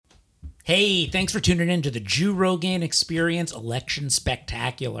Hey, thanks for tuning in to the Joe Rogan Experience Election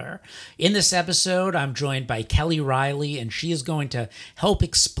Spectacular. In this episode, I'm joined by Kelly Riley, and she is going to help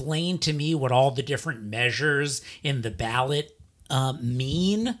explain to me what all the different measures in the ballot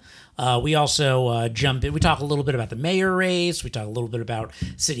mean. We also jump in. We talk a little bit about the mayor race. We talk a little bit about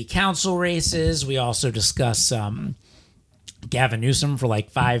city council races. We also discuss Gavin Newsom for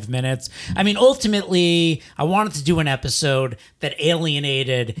like 5 minutes. I mean, ultimately, I wanted to do an episode that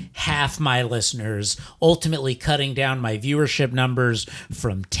alienated half my listeners, ultimately cutting down my viewership numbers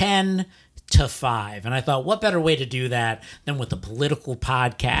from 10 to 5. And I thought, what better way to do that than with a political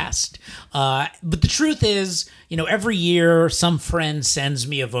podcast? But the truth is, every year some friend sends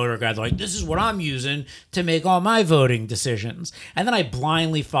me a voter guide like, this is what I'm using to make all my voting decisions. And then I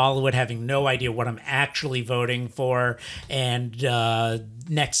blindly follow it, having no idea what I'm actually voting for. And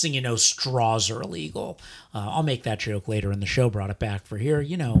next thing you know, straws are illegal. I'll make that joke later in the show, brought it back for here.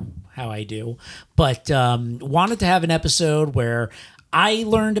 You know how I do. But wanted to have an episode where I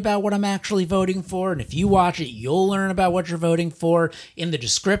learned about what I'm actually voting for, and if you watch it, you'll learn about what you're voting for. In the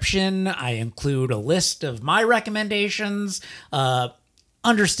description, I include a list of my recommendations.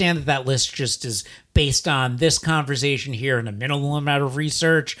 Understand that list just is based on this conversation here and a minimal amount of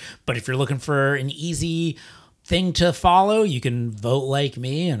research, but if you're looking for an easy thing to follow, you can vote like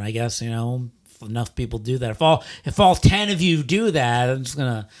me, and I guess, if enough people do that. If all 10 of you do that, I'm just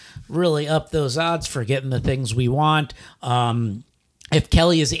going to really up those odds for getting the things we want. If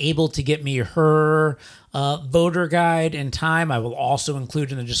Kelly is able to get me her voter guide in time, I will also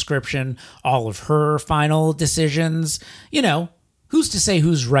include in the description all of her final decisions. Who's to say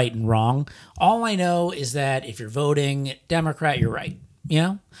who's right and wrong? All I know is that if you're voting Democrat, you're right.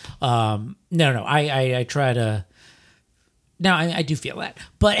 I try to... No, I do feel that.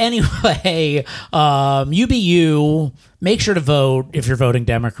 But anyway, you be you. Make sure to vote if you're voting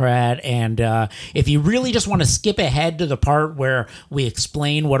Democrat. And if you really just want to skip ahead to the part where we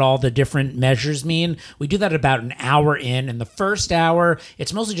explain what all the different measures mean, we do that about an hour in. In the first hour,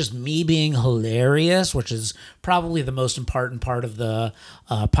 it's mostly just me being hilarious, which is probably the most important part of the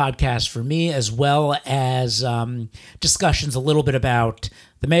podcast for me, as well as discussions a little bit about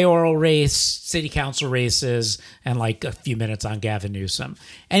the mayoral race, city council races, and like a few minutes on Gavin Newsom.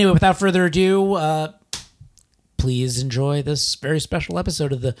 Anyway, without further ado, please enjoy this very special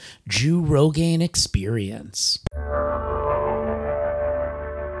episode of the Joe Rogan Experience.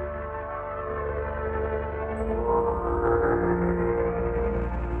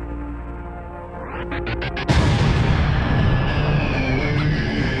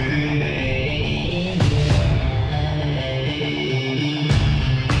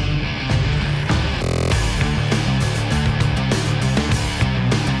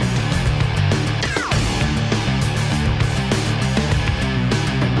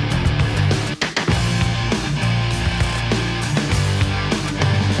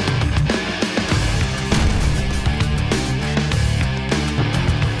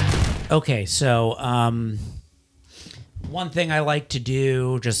 Okay, so one thing I like to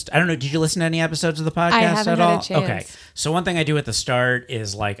do, I don't know, did you listen to any episodes of the podcast I haven't at had all? a chance. Okay, so one thing I do at the start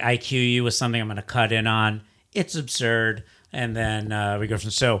is like I cue you with something I'm going to cut in on. It's absurd, and then we go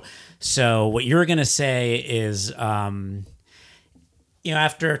from so what you're going to say is,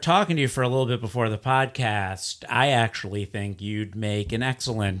 after talking to you for a little bit before the podcast, I actually think you'd make an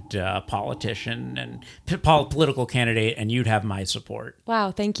excellent politician and political candidate, and you'd have my support.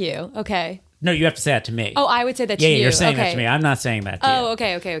 Wow, thank you. Okay. No, you have to say that to me. Oh, I would say that to you. Yeah, you're saying okay. that to me. I'm not saying that to you. Oh,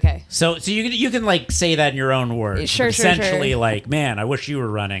 okay. So you can like say that in your own words. Sure. Essentially, like, man, I wish you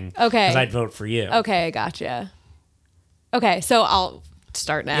were running. Okay. Because I'd vote for you. Okay, gotcha. Okay, so I'll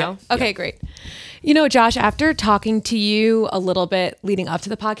start now. Yep. Okay, great. Josh, after talking to you a little bit leading up to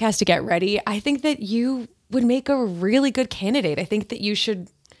the podcast to get ready, I think that you would make a really good candidate. I think that you should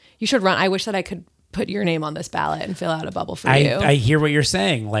run. I wish that I could put your name on this ballot and fill out a bubble for you. I hear what you're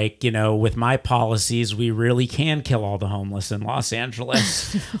saying. Like, with my policies, we really can kill all the homeless in Los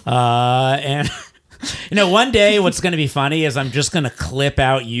Angeles. And one day what's going to be funny is I'm just going to clip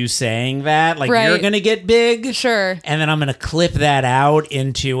out you saying that. Like, Right. You're going to get big. Sure. And then I'm going to clip that out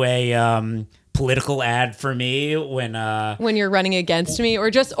into a political ad for me when you're running against me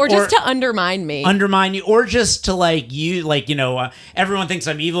or just to undermine me. Undermine you, or just to everyone thinks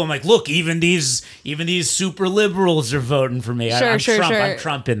I'm evil. I'm like, look, even these super liberals are voting for me. I'm Trump. I'm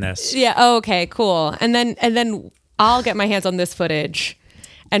Trump in this. Yeah. Oh, okay, cool. And then I'll get my hands on this footage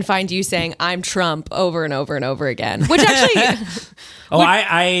and find you saying I'm Trump over and over and over again, which actually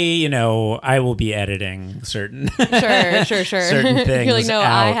I will be editing certain sure certain things. You're like, no,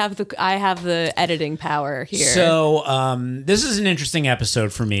 out. I have the editing power here. So this is an interesting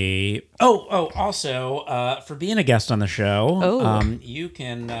episode for me. Also, for being a guest on the show, you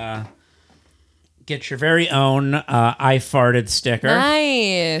can get your very own I Farted sticker.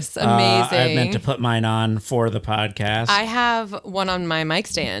 Nice. Amazing. I meant to put mine on for the podcast. I have one on my mic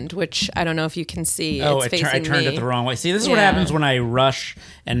stand, which I don't know if you can see. Oh, it's I turned it the wrong way. See, this is what happens when I rush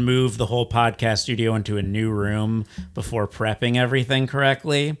and move the whole podcast studio into a new room before prepping everything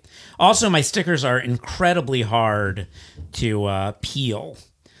correctly. Also, my stickers are incredibly hard to peel.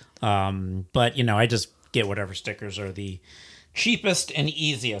 But, I just get whatever stickers are the cheapest and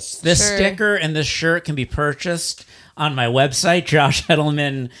easiest. This sticker and this shirt can be purchased on my website,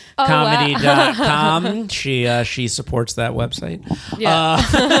 joshhedelmancomedy.com. Wow. She supports that website. Yeah.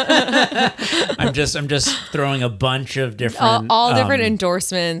 I'm just throwing a bunch of different all different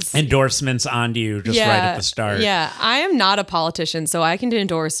endorsements onto you right at the start. Yeah, I am not a politician, so I can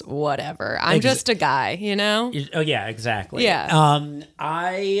endorse whatever. I'm just a guy, Oh yeah, exactly. Yeah.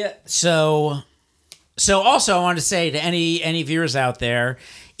 So also I want to say to any viewers out there,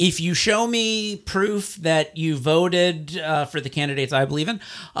 if you show me proof that you voted for the candidates I believe in,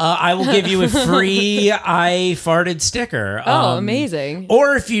 I will give you a free I Farted sticker. Oh, amazing.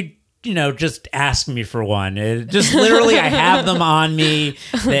 Or if you just ask me for one. Just literally, I have them on me.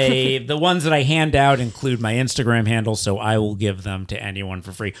 The ones that I hand out include my Instagram handle, so I will give them to anyone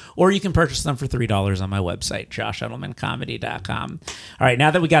for free. Or you can purchase them for $3 on my website, joshhedelmancomedy.com. All right,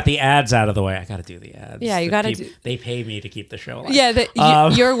 now that we got the ads out of the way, I got to do the ads. Yeah, you got to do. They pay me to keep the show alive. Yeah,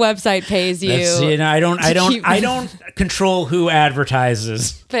 your website pays you. I don't control who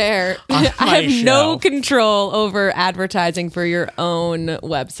advertises. Fair. I have no control over advertising for your own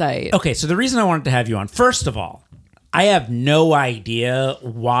website. Okay, so the reason I wanted to have you on, first of all, I have no idea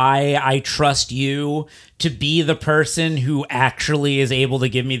why I trust you to be the person who actually is able to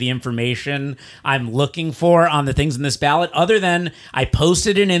give me the information I'm looking for on the things in this ballot, other than I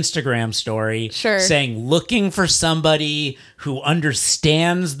posted an Instagram story saying, looking for somebody who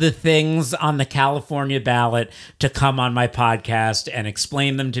understands the things on the California ballot to come on my podcast and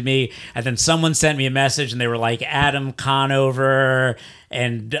explain them to me. And then someone sent me a message and they were like, Adam Conover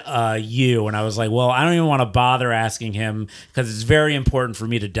and you. And I was like, well, I don't even want to bother asking him because it's very important for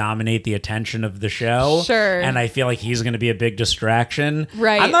me to dominate the attention of the show. Sure. And I feel like he's going to be a big distraction.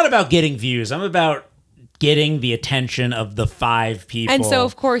 Right. I'm not about getting views. I'm about getting the attention of the 5 people. And so,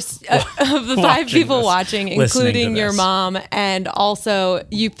 of course, of the 5 people watching, including your mom, and also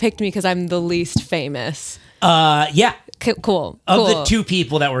you picked me because I'm the least famous. Yeah. Cool. Of the 2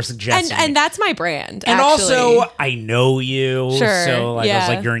 people that were suggesting. And that's my brand, and actually. Also, I know you. Sure. So, I was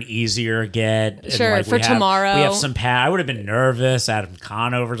like, you're an easier get. And sure, for tomorrow. We have some I would have been nervous. Adam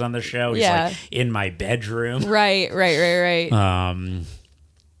Conover's on the show. He's like in my bedroom. Right.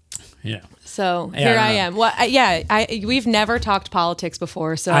 Yeah. So here I am. Well, we've never talked politics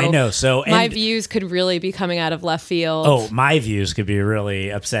before, so I know. So my views could really be coming out of left field. Oh, my views could be really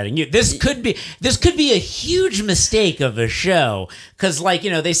upsetting you. This could be a huge mistake of a show because,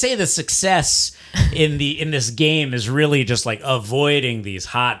 they say the success in this game is really just like avoiding these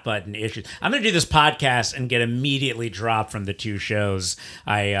hot button issues. I'm going to do this podcast and get immediately dropped from the 2 shows.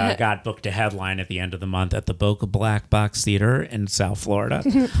 I got booked to headline at the end of the month at the Boca Black Box Theater in South Florida,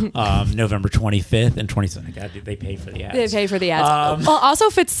 November 25th and 27th. They pay for the ads. They pay for the ads. Well, also,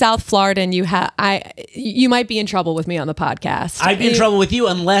 if it's South Florida and you might be in trouble with me on the podcast. I'd be in trouble with you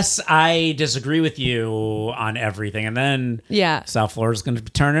unless I disagree with you on everything, and then South Florida's going to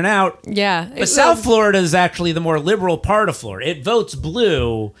be turning out. Yeah, but South Florida is actually the more liberal part of Florida. It votes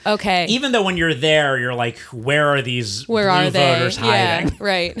blue. Okay. Even though when you're there, you're like, where are these blue voters hiding? Yeah,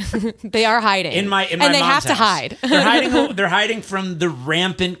 right. They are hiding. In my and they mom's have to hide. They're hiding from the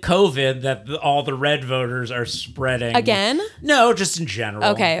rampant COVID that all the red voters are spreading. Again? No, just in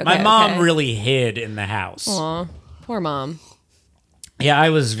general. Okay. My mom really hid in the house. Aw, poor mom. Yeah, I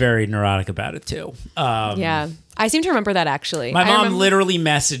was very neurotic about it too. Yeah. I seem to remember that actually. My mom literally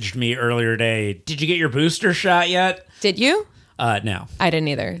messaged me earlier today. Did you get your booster shot yet? Did you? No. I didn't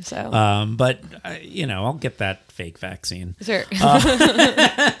either. So. But I'll get that fake vaccine. Sure.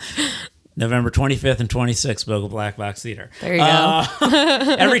 November 25th and 26th, Boca Black Box Theater. There you go.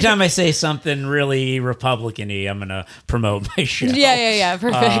 Every time I say something really Republican-y, I'm going to promote my show. Yeah.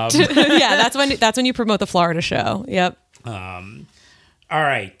 Perfect. Yeah, that's when you promote the Florida show. Yep. All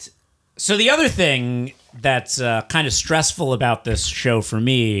right. So the other thing that's kind of stressful about this show for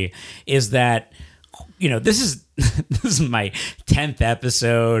me is that, this is this is my 10th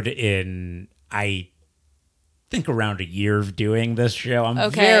episode in, I think, around a year of doing this show.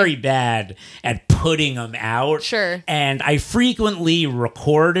 I'm very bad at putting them out. Sure. And I frequently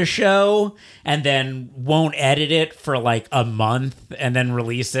record a show and then won't edit it for like a month and then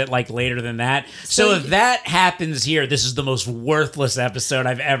release it like later than that. So if that happens here, this is the most worthless episode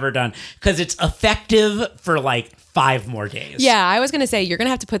I've ever done because it's effective for like 5 more days. Yeah, I was going to say you're going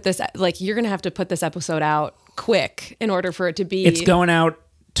to have to put this episode out quick in order for it to be. It's going out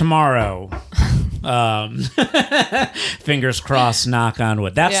tomorrow. Fingers crossed, knock on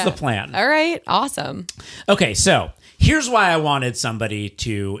wood. That's the plan. All right. Awesome. Okay, so here's why I wanted somebody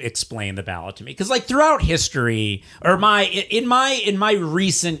to explain the ballot to me. Because like throughout history, or in my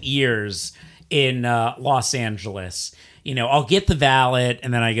recent years in Los Angeles, you know, I'll get the ballot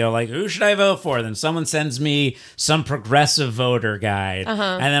and then I go like, who should I vote for? Then someone sends me some progressive voter guide.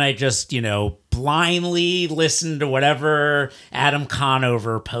 And then I just, you know, blindly listen to whatever Adam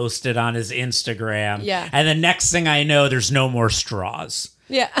Conover posted on his Instagram. Yeah. And the next thing I know, there's no more straws.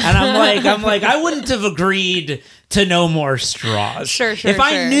 Yeah. And I'm like, I wouldn't have agreed to no more straws. Sure. If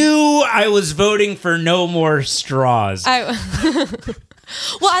I knew I was voting for no more straws. Well,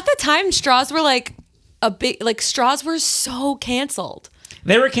 at the time, straws were like straws were so canceled.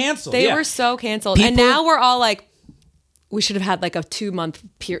 They were canceled. They were so canceled. And now we're all like, we should have had like a 2-month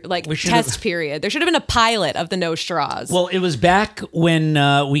test period. There should have been a pilot of the no straws. Well, it was back when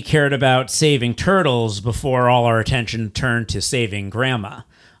we cared about saving turtles before all our attention turned to saving grandma.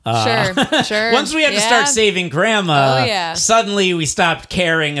 Sure. Once we had to start saving grandma, Oh, suddenly we stopped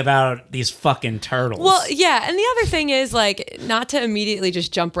caring about these fucking turtles. Well, yeah. And the other thing is like, not to immediately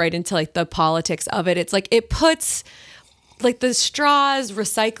just jump right into like the politics of it. It's like, it puts like the straws,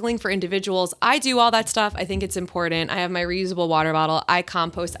 recycling for individuals. I do all that stuff. I think it's important. I have my reusable water bottle. I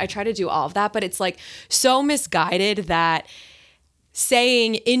compost. I try to do all of that, but it's like so misguided that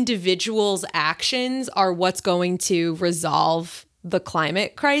saying individuals' actions are what's going to resolve the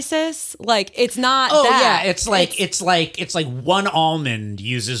climate crisis. Like, it's not that. Yeah, it's like one almond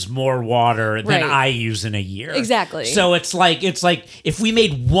uses more water than I use in a year. Exactly. So it's like if we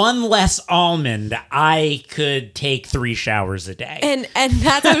made one less almond, I could take 3 showers a day. And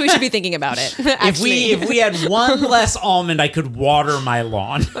that's how we should be thinking about it. Actually. If we had one less almond, I could water my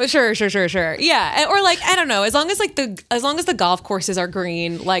lawn. Sure. Yeah, or like, I don't know, as long as the golf courses are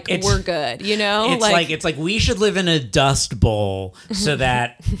green, like we're good, you know? It's like we should live in a dust bowl so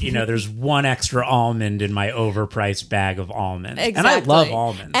that, you know, there's one extra almond in my overpriced bag of almonds. Exactly. And I love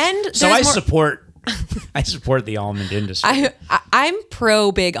almonds. And so I support the almond industry. I'm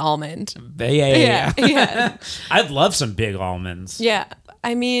pro big almond. Yeah. I'd love some big almonds. Yeah.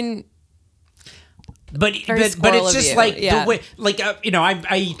 I mean, But it's just like the way, like, you know,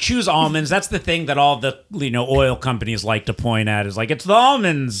 I choose almonds. That's the thing that all the, you know, oil companies like to point at is like, it's the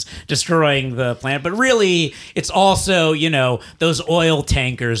almonds destroying the planet. But really, it's also, you know, those oil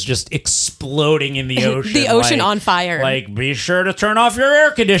tankers just exploding in the ocean. The ocean on fire. Like, be sure to turn off your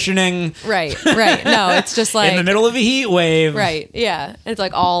air conditioning. Right. No, it's just like. In the middle of a heat wave. Right, yeah. It's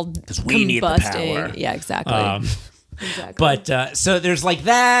like all because we need the power. Yeah, exactly. Exactly. But so there's like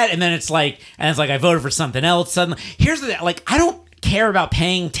that, and then it's like I voted for something else suddenly. Here's the like, I don't care about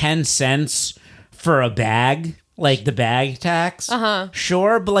paying 10 cents for a bag, like the bag tax.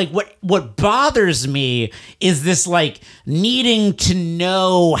 Sure, but like what bothers me is this like needing to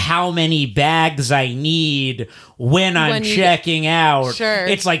know how many bags I need when I'm checking out. Sure.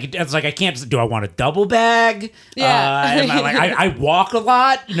 It's like I can't. Do I want a double bag? Yeah. I walk a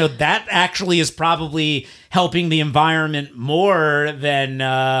lot. You know, that actually is probably helping the environment more than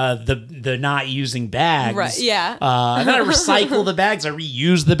the not using bags. Right. Yeah. And then I recycle the bags. I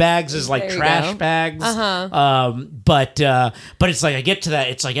reuse the bags as like trash bags. But it's like I get to that.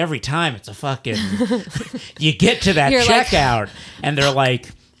 It's like every time it's a fucking. You get to that checkout and they're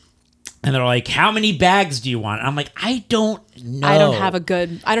like. How many bags do you want? I'm like, I don't know. I don't have a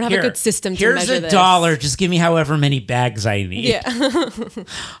good system to measure this. Here's $1. Just give me however many bags I need. Yeah.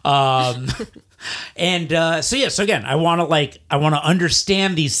 So again, I want to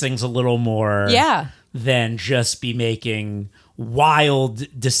understand these things a little more. Yeah. Than just be making wild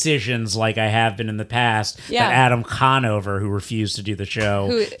decisions like I have been in the past. Yeah. That Adam Conover, who refused to do the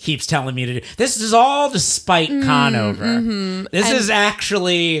show, keeps telling me to do. This is all despite Conover. This is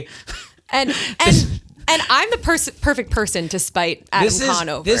actually. And I'm the perfect person to spite Adam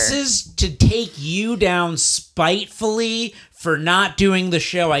Conover. This is to take you down spitefully for not doing the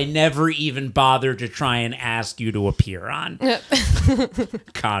show I never even bothered to try and ask you to appear on.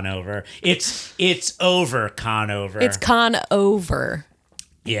 Conover. It's over, Conover. It's Conover.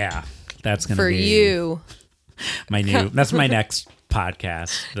 Yeah. That's going to be... For you. That's my next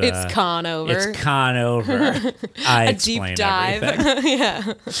podcast. It's Conover. It's Conover. I A explain deep dive. everything. Yeah.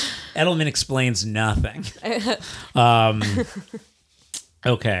 Edelman explains nothing.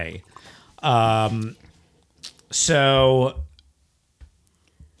 Okay. So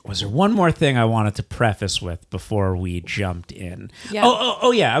was there one more thing I wanted to preface with before we jumped in? Yeah.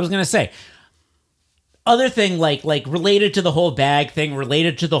 Oh yeah, I was going to say other thing like related to the whole bag thing,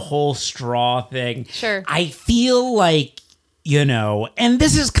 related to the whole straw thing. Sure. I feel like, and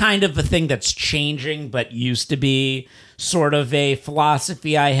this is kind of a thing that's changing, but used to be sort of a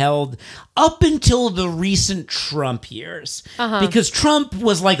philosophy I held up until the recent Trump years. Because Trump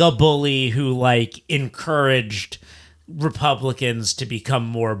was like a bully who like encouraged Republicans to become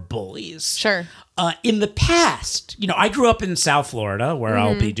more bullies. Sure. In the past, I grew up in South Florida, where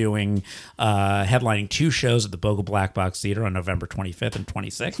I'll be doing headlining 2 shows at the Bogle Black Box Theater on November 25th and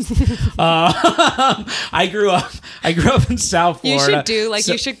 26th. I grew up in South Florida.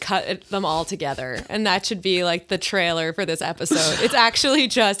 You should cut them all together, and that should be like the trailer for this episode. It's actually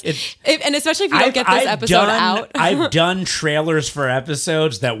just, and especially if you don't get this episode out. I've done trailers for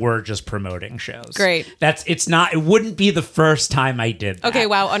episodes that were just promoting shows. Great. It wouldn't be the first time I did that. Okay,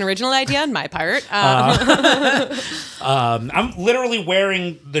 wow, unoriginal idea on my part. I'm literally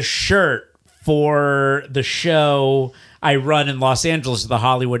wearing the shirt for the show I run in Los Angeles at the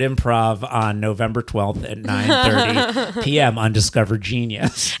Hollywood Improv on November 12th at 9:30 p.m. on Discover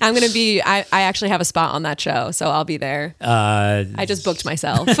Genius. I'm going to be, I actually have a spot on that show, so I'll be there. I just booked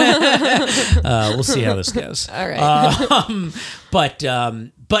myself. We'll see how this goes. All right.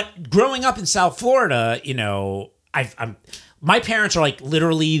 But growing up in South Florida, my parents are like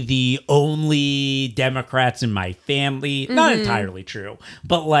literally the only Democrats in my family. Not entirely true,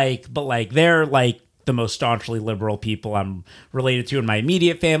 but they're like the most staunchly liberal people I'm related to in my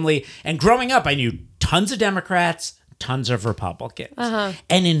immediate family. And growing up, I knew tons of Democrats, tons of Republicans.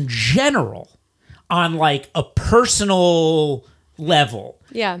 And in general, on like a personal level,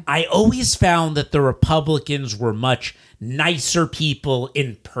 I always found that the Republicans were much nicer people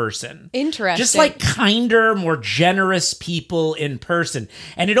in person. Interesting. Just like kinder, more generous people in person.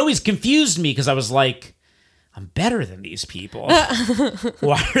 And it always confused me because I was like, I'm better than these people.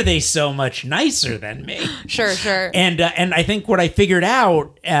 Why are they so much nicer than me? Sure. And I think what I figured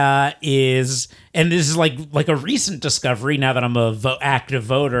out is, and this is like a recent discovery now that I'm a active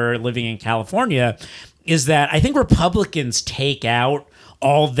voter living in California, is that I think Republicans take out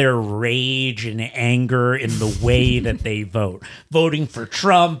all their rage and anger in the way that they vote. Voting for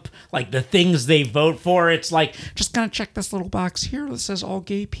Trump, like the things they vote for, it's like, just gonna check this little box here that says all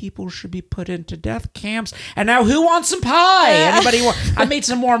gay people should be put into death camps. And now who wants some pie? Anybody want? I made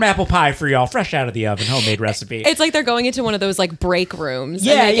some warm apple pie for y'all, fresh out of the oven, homemade recipe. It's like they're going into one of those like break rooms.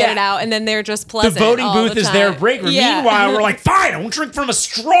 And they get it out, and then they're just pleasant. The voting all booth the is time. their break room. Yeah. Meanwhile, we're like, fine, I won't drink from a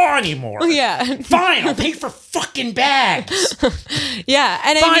straw anymore. Yeah. Fine, I'll pay for fucking bags. Yeah.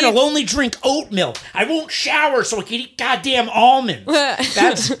 And fine, I'll only drink oat milk. I won't shower so I can eat goddamn almonds.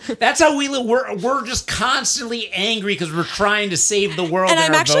 That's how we live. We're just constantly angry because we're trying to save the world. And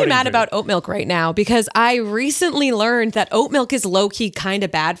I'm actually mad about oat milk right now because I recently learned that oat milk is low-key kind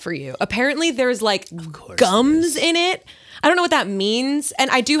of bad for you. Apparently there's like gums in it. I don't know what that means. And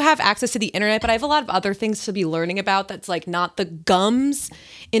I do have access to the internet, but I have a lot of other things to be learning about that's like not the gums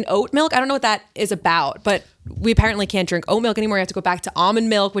in oat milk. I don't know what that is about, but we apparently can't drink oat milk anymore. You have to go back to almond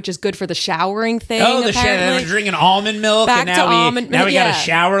milk, which is good for the showering thing. Oh, the shower. We're drinking almond milk, back and now we got to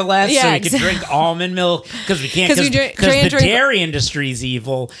shower less, so we can drink almond milk because we can't because the dairy industry is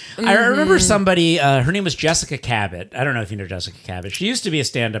evil. I remember somebody. Her name was Jessica Cabot. I don't know if you know Jessica Cabot. She used to be a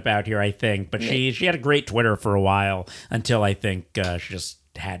stand-up out here, I think, but she had a great Twitter for a while until I think she just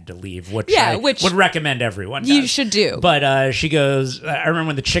had to leave, which I would recommend everyone does. You should do. But she goes, I remember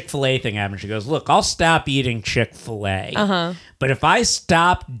when the Chick-fil-A thing happened, she goes, look, I'll stop eating Chick-fil-A. But if I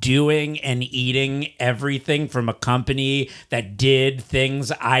stop doing and eating everything from a company that did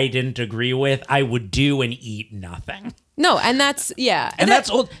things I didn't agree with, I would do and eat nothing. No, and that's, yeah. And that's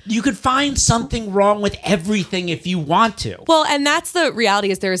old. You could find something wrong with everything if you want to. Well, and that's the reality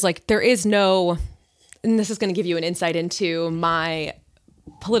is there is no, and this is going to give you an insight into my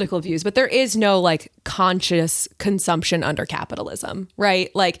political views, but there is no like conscious consumption under capitalism, right?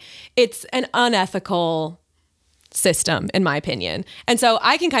 Like it's an unethical system, in my opinion. And so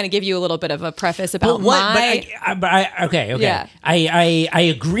I can kind of give you a little bit of a preface about okay. Yeah. I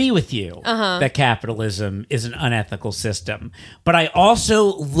agree with you that capitalism is an unethical system, but I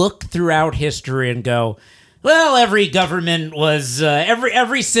also look throughout history and go, Well, every government was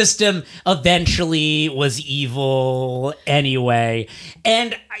every system eventually was evil anyway,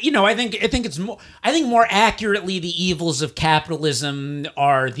 and I think more accurately the evils of capitalism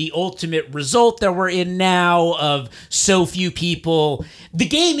are the ultimate result that we're in now of so few people. The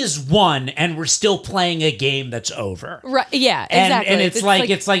game is won, and we're still playing a game that's over. Right? Yeah, And, exactly. and it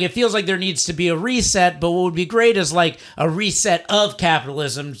feels like there needs to be a reset, but what would be great is like a reset of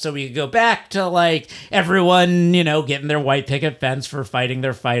capitalism, so we could go back to like everyone, getting their white picket fence for fighting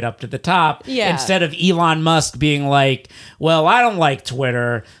their fight up to the top. Yeah. Instead of Elon Musk being like, well, I don't like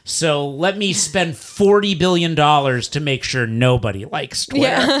Twitter, so let me spend $40 billion to make sure nobody likes Twitter.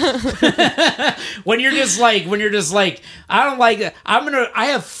 Yeah. when you're just like, I don't like it. I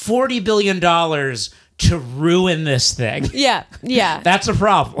have $40 billion to ruin this thing. Yeah. That's a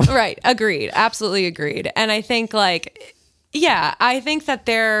problem. Right. Agreed. Absolutely agreed. And I think I think that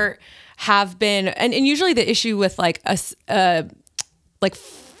there have been, and usually the issue with like a like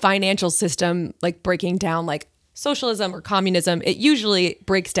financial system, like breaking down like socialism or communism, it usually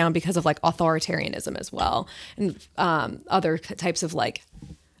breaks down because of like authoritarianism as well, and other types of like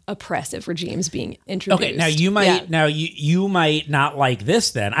oppressive regimes being introduced. Okay, now you might not like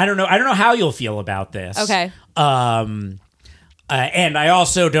this then. I don't know how you'll feel about this. Okay. And I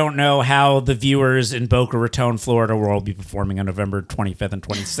also don't know how the viewers in Boca Raton, Florida, where I'll be performing on November 25th and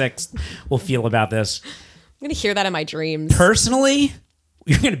 26th, will feel about this. I'm going to hear that in my dreams. Personally,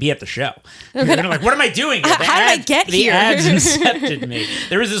 you're going to be at the show. You're going to be like, what am I doing here? How did I get here? The ads incepted me.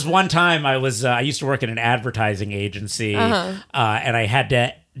 There was this one time I used to work in an advertising agency, and I had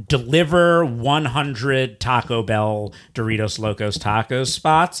to deliver 100 Taco Bell Doritos Locos Tacos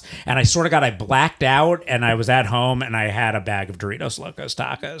spots, and I blacked out, and I was at home and I had a bag of Doritos Locos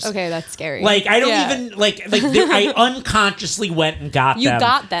Tacos. Okay, that's scary. Like I don't even I unconsciously went and got them. You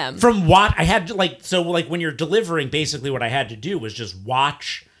got them from what I had to when you're delivering, basically what I had to do was just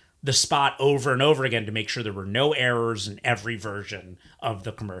watch the spot over and over again to make sure there were no errors in every version of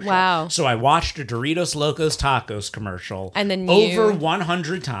the commercial. Wow. So I watched a Doritos Locos Tacos commercial and then over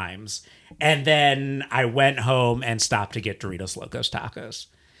 100 times, and then I went home and stopped to get Doritos Locos Tacos.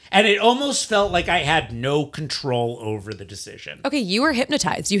 And it almost felt like I had no control over the decision. Okay, you were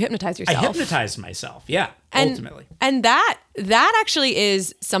hypnotized. You hypnotized yourself. I hypnotized myself, ultimately. And that actually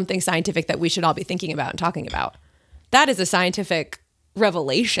is something scientific that we should all be thinking about and talking about. That is a scientific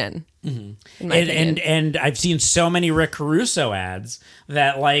revelation. In my opinion. And I've seen so many Rick Caruso ads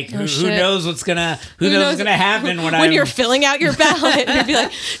that who knows what's gonna happen when you're filling out your ballot and you'll be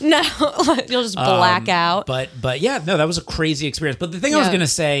like, no, you'll just black out. But yeah, no, that was a crazy experience. But the thing I was gonna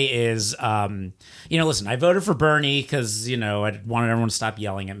say is, listen, I voted for Bernie because I wanted everyone to stop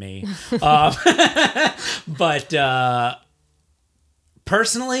yelling at me. But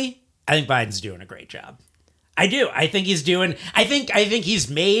personally, I think Biden's doing a great job. I do. I think he's doing. I think he's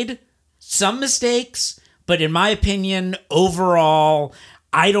made some mistakes, but in my opinion, overall,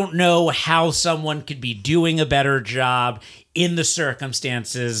 I don't know how someone could be doing a better job in the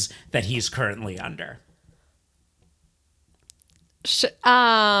circumstances that he's currently under. Because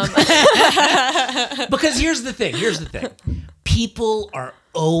here's the thing. People are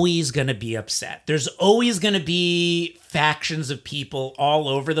always going to be upset. There's always going to be factions of people all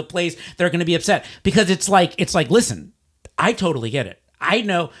over the place that are going to be upset because it's like, listen, I totally get it. I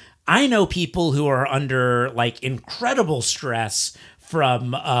know people who are under incredible stress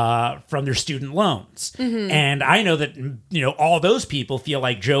from their student loans. Mm-hmm. And I know that, all those people feel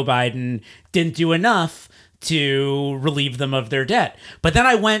like Joe Biden didn't do enough to relieve them of their debt. But then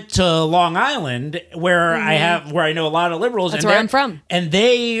I went to Long Island where I know a lot of liberals. That's where I'm from. And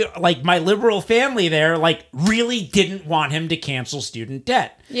they, my liberal family there, really didn't want him to cancel student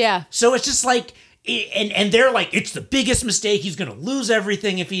debt. Yeah. So it's just and they're like, it's the biggest mistake. He's going to lose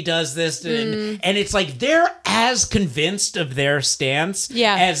everything if he does this. And it's they're as convinced of their stance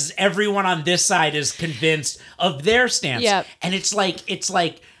as everyone on this side is convinced of their stance. Yep. And it's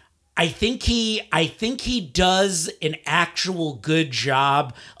like, I think he does an actual good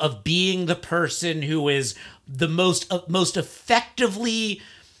job of being the person who is the most effectively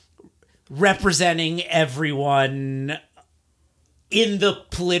representing everyone in the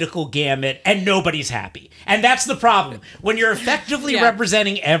political gamut, and nobody's happy. And that's the problem. When you're effectively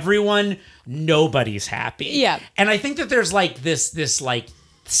representing everyone, nobody's happy. Yeah. And I think that there's this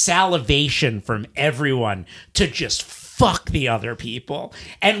salivation from everyone to just fuck the other people.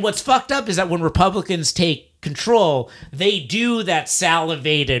 And what's fucked up is that when Republicans take control, they do that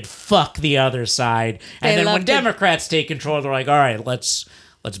salivated fuck the other side. And then when Democrats take control, they're like, all right, let's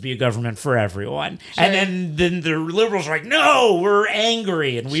let's be a government for everyone. Sure. And then the liberals are like, no, we're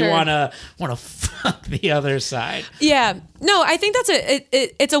angry and we Sure. want to fuck the other side. Yeah. No, I think that's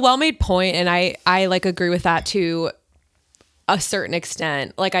it's a well-made point, and I like agree with that to a certain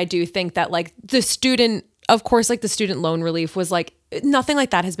extent. Like, I do think that like the student loan relief was like, nothing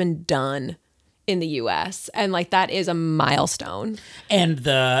like that has been done in the US, and like that is a milestone. And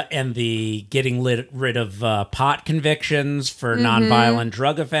the getting rid of pot convictions for nonviolent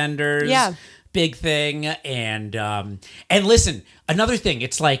drug offenders. Yeah. Big thing. And listen, another thing,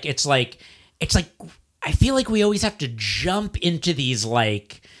 it's like I feel like we always have to jump into these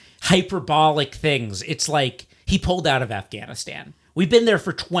like hyperbolic things. It's like he pulled out of Afghanistan. We've been there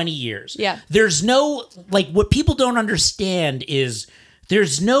for 20 years. Yeah. There's no, like, what people don't understand is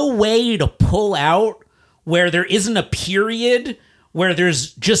there's no way to pull out where there isn't a period where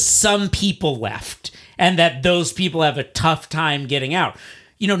there's just some people left and that those people have a tough time getting out.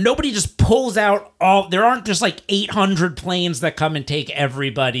 You know, nobody just pulls out there aren't just like 800 planes that come and take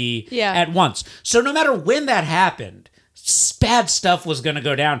everybody at once. So no matter when that happened, bad stuff was going to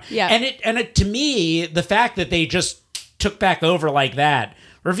go down. Yeah. And it to me, the fact that they just took back over like that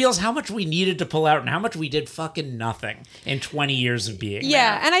reveals how much we needed to pull out and how much we did fucking nothing in 20 years of being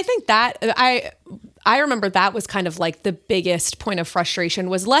there. And I think that I remember that was kind of like the biggest point of frustration,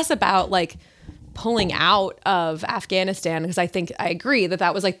 was less about like pulling out of Afghanistan, because I think I agree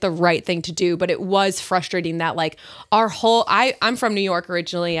that was like the right thing to do, but it was frustrating that like our whole I'm from New York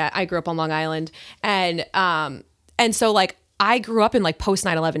originally. I grew up on Long Island, and so like I grew up in like post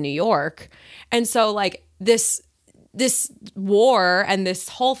 9/11 New York, and so like this war and this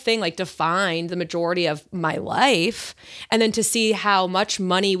whole thing like defined the majority of my life. And then to see how much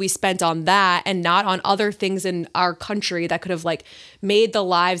money we spent on that and not on other things in our country that could have like made the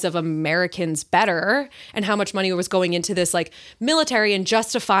lives of Americans better, and how much money was going into this like military and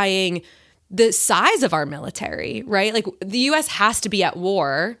justifying the size of our military, right? Like the US has to be at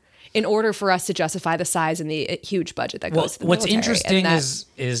war in order for us to justify the size and the huge budget that goes to the what's military. interesting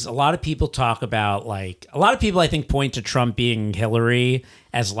is a lot of people talk about, like, a lot of people I think point to Trump being Hillary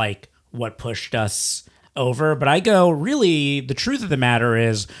as like what pushed us over. But I go, really, the truth of the matter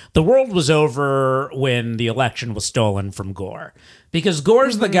is the world was over when the election was stolen from Gore. Because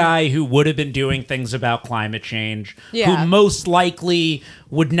Gore's the guy who would have been doing things about climate change, who most likely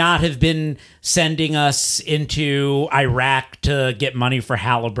would not have been sending us into Iraq to get money for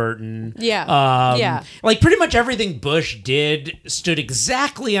Halliburton. Like pretty much everything Bush did stood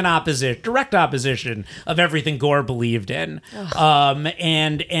exactly in direct opposition of everything Gore believed in.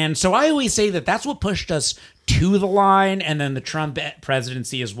 And so I always say that that's what pushed us to the line, and then the Trump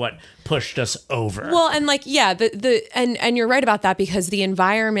presidency is what pushed us over. Well, and like, and you're right about that, because the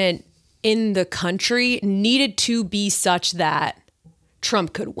environment in the country needed to be such that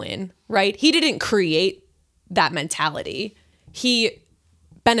Trump could win, right? He didn't create that mentality. He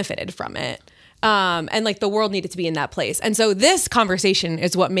benefited from it. And like the world needed to be in that place. And so this conversation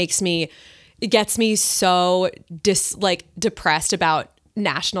is what gets me so depressed about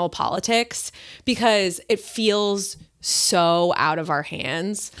national politics, because it feels so out of our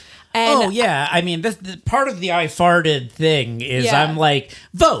hands. And I mean, this part of the I farted thing is I'm like,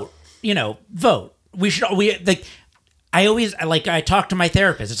 vote. I talk to my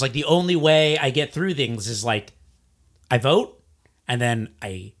therapist. It's like the only way I get through things is like I vote and then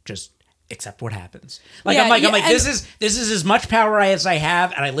I just accept what happens. This is as much power as I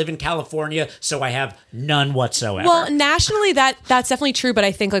have, and I live in California, so I have none whatsoever. Well, nationally, that's definitely true, but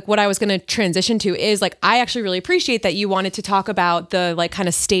I think like what I was going to transition to is like I actually really appreciate that you wanted to talk about the like kind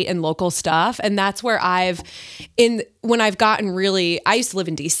of state and local stuff, and that's where when I've gotten really, I used to live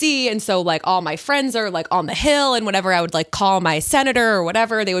in DC, and so like all my friends are like on the Hill, and whenever I would like call my senator or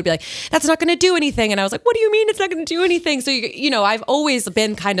whatever, they would be like, that's not going to do anything. And I was like, what do you mean it's not going to do anything? So, I've always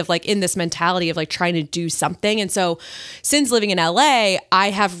been kind of like in this mentality of like trying to do something. And so since living in LA, I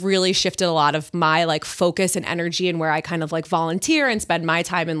have really shifted a lot of my like focus and energy, and where I kind of like volunteer and spend my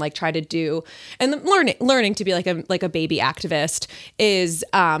time and like try to do and learning to be like a baby activist is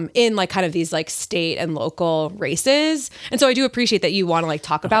in like kind of these like state and local races. And so I do appreciate that you want to like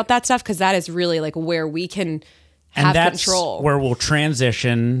talk about that stuff, because that is really like where we can have control. And that's where we'll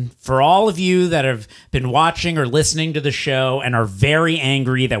transition. For all of you that have been watching or listening to the show and are very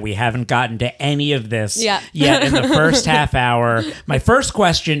angry that we haven't gotten to any of this yet in the first half hour, my first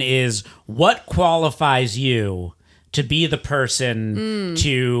question is, what qualifies you to be the person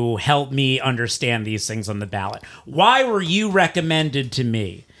to help me understand these things on the ballot? Why were you recommended to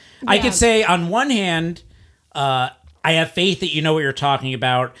me? I could say, on one hand, I have faith that you know what you're talking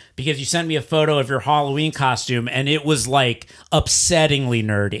about because you sent me a photo of your Halloween costume and it was like upsettingly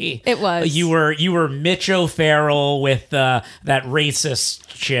nerdy. It was. You were Mitch O'Farrell with that racist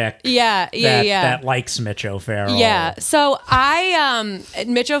chick. Yeah. That likes Mitch O'Farrell. Yeah. So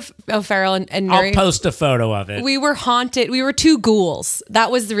Mitch O'Farrell and I'll Nuri, post a photo of it. we were haunted. We were two ghouls. That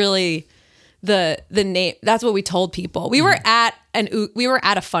was really the name. That's what we told people. We were at a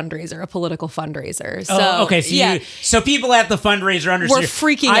fundraiser, a political fundraiser. So, okay. So people at the fundraiser understand. We're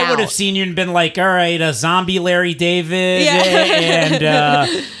freaking I would out. have seen you and been like, all right, a zombie Larry David Yeah.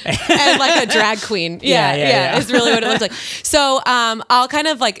 And like a drag queen. Yeah. Is really what it looks like. So I'll kind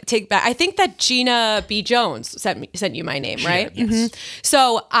of like take back. I think that Gina B. Jones sent you my name, right? Yes. Mm-hmm.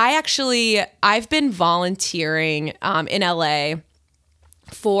 So I've been volunteering in LA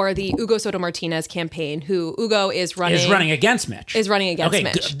for the Hugo Soto Martinez campaign, who Hugo is running against Mitch.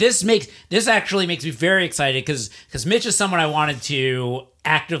 Mitch. This actually makes me very excited because Mitch is someone I wanted to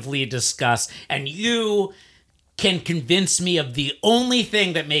actively discuss, and you can convince me of the only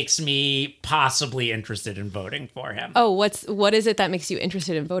thing that makes me possibly interested in voting for him. Oh, what is it that makes you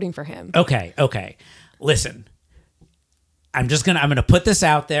interested in voting for him? Okay. Listen, I'm gonna put this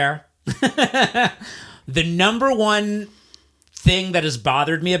out there. The number one thing that has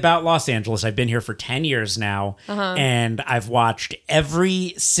bothered me about Los Angeles, I've been here for 10 years now, and I've watched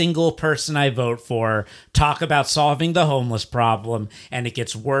every single person I vote for talk about solving the homeless problem, and it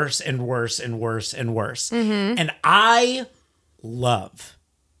gets worse and worse and worse and worse. And I love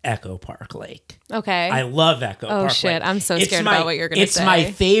Echo Park Lake. Okay. I love Echo Park Lake. Oh shit, I'm so scared about what you're going to say.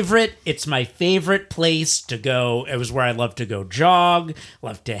 It's my favorite place to go. It was where I love to go jog,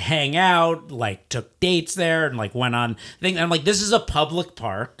 love to hang out, like took dates there and like went on things. I'm like, this is a public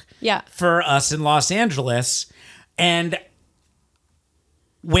park for us in Los Angeles. And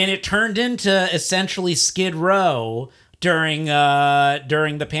when it turned into essentially Skid Row during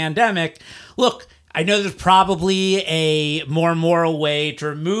the pandemic, look, I know there's probably a more moral way to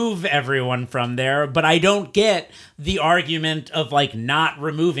remove everyone from there, but I don't get the argument of like not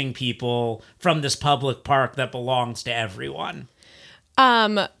removing people from this public park that belongs to everyone.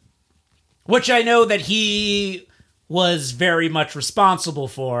 Which I know that he was very much responsible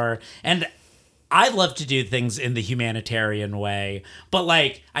for, and I love to do things in the humanitarian way, but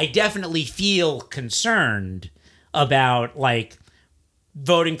like I definitely feel concerned about like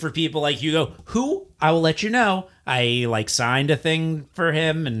voting for people like Hugo, who I will let you know, I like signed a thing for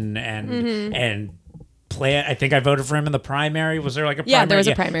him and plan. I think I voted for him in the primary. Was there like a primary? Yeah, there was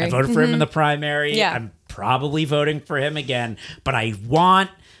a primary. I voted for him in the primary. Yeah. I'm probably voting for him again, but I want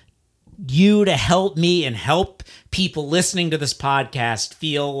you to help me and help people listening to this podcast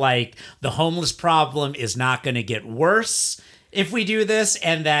feel like the homeless problem is not going to get worse if we do this,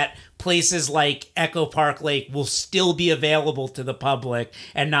 and that places like Echo Park Lake will still be available to the public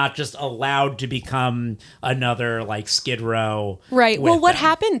and not just allowed to become another like Skid Row. Right. Well, what them.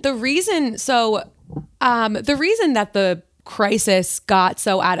 happened? The reason that the crisis got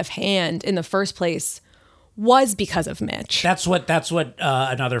so out of hand in the first place was because of Mitch. That's what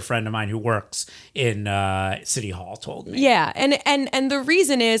another friend of mine who works in City Hall told me. Yeah, and the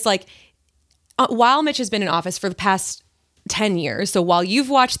reason is like while Mitch has been in office for the past 10 years. So while you've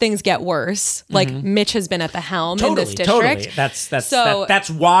watched things get worse, like Mitch has been at the helm in this district. Totally. That's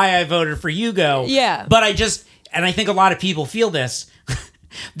why I voted for Hugo. Yeah. But I think a lot of people feel this.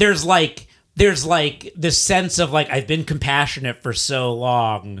 There's like this sense of like, I've been compassionate for so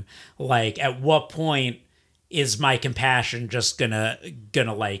long. Like at what point is my compassion just gonna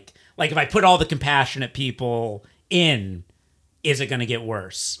like if I put all the compassionate people in, is it going to get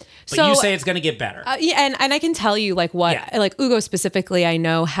worse? But you say it's going to get better. Yeah, and I can tell you like Hugo specifically I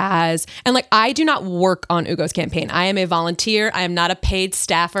know has, and like I do not work on Hugo's campaign. I am a volunteer. I am not a paid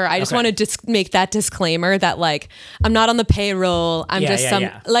staffer. I just want to make that disclaimer that like I'm not on the payroll. I'm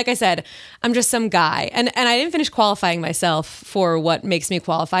like I said, I'm just some guy. And I didn't finish qualifying myself for what makes me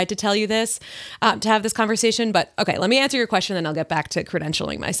qualified to tell you this, to have this conversation. But okay, let me answer your question, then I'll get back to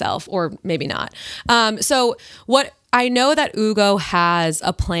credentialing myself, or maybe not. So what I know that Hugo has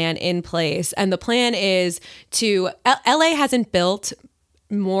a plan in place, and the plan is to LA hasn't built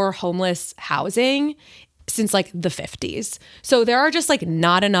more homeless housing since like the 50s. So there are just like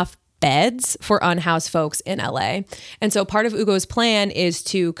not enough beds for unhoused folks in LA. And so part of Hugo's plan is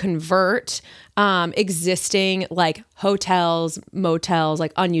to convert existing like hotels, motels,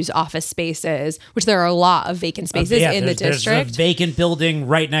 like unused office spaces, which there are a lot of vacant spaces in the district. There's a vacant building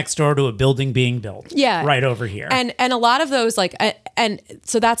right next door to a building being built. Yeah. Right over here. And a lot of those like, and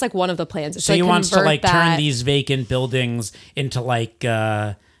so that's like one of the plans. So he wants to like turn these vacant buildings into like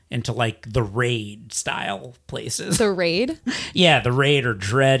into like the Raid style places. The Raid? Yeah, the Raid or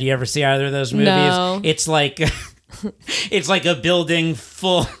Dread. You ever see either of those movies? No. It's like it's like a building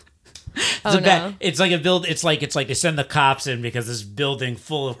full. It's like a build. It's like they send the cops in because this building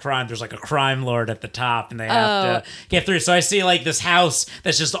full of crime. There's like a crime lord at the top, and they have to get through. So I see like this house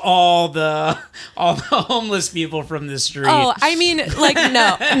that's just all the homeless people from the street. Oh, I mean, like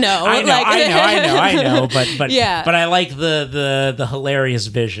no. I know. But yeah. But I like the hilarious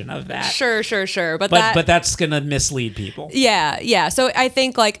vision of that. Sure. But that's gonna mislead people. Yeah. So I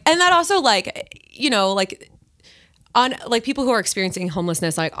think like, and that also like, you know, like. On like people who are experiencing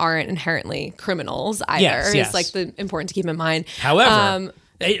homelessness like aren't inherently criminals either. Yes. It's like important to keep in mind. However,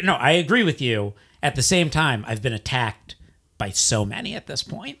 no, I agree with you. At the same time, I've been attacked by so many at this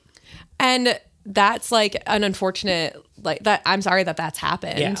point. And that's like an unfortunate like that. I'm sorry that that's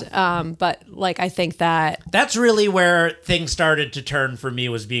happened. Yeah. But like I think that's really where things started to turn for me,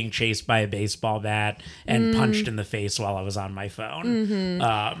 was being chased by a baseball bat and punched in the face while I was on my phone.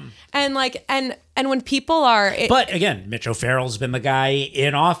 Mm-hmm. And like and when people are but again, Mitch O'Farrell's been the guy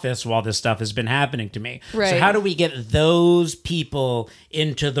in office while this stuff has been happening to me. Right. So how do we get those people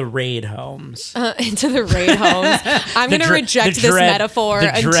into the Raid homes? Into the Raid homes. I'm going to reject this metaphor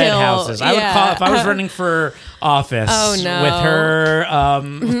until Dread houses. I would call, if I was running for office with her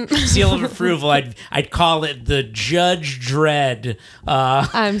seal of approval, I'd call it the Judge Dredd.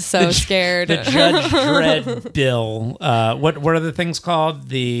 I'm so scared. The Judge Dredd bill. What are the things called?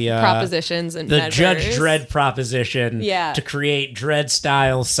 The propositions and the measures. Judge Dredd proposition. Yeah. To create Dredd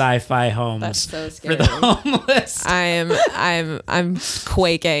style sci-fi homes. That's so scary. For the homeless. I'm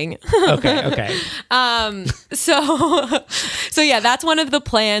quaking. Okay. So yeah, that's one of the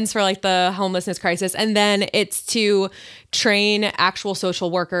plans for like the homelessness crisis, and then it's to train actual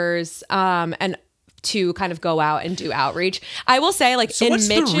social workers and to kind of go out and do outreach. I will say, like, so what's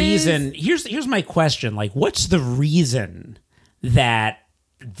the reason? Here's my question. Like, what's the reason that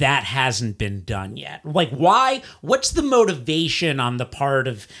hasn't been done yet? Like, why? What's the motivation on the part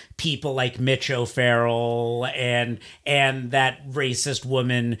of people like Mitch O'Farrell and that racist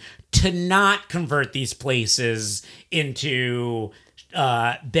woman to not convert these places into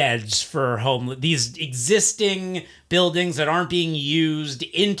beds for these existing buildings that aren't being used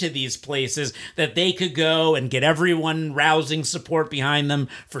into these places that they could go and get everyone rousing support behind them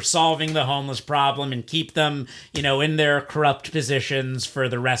for solving the homeless problem and keep them, in their corrupt positions for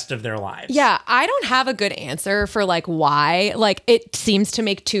the rest of their lives? Yeah, I don't have a good answer for like why. Like, it seems to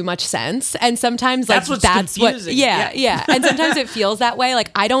make too much sense, and sometimes like that's confusing. Yeah. And sometimes it feels that way. Like,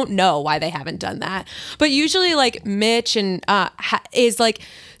 I don't know why they haven't done that, but usually like Mitch and is like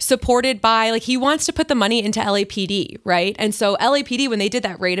supported by, like, he wants to put the money into LAPD, right? And so LAPD, when they did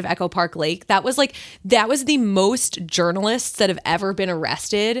that raid of Echo Park Lake, that was the most journalists that have ever been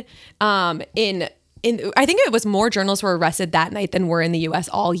arrested in I think it was more journalists were arrested that night than were in the US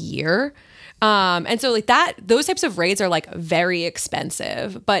all year. And so like those types of raids are like very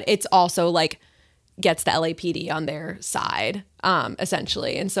expensive, but it's also like gets the LAPD on their side,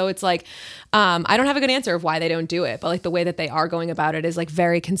 essentially. And so it's like, I don't have a good answer of why they don't do it, but like the way that they are going about it is like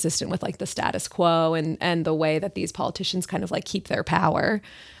very consistent with like the status quo and the way that these politicians kind of like keep their power.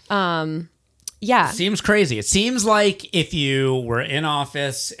 Yeah. Seems crazy. It seems like if you were in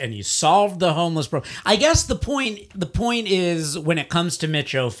office and you solved the homeless problem, I guess the point is, when it comes to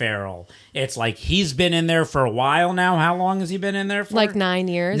Mitch O'Farrell, it's like he's been in there for a while now. How long has he been in there for? Like 9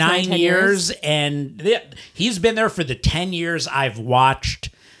 years. 9 years. And he's been there for the 10 years I've watched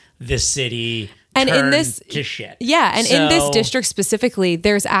this city and turn in this to shit. Yeah, and in this district specifically,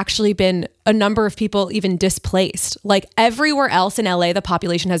 there's actually been a number of people even displaced. Like everywhere else in LA, the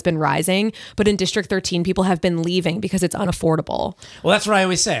population has been rising, but in District 13, people have been leaving because it's unaffordable. Well, that's what I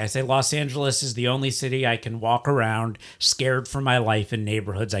always say. I say Los Angeles is the only city I can walk around scared for my life in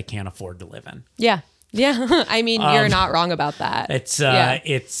neighborhoods I can't afford to live in. Yeah. I mean, you're not wrong about that. It's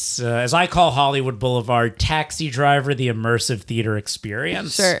as I call Hollywood Boulevard, Taxi Driver, the immersive theater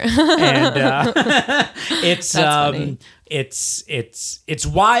experience. Sure. And it's funny. It's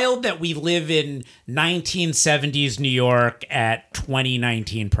wild that we live in 1970s New York at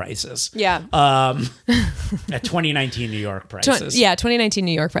 2019 prices. Yeah. At 2019 New York prices. 2019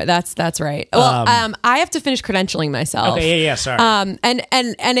 New York price. That's right. Well, I have to finish credentialing myself. Okay, yeah, sorry.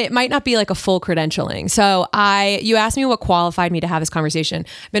 And it might not be like a full credentialing. So you asked me what qualified me to have this conversation.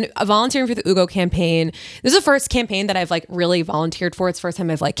 I've been volunteering for the Ugo campaign. This is the first campaign that I've like really volunteered for. It's the first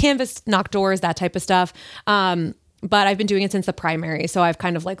time I've like canvassed, knocked doors, that type of stuff. But I've been doing it since the primary. So I've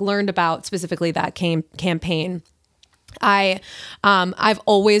kind of like learned about specifically that campaign. I've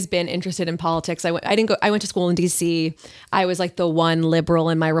always been interested in politics. I went to school in DC. I was like the one liberal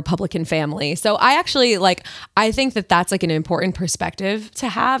in my Republican family. So I think that that's like an important perspective to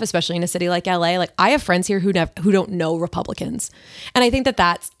have, especially in a city like LA. Like I have friends here who don't know Republicans. And I think that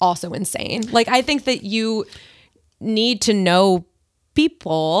that's also insane. Like I think that you need to know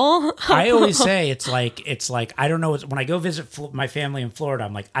people. I always say it's like I don't know when I go visit my family in Florida,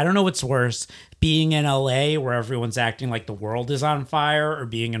 I'm like, I don't know what's worse, being in LA where everyone's acting like the world is on fire, or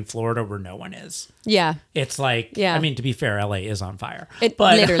being in Florida where no one is. Yeah. It's like, I mean, to be fair, LA is on fire. It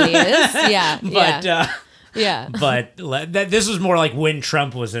literally is. Yeah. But this was more like when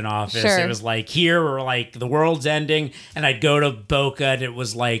Trump was in office. Sure. It was like here we're like the world's ending, and I'd go to Boca and it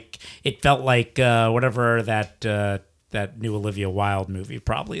was like, it felt like whatever that new Olivia Wilde movie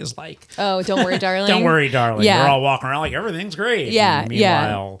probably is like. Oh, Don't Worry, Darling. Don't Worry, Darling. Yeah. We're all walking around like everything's great. Yeah, And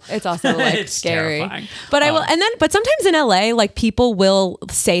meanwhile, it's also like it's scary. terrifying. But but sometimes in LA, like people will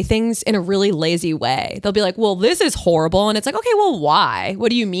say things in a really lazy way. They'll be like, "Well, this is horrible," and it's like, "Okay, well, why?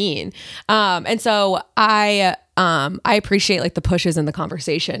 What do you mean?" And so I appreciate like the pushes in the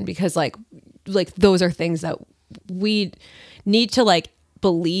conversation, because like those are things that we need to like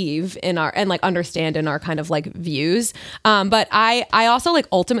believe in our and like understand in our kind of like views. But I also like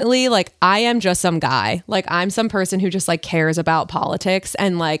ultimately like I am just some guy. Like I'm some person who just like cares about politics,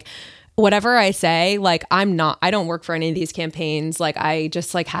 and like whatever I say, like I don't work for any of these campaigns. Like I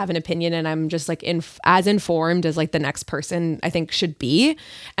just like have an opinion, and I'm just like as informed as like the next person I think should be.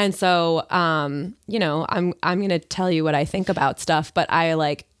 And so I'm going to tell you what I think about stuff, but I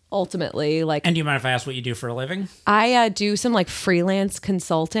like ultimately like. And do you mind if I ask what you do for a living? I do some like freelance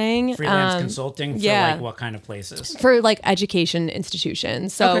consulting. For like what kind of places? For like education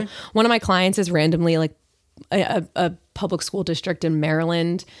institutions. So one of my clients is randomly like a public school district in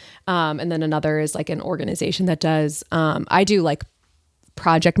Maryland. And then another is like an organization that does, I do like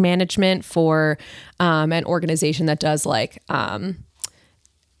project management for an organization that does like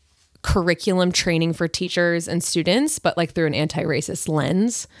curriculum training for teachers and students, but like through an anti-racist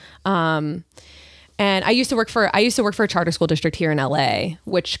lens. And I used to work for a charter school district here in LA,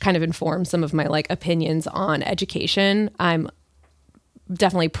 which kind of informs some of my like opinions on education. I'm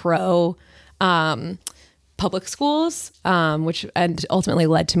definitely pro public schools, which and ultimately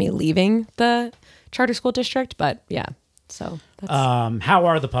led to me leaving the charter school district. But yeah, so that's, how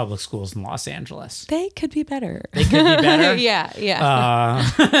are the public schools in Los Angeles? they could be better. They could be better. Yeah.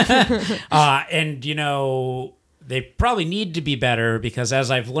 And they probably need to be better, because as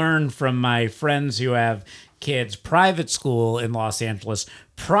I've learned from my friends who have kids, private school in Los Angeles,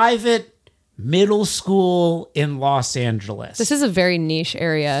 private middle school in Los Angeles, This is a very niche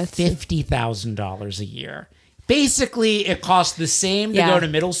area. $50,000 a year. Basically, it costs the same to Yeah. go to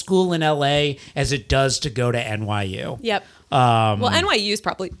middle school in LA as it does to go to NYU. Yep. Well, NYU is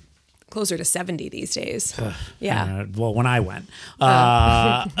probably closer to 70 these days. Yeah. Well, when I went.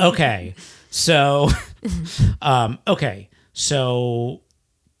 Okay. So, So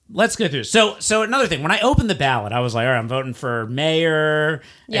let's go through. So another thing, when I opened the ballot, I was like, all right, I'm voting for mayor.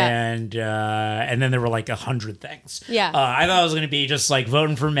 Yeah. And then there were like 100 things. Yeah. I thought it was going to be just like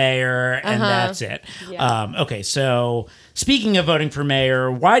voting for mayor and that's it. Yeah. Okay. So speaking of voting for mayor,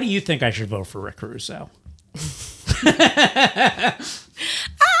 why do you think I should vote for Rick Caruso?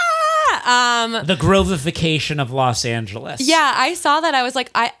 The Grovification of Los Angeles. Yeah, I saw that. I was like,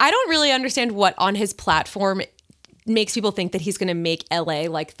 I don't really understand what on his platform makes people think that he's going to make LA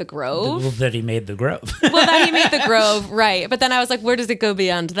like the Grove. That he made the Grove. Well, that he made the Grove, right. But then I was like, where does it go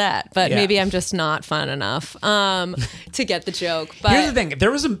beyond that? But maybe I'm just not fun enough to get the joke. But here's the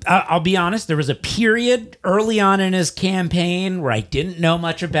thing. I'll be honest, there was a period early on in his campaign where I didn't know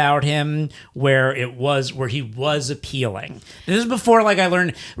much about him, where he was appealing. This is before like I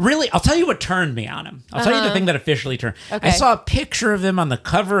learned, really, I'll tell you what turned me on him. I'll tell you the thing that officially turned. Okay. I saw a picture of him on the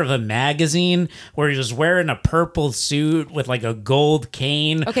cover of a magazine where he was wearing a purple suit with like a gold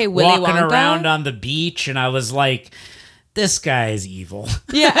cane, Okay, Willy walking Wonka? around on the beach, and I was like, this guy is evil.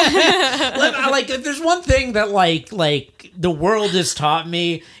 yeah. Like if there's one thing that like the world has taught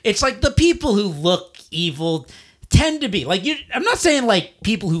me, it's like the people who look evil tend to be like I'm not saying like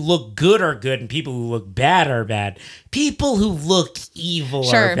people who look good are good and people who look bad are bad. People who look evil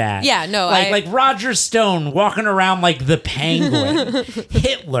Sure. are bad. Yeah, no, like Roger Stone walking around like the Penguin,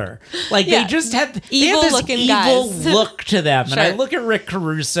 Hitler. Like Yeah. they just have this Evil-looking evil guys. look to them. And I Sure. look at Rick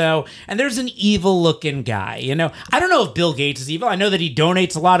Caruso, and there's an evil looking guy. I don't know if Bill Gates is evil. I know that he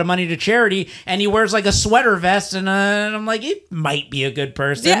donates a lot of money to charity, and he wears like a sweater vest, and I'm like, he might be a good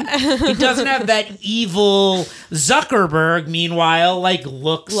person. He doesn't have that evil. Zuckerberg, meanwhile, like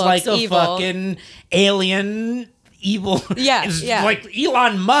looks like a evil. fucking alien evil. Yeah, It's yeah. like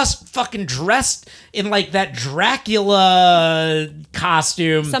Elon Musk fucking dressed in like that Dracula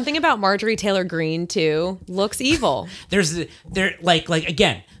costume. Something about Marjorie Taylor Greene too looks evil. There like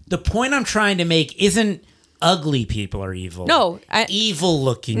again, the point I'm trying to make isn't ugly people are evil. No, evil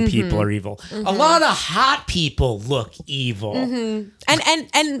looking people are evil. A lot of hot people look evil. And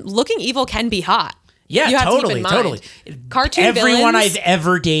looking evil can be hot. Yeah, You have to keep totally, in mind. totally. Cartoon Everyone villains, I've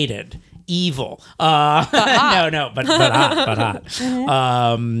ever dated, evil. No, but hot.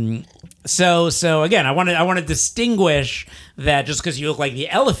 So again, I want to distinguish that just because you look like the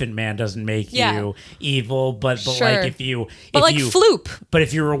Elephant Man doesn't make you evil, but Sure. like if you Floop. But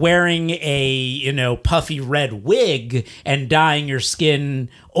if you were wearing a puffy red wig and dyeing your skin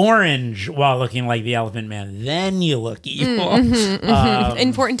orange while looking like the Elephant Man, then you look evil.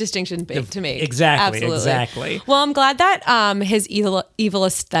 Important distinction to make. Exactly, Absolutely. exactly. Well, I'm glad that his evil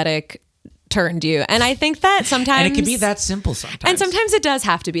aesthetic turned you, and I think that sometimes And it can be that simple sometimes. And sometimes it does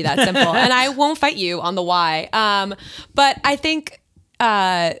have to be that simple. And I won't fight you on the why. But I think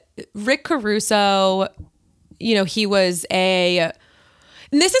Rick Caruso, he was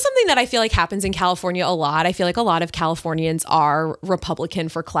and this is something that I feel like happens in California a lot. I feel like a lot of Californians are Republican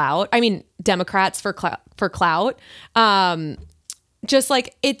for clout. I mean, Democrats for clout. Just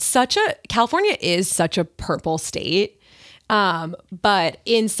like California is such a purple state. But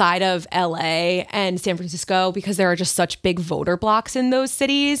inside of LA and San Francisco, because there are just such big voter blocks in those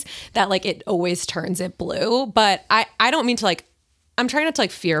cities that like it always turns it blue. But I don't mean to I'm trying not to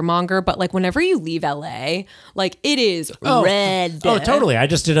fear monger, but whenever you leave LA, it is red. Oh, totally. I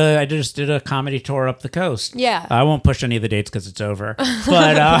just did a comedy tour up the coast. Yeah. I won't push any of the dates because it's over.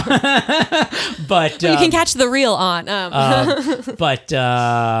 But you can catch the reel on.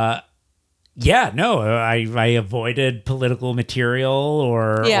 Yeah, no, I avoided political material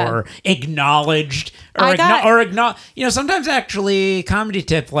or acknowledged sometimes actually comedy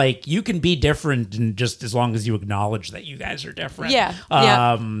tip, you can be different and just as long as you acknowledge that you guys are different. Yeah.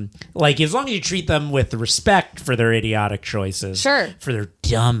 As long as you treat them with respect for their idiotic choices. Sure. For their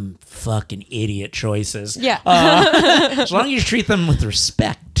dumb fucking idiot choices. Yeah. As long as you treat them with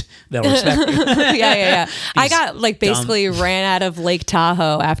respect. They'll respect you. Yeah. I got basically ran out of Lake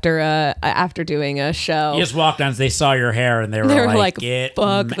Tahoe after doing a show. You just walked on, they saw your hair, and they were like, "Get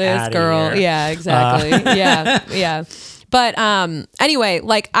fuck this girl." Here. Yeah, exactly. Yeah. But anyway,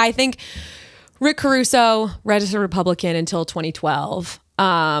 I think Rick Caruso, registered Republican until 2012.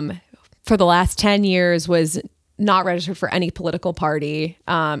 For the last 10 years was not registered for any political party,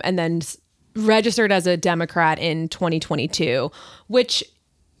 and then registered as a Democrat in 2022, which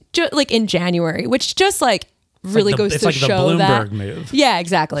in January, which just really goes to show the that Bloomberg move. Yeah,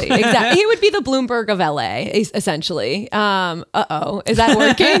 exactly. He would be the Bloomberg of LA, essentially. Is that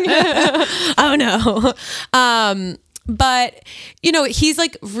working? Oh no. But he's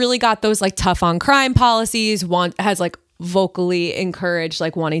really got those tough on crime policies. Has vocally encouraged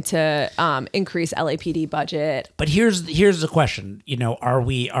wanting to increase LAPD budget. But here's the question. Are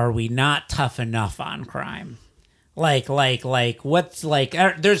we not tough enough on crime? What's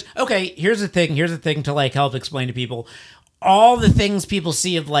there's here's the thing to help explain to people all the things people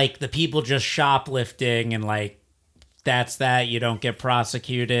see of the people just shoplifting and that's that you don't get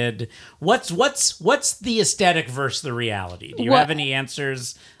prosecuted. What's the aesthetic versus the reality? Do you have any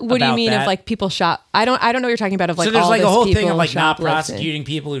answers? What do you mean that? of people shop? I don't know what you're talking about of so there's all a whole thing of not shoplifting. prosecuting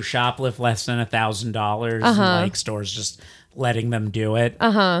people who shoplift less than $1,000 and stores just letting them do it.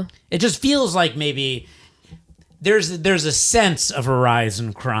 It just feels like maybe there's a sense of a rise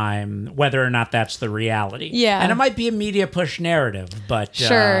in crime, whether or not that's the reality. Yeah. And it might be a media push narrative, but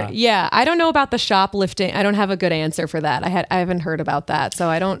sure. Yeah. I don't know about the shoplifting. I don't have a good answer for that. I haven't heard about that. So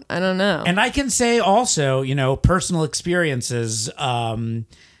I don't know. And I can say also, personal experiences.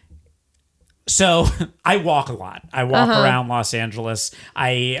 So I walk a lot. I walk around Los Angeles.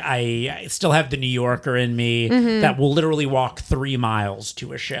 I still have the New Yorker in me that will literally walk 3 miles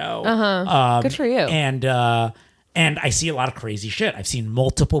to a show. Good for you. And I see a lot of crazy shit. I've seen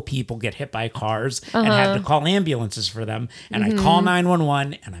multiple people get hit by cars and had to call ambulances for them. And I call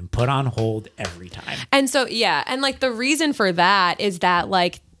 911 and I'm put on hold every time. And so, yeah. And the reason for that is that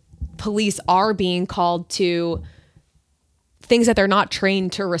police are being called to things that they're not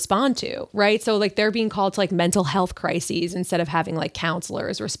trained to respond to, right? So they're being called to mental health crises instead of having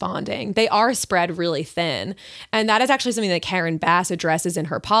counselors responding. They are spread really thin. And that is actually something that Karen Bass addresses in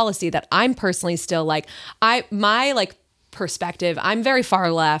her policy that I'm personally still my perspective. I'm very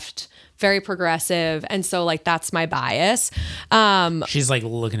far left, very progressive, and so like that's my bias. She's like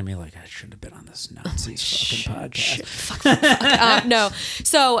looking at me like I shouldn't have been on this Nazis fucking podcast. No.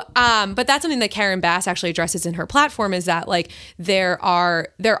 So, but that's something that Karen Bass actually addresses in her platform, is that like there are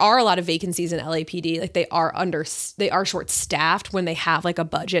a lot of vacancies in LAPD. Like they are short staffed when they have like a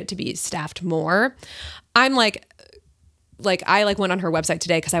budget to be staffed more. I'm like I like went on her website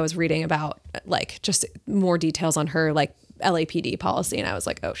today because I was reading about like just more details on her like LAPD policy, and I was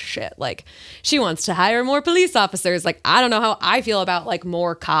like, oh shit, like she wants to hire more police officers. Like I don't know how I feel about like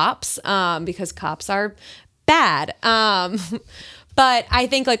more cops, because cops are bad. But I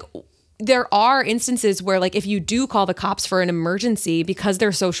think like there are instances where like if you do call the cops for an emergency because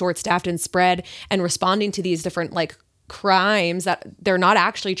they're so short staffed and spread and responding to these different like crimes that they're not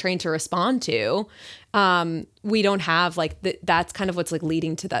actually trained to respond to, we don't have like that's kind of what's like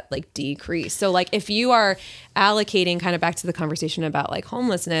leading to that like decrease. So like if you are allocating, kind of back to the conversation about like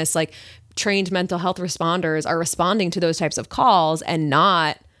homelessness, like trained mental health responders are responding to those types of calls and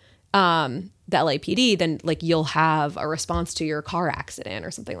not the LAPD, then like you'll have a response to your car accident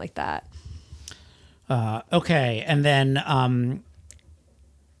or something like that. Okay, and then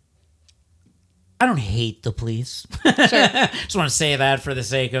I don't hate the police. Sure. Just want to say that for the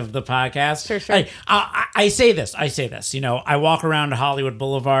sake of the podcast. Sure. I say this. You know, I walk around Hollywood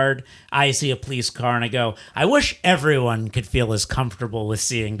Boulevard, I see a police car, and I go, I wish everyone could feel as comfortable with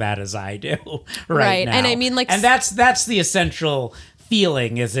seeing that as I do right now. And I mean, like, and that's the essential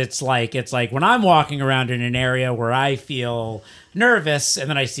feeling. Is it's like when I'm walking around in an area where I feel nervous and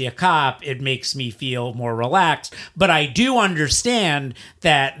then I see a cop, it makes me feel more relaxed. But I do understand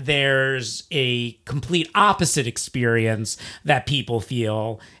that there's a complete opposite experience that people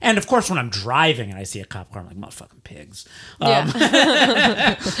feel. And of course, when I'm driving and I see a cop car, I'm like, motherfucking pigs.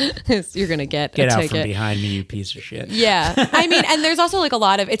 Yeah. You're going to get a out ticket from behind me, you piece of shit. Yeah. I mean, and there's also like a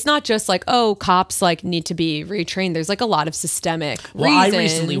lot of, it's not just like, oh, cops like need to be retrained. There's like a lot of systemic reasons. Well, I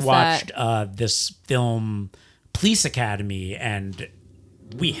recently watched this film, Police Academy, and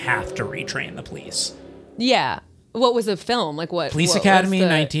we have to retrain the police. Yeah. What was the film? Like what? Police Academy,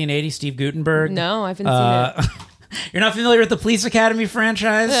 1980, Steve Guttenberg. No, I haven't seen it. You're not familiar with the Police Academy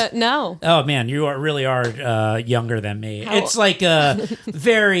franchise? No. Oh man, you really are younger than me. It's like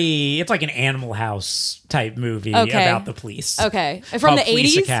it's like an Animal House type movie about the police. Okay. From the 80s?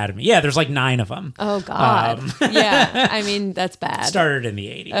 Police Academy. Yeah, there's like 9 of them. Oh God. Yeah. I mean, that's bad. Started in the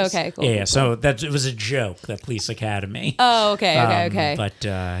 80s. Okay, cool. Yeah, cool. so it was a joke, the Police Academy. Oh, okay. But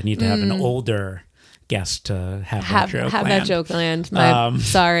I need to have an older guest to have that joke land.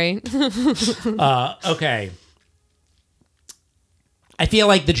 Sorry. Okay. I feel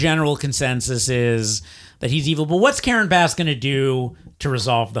like the general consensus is that he's evil, but what's Karen Bass going to do to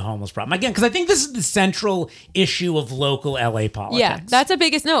resolve the homeless problem? Again, because I think this is the central issue of local LA politics. Yeah, that's the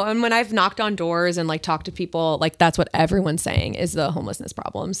biggest no. And when I've knocked on doors and like talked to people, like that's what everyone's saying is the homelessness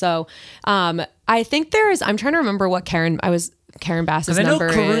problem. So I think I'm trying to remember what Karen Bass's number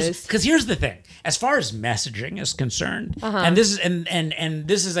is. Because here's the thing, as far as messaging is concerned, and this is and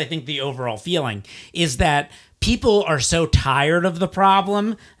this is I think the overall feeling is that people are so tired of the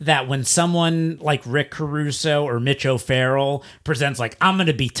problem that when someone like Rick Caruso or Mitch O'Farrell presents like, I'm going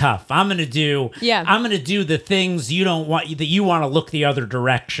to be tough, I'm going to do the things you don't want, that you want to look the other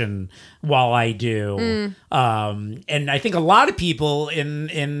direction while I do. And I think a lot of people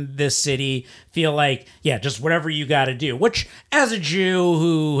in this city feel like, yeah, just whatever you got to do, which as a Jew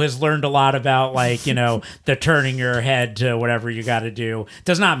who has learned a lot about like, you know, the turning your head to whatever you got to do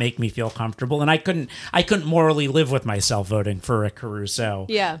does not make me feel comfortable. And I couldn't morally live with myself voting for Rick Caruso.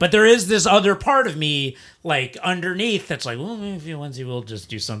 Yeah. But there is this other part of me like underneath that's like, well, maybe Lindsay will just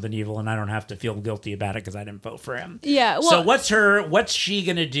do something evil and I don't have to feel guilty about it because I didn't vote for him. Yeah. Well, so what's she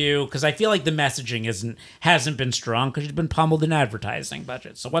going to do? Because I feel like the messaging hasn't been strong because she's been pummeled in advertising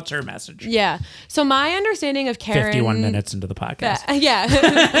budget. So what's her message? Yeah. So my understanding of Karen... 51 minutes into the podcast. Yeah.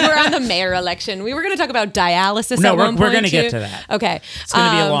 We're on the mayor election. We were going to talk about dialysis at one point. We're going to get to that. Okay. It's going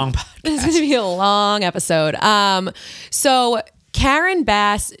to be a long podcast. It's going to be a long episode. So Karen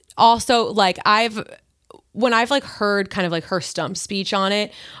Bass also, like, when I've like heard kind of like her stump speech on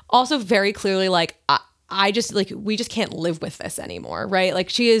it, also very clearly like I just like we just can't live with this anymore, right? Like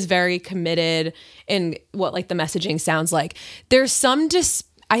she is very committed in what like the messaging sounds like. There's some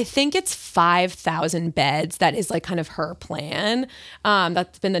I think it's 5,000 beds that is like kind of her plan.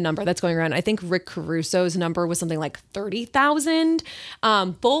 That's been the number that's going around. I think Rick Caruso's number was something like 30,000.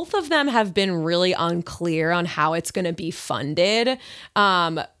 Both of them have been really unclear on how it's going to be funded.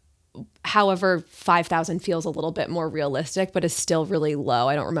 However, 5,000 feels a little bit more realistic, but is still really low.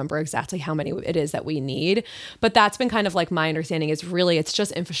 I don't remember exactly how many it is that we need, but that's been kind of like my understanding is really, it's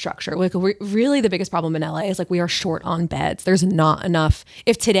just infrastructure. Like really the biggest problem in LA is like we are short on beds. There's not enough.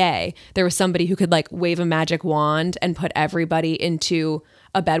 If today there was somebody who could like wave a magic wand and put everybody into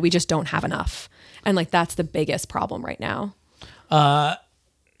a bed, we just don't have enough. And like, that's the biggest problem right now.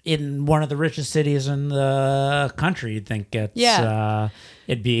 In one of the richest cities in the country, you'd think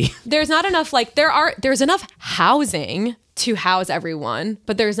it'd be. There's not enough, like there's enough housing to house everyone,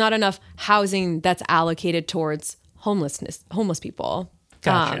 but there's not enough housing that's allocated towards homeless people.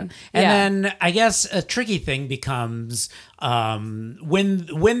 Gotcha. Then I guess a tricky thing becomes when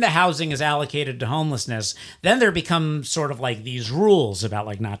the housing is allocated to homelessness, then there become sort of like these rules about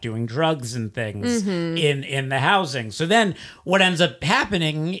like not doing drugs and things in the housing. So then what ends up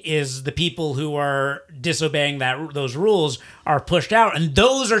happening is the people who are disobeying those rules are pushed out, and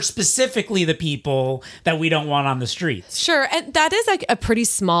those are specifically the people that we don't want on the streets. Sure, and that is like a pretty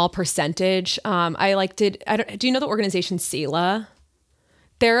small percentage. Do you know the organization SELA?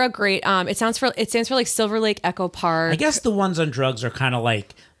 They're a great. It stands for like Silver Lake Echo Park. I guess the ones on drugs are kind of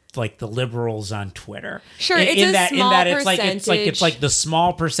like the liberals on Twitter. Sure, it's a small percentage. It's like the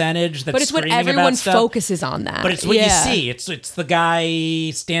small percentage that's. But it's what everyone focuses on. That. But it's what you see. It's the guy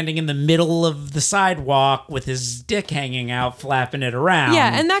standing in the middle of the sidewalk with his dick hanging out, flapping it around.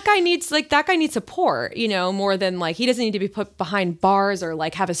 Yeah, and that guy needs support. More than like he doesn't need to be put behind bars or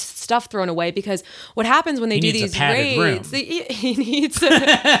like have his stuff thrown away, because what happens when they do these raids? He needs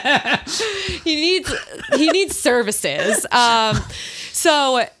he needs services.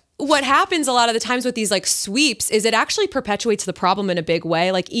 So what happens a lot of the times with these like sweeps is it actually perpetuates the problem in a big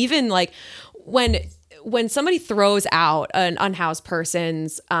way. Like even like when somebody throws out an unhoused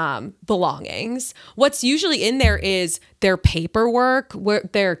person's belongings, what's usually in there is their paperwork,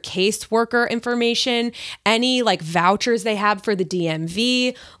 their caseworker information, any like vouchers they have for the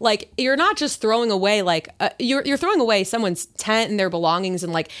DMV. Like you're not just throwing away you're throwing away someone's tent and their belongings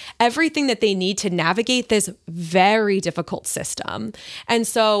and like everything that they need to navigate this very difficult system. And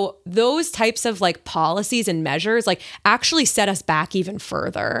so those types of like policies and measures like actually set us back even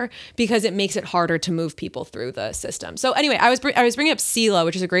further because it makes it harder to move people through the system. So anyway, I was bringing up SELA,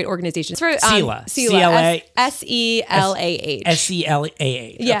 which is a great organization. It's for SELA. SELAH. SELAH. Yeah,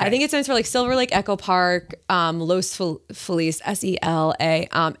 okay. I think it stands for like Silver Lake Echo Park, Los Feliz, SELA,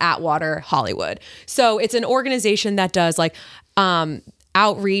 Atwater, Hollywood. So it's an organization that does like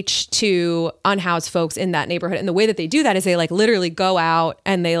outreach to unhoused folks in that neighborhood. And the way that they do that is they like literally go out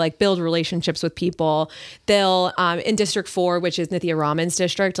and they like build relationships with people. They'll in District 4, which is Nithya Raman's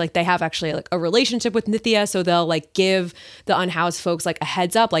district, like they have actually like a relationship with Nithya. So they'll like give the unhoused folks like a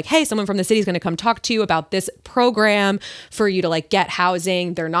heads up, like, hey, someone from the city is going to come talk to you about this program for you to like get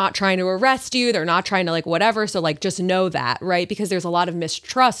housing. They're not trying to arrest you. They're not trying to like whatever. So like just know that, right? Because there's a lot of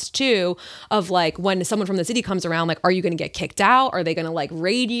mistrust too of like when someone from the city comes around, like, are you going to get kicked out? Are they going to like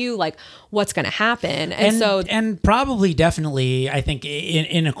raid you? Like what's going to happen? And probably definitely, I think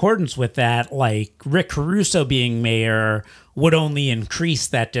in accordance with that, like Rick Caruso being mayor would only increase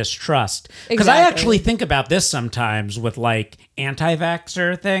that distrust. Because I actually think about this sometimes with like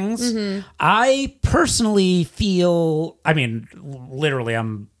anti-vaxxer things. Mm-hmm. I personally feel, I mean, literally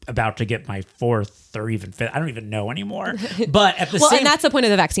I'm about to get my fourth or even fifth. I don't even know anymore. But at the same... and that's the point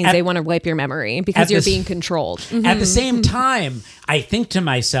of the vaccines. They want to wipe your memory because you're being controlled. Mm-hmm. At the same time, I think to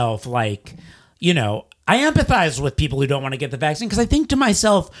myself, like, I empathize with people who don't want to get the vaccine because I think to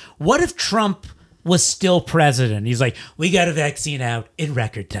myself, what if Trump was still president? He's like, we got a vaccine out in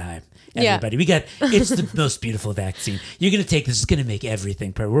record time. Everybody, it's the most beautiful vaccine. You're going to take this. It's going to make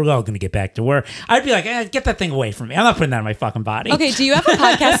everything perfect. We're all going to get back to work. I'd be like, get that thing away from me. I'm not putting that in my fucking body. Okay, do you have a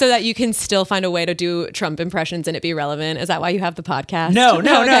podcast so that you can still find a way to do Trump impressions and it be relevant? Is that why you have the podcast? No.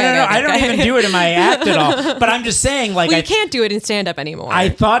 I don't even do it in my act at all. But I'm just saying, like, you can't do it in stand-up anymore. I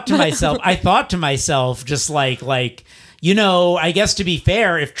thought to myself, just like, I guess to be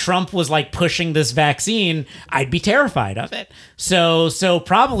fair, if Trump was like pushing this vaccine, I'd be terrified of it. So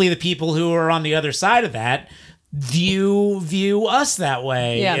probably the people who are on the other side of that view us that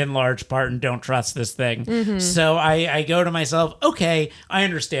way in large part and don't trust this thing. Mm-hmm. So I go to myself, okay, I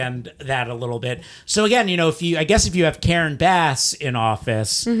understand that a little bit. So again, if you have Karen Bass in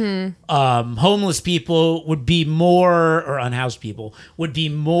office, homeless people would be more, or unhoused people would be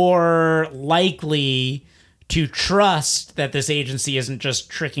more likely to trust that this agency isn't just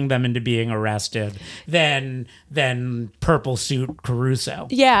tricking them into being arrested than purple suit Caruso.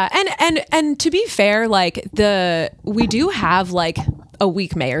 Yeah, and to be fair, like we do have like a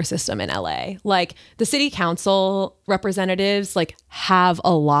weak mayor system in LA. Like the city council representatives like have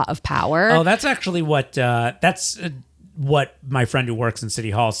a lot of power. Oh, that's actually what my friend who works in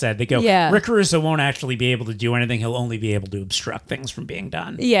City Hall said. They go, Yeah. Rick Caruso won't actually be able to do anything. He'll only be able to obstruct things from being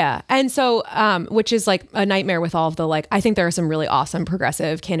done. Yeah. And so, which is like a nightmare with all of the, like, I think there are some really awesome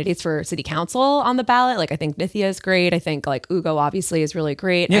progressive candidates for city council on the ballot. Like, I think Nithya is great. I think like Ugo obviously is really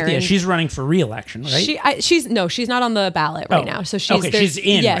great. Nithya, she's running for re-election, right? She's not on the ballot right now. So she's, okay, she's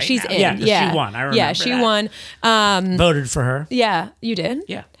in. Yeah, right she's now. in. Yeah, she won. I remember. Yeah, she won. Voted for her. Yeah, you did?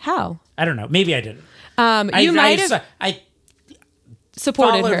 Yeah. How? I don't know. Maybe I didn't. You might have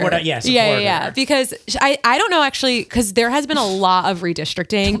supported followed her. supported Yeah. her. Because I don't know actually, because there has been a lot of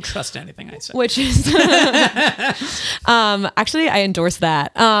redistricting. Don't trust anything I say. Which is actually I endorse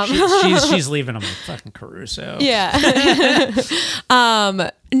that. She's leaving him like fucking Caruso. Yeah.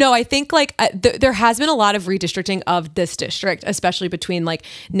 No, I think like there has been a lot of redistricting of this district, especially between like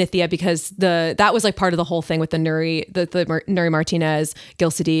Nithya, because that was like part of the whole thing with the Nuri Martinez, Gil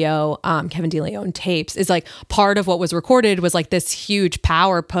Cedillo, Kevin DeLeon tapes is like part of what was recorded was like this huge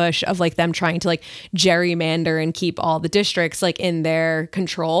power push of like them trying to like gerrymander and keep all the districts like in their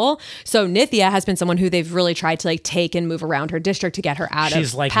control. So Nithya has been someone who they've really tried to like take and move around her district to get her out of power.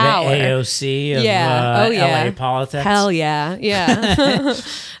 She's like the AOC of LA politics. Hell yeah. Yeah.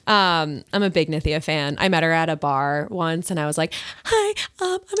 I'm a big Nithya fan. I met her at a bar once and I was like, hi,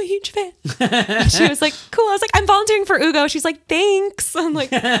 I'm a huge fan. She was like, cool. I was like, I'm volunteering for Ugo. She's like, thanks. I'm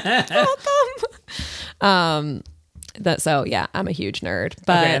like, welcome. So yeah, I'm a huge nerd.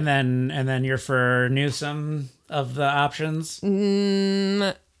 But okay, and then you're for Newsom of the options.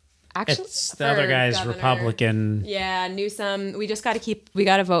 Actually, it's the other guy's governor. Republican. Yeah, Newsom. We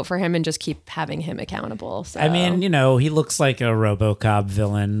got to vote for him and just keep having him accountable. So. I mean, he looks like a RoboCop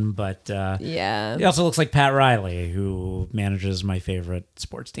villain, but yeah, he also looks like Pat Riley, who manages my favorite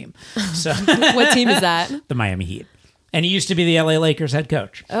sports team. So, what team is that? The Miami Heat. And he used to be the LA Lakers head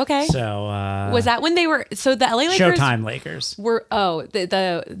coach. Okay. So was that when they were the LA Lakers Showtime Lakers were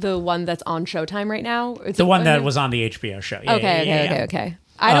the one that's on Showtime right now? The one that was on the HBO show. Yeah, Okay.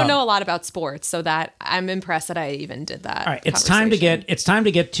 I don't know a lot about sports, so that I'm impressed that I even did that. All right, it's time to get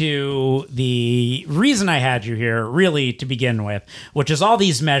to the reason I had you here, really to begin with, which is all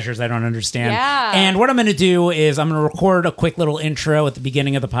these measures I don't understand. Yeah. And what I'm going to do is I'm going to record a quick little intro at the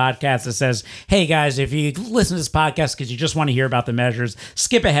beginning of the podcast that says, "Hey guys, if you listen to this podcast because you just want to hear about the measures,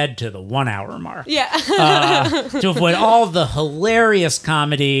 skip ahead to the 1 hour mark." Yeah. To avoid all the hilarious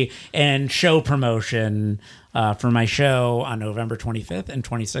comedy and show promotion. For my show on November 25th and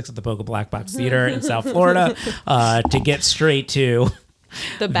 26th at the Boca Black Box Theater in South Florida, to get straight to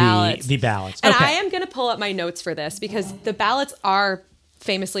the ballots. The ballots. And okay. I am going to pull up my notes for this because the ballots are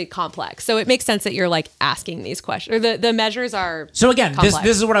famously complex. So it makes sense that you're like asking these questions, or the measures are So again, complex.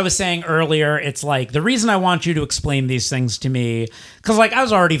 this is what I was saying earlier. It's like the reason I want you to explain these things to me, because like I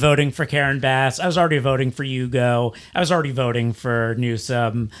was already voting for Karen Bass, I was already voting for Ugo, I was already voting for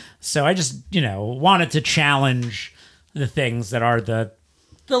Newsom. So I just, wanted to challenge the things that are the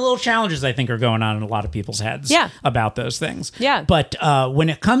little challenges I think are going on in a lot of people's heads about those things. Yeah. But when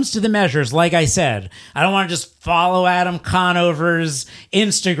it comes to the measures, like I said, I don't want to just follow Adam Conover's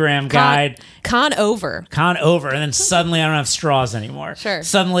Instagram guide. Conover. And then suddenly I don't have straws anymore. Sure.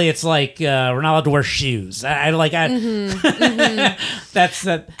 Suddenly it's like we're not allowed to wear shoes. That's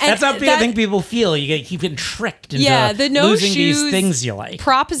how I think people feel. You keep getting tricked into the no losing shoes, these things you like.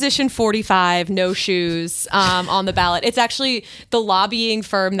 Proposition 45, no shoes on the ballot. It's actually the lobbying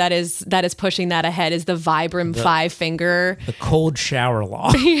firm that is pushing that ahead is the Vibram 5-finger. The cold shower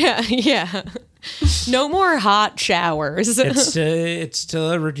law. Yeah. No more hot showers. It's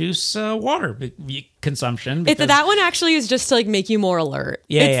to reduce water consumption. That one actually is just to like make you more alert.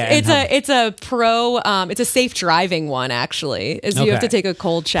 It's a safe driving one actually. You have to take a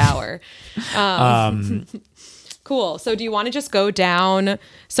cold shower. Cool. So do you want to just go down?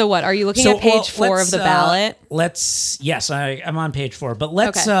 So what are you looking at page 4 of the ballot? Yes, I'm on page 4, but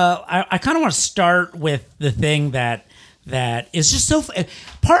let's. Okay. I kind of want to start with the thing that is just so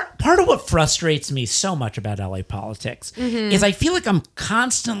part of what frustrates me so much about LA politics is I feel like I'm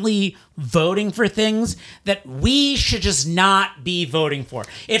constantly voting for things that we should just not be voting for.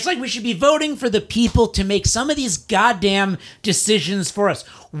 It's like we should be voting for the people to make some of these goddamn decisions for us.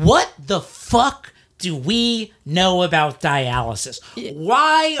 What the fuck do we know about dialysis?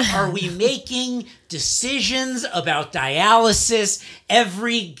 Why are we making decisions about dialysis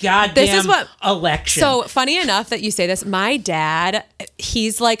every goddamn election. So funny enough that you say this, my dad,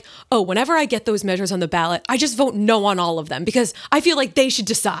 he's like, oh, whenever I get those measures on the ballot, I just vote no on all of them because I feel like they should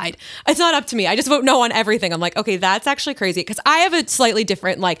decide. It's not up to me. I just vote no on everything. I'm like, okay, that's actually crazy because I have a slightly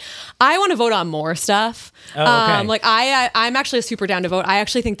different, like, I want to vote on more stuff. Oh, okay. Like I'm actually super down to vote. I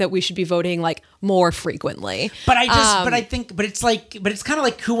actually think that we should be voting like more frequently. But it's kind of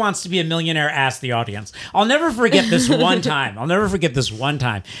like Who Wants to Be a Millionaire? Ask the audience. I'll never forget this one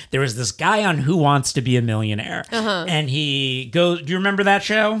time. There was this guy on Who Wants to Be a Millionaire, and he goes. Do you remember that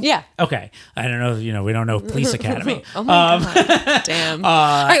show? Yeah. Okay. I don't know. We don't know Police Academy. Oh my god. Damn.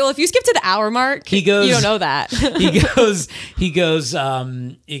 All right. Well, if you skip to the hour mark, he goes. You don't know that. He goes.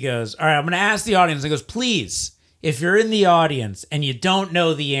 All right. I'm going to ask the audience. He goes, please, if you're in the audience and you don't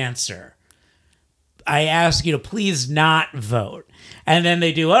know the answer, I ask you to please not vote. And then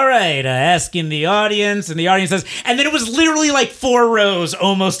they do, all right, asking the audience, and the audience says, and then it was literally like 4 rows,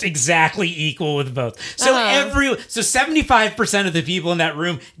 almost exactly equal with votes. So 75% of the people in that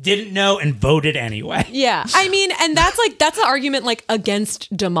room didn't know and voted anyway. Yeah. I mean, and that's an argument like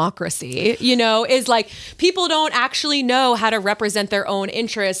against democracy, is like people don't actually know how to represent their own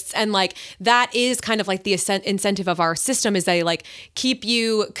interests. And like that is kind of like the incentive of our system is they like keep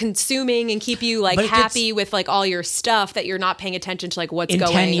you consuming and keep you like happy with like all your stuff that you're not paying attention to like what's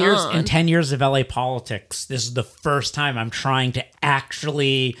going on. In 10 years of LA politics, this is the first time I'm trying to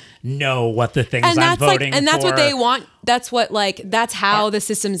actually know what the things I'm voting for. And that's what they want. That's what that's how the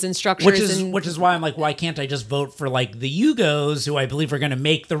systems and structures. Which is why I'm like, why can't I just vote for like the Yugos who I believe are going to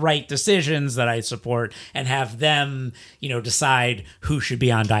make the right decisions that I support and have them, decide who should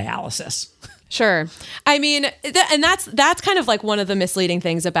be on dialysis. Sure. I mean, and that's kind of like one of the misleading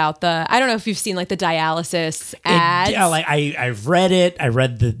things about I don't know if you've seen like the dialysis ads. I've read it. I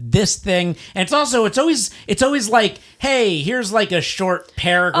read this thing. And it's always like, hey, here's like a short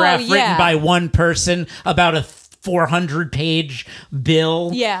paragraph written by one person about a 400-page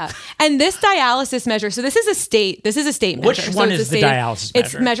bill. Yeah. And this dialysis measure, so this is a state measure. Which one is the dialysis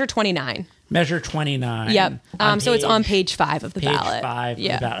measure? It's measure 29. Measure 29. Yep. So it's on page 5 of the ballot. Page 5 of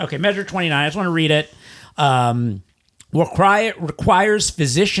the ballot. Okay, measure 29. I just want to read it. Requires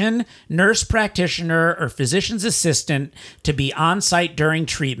physician, nurse practitioner, or physician's assistant to be on site during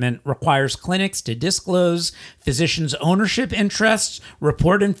treatment. Requires clinics to disclose physician's ownership interests,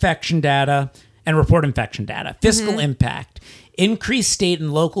 report infection data. Fiscal impact. Increase state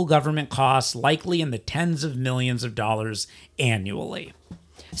and local government costs, likely in the tens of millions of dollars annually.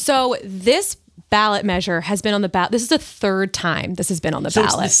 So this ballot measure has been on the ballot. This is the 3rd time this has been on the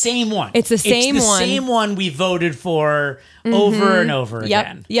ballot. So it's the same one. It's the same one we voted for over and over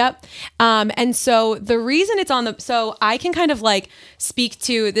again. Yep. And so the reason it's so I can kind of like speak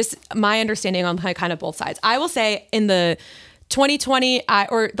to this, my understanding on kind of both sides. I will say in the 2020,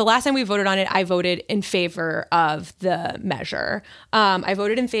 or the last time we voted on it, I voted in favor of the measure. I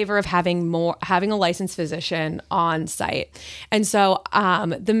voted in favor of having a licensed physician on site. And so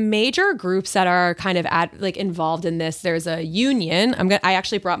the major groups that are kind of involved in this, there's a union. I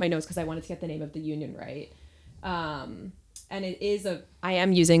actually brought my notes because I wanted to get the name of the union right. And it is I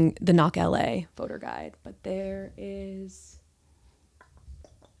am using the Knock LA voter guide, but there is,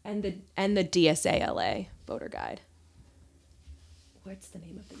 and the DSA LA voter guide. What's the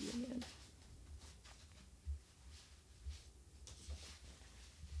name of the union?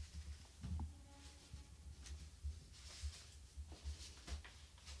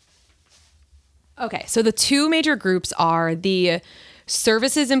 Okay, so the 2 major groups are the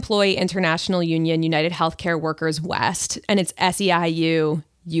Services Employee International Union, United Healthcare Workers West, and it's SEIU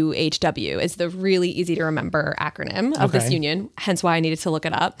UHW is the really easy to remember acronym of this union, hence why I needed to look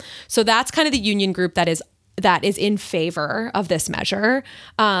it up. So that's kind of the union group that is in favor of this measure.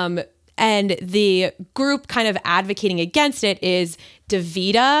 And the group kind of advocating against it is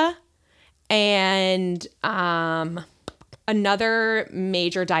DaVita and another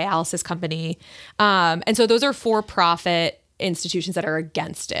major dialysis company. And so those are for-profit institutions that are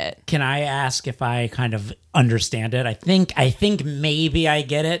against it. Can I ask if I kind of understand it? I think maybe I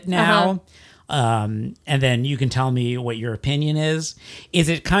get it now. And then you can tell me what your opinion is. Is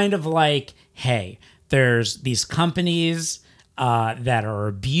it kind of like, hey, there's these companies that are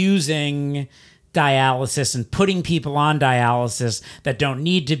abusing dialysis and putting people on dialysis that don't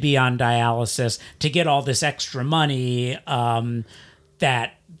need to be on dialysis to get all this extra money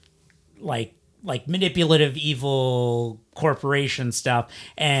that like manipulative evil corporation stuff.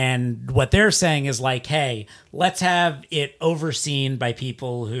 And what they're saying is like, hey, let's have it overseen by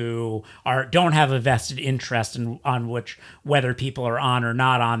people who don't have a vested interest on whether people are on or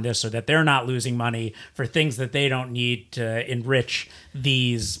not on this, so that they're not losing money for things that they don't need to enrich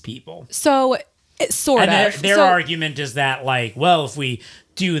these people. So sort of. Their argument is that, like, well, if we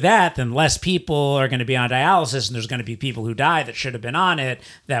do that, then less people are going to be on dialysis, and there's going to be people who die that should have been on it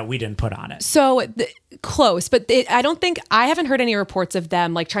that we didn't put on it. So close, but I haven't heard any reports of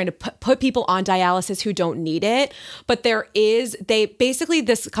them like trying to put people on dialysis who don't need it. But this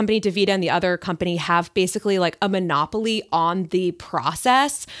company, DaVita, and the other company have basically like a monopoly on the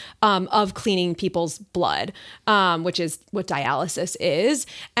process of cleaning people's blood, which is what dialysis is.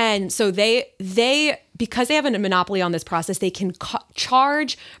 And so because they have a monopoly on this process, they can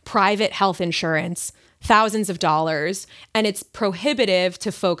charge private health insurance thousands of dollars, and it's prohibitive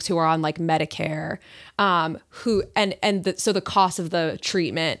to folks who are on like Medicare, so the cost of the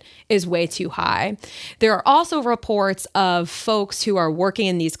treatment is way too high. There are also reports of folks who are working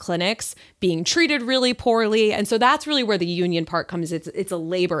in these clinics being treated really poorly, and so that's really where the union part comes. It's a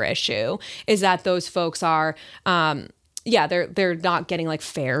labor issue, is that those folks are they're not getting like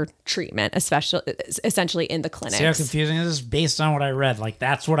fair treatment, essentially in the clinics. See how confusing it is? Based on what I read, like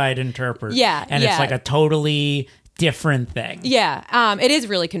that's what I'd interpret. Yeah, and it's like a totally different thing. Yeah, it is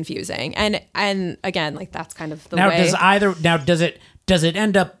really confusing, and again, like that's kind of the way. Does it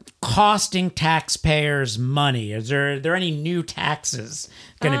end up costing taxpayers money? Are there any new taxes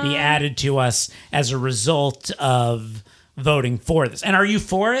going to be added to us as a result of voting for this? And are you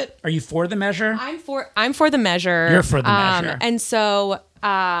for it? Are you for the measure? I'm for the measure. You're for the measure. And so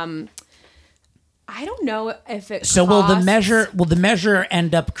I don't know if it So will the measure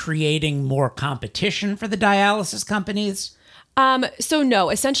end up creating more competition for the dialysis companies? So no,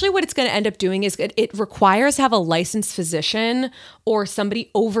 essentially what it's going to end up doing is it requires to have a licensed physician or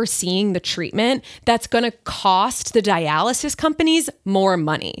somebody overseeing the treatment that's going to cost the dialysis companies more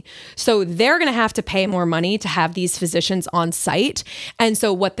money. So they're going to have to pay more money to have these physicians on site. And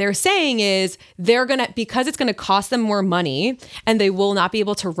so what they're saying is because it's going to cost them more money and they will not be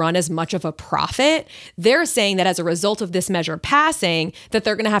able to run as much of a profit, they're saying that as a result of this measure passing, that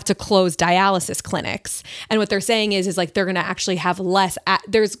they're going to have to close dialysis clinics. And what they're saying is like they're going to actually have less,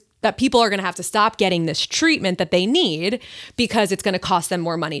 that people are going to have to stop getting this treatment that they need because it's going to cost them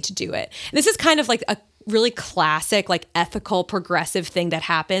more money to do it. And this is kind of like a really classic, like ethical, progressive thing that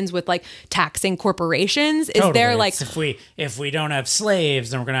happens with like taxing corporations. Is totally. There like if we don't have slaves,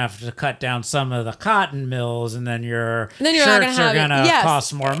 then we're going to have to cut down some of the cotton mills, and then your shirts are going to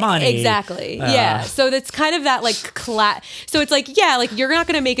cost more money. Exactly. Yeah. So that's kind of that like so it's like, yeah, like you're not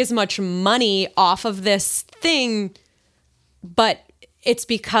going to make as much money off of this thing, but it's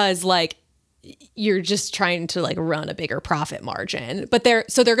because like you're just trying to like run a bigger profit margin, but they're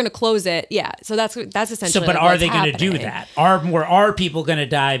going to close it. Yeah. So that's essentially. So, but like are they going to do that? Are people going to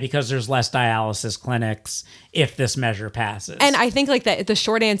die because there's less dialysis clinics if this measure passes? And I think like that the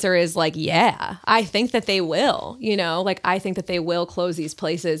short answer is like, yeah, I think that they will, like I think that they will close these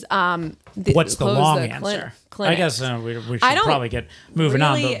places. What's the long answer? I guess we should probably get moving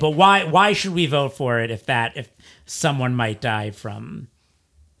on, but why should we vote for it if someone might die from?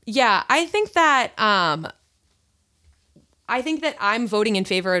 Yeah, I think that I'm voting in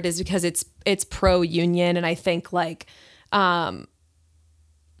favor of it is because it's pro-union, and I think like like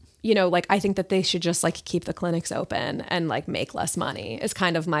I think that they should just like keep the clinics open and like make less money is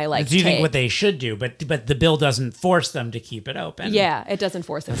kind of my like. Do you think what they should do? But the bill doesn't force them to keep it open. Yeah, it doesn't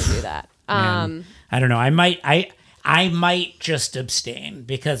force them to do that. I don't know. I might just abstain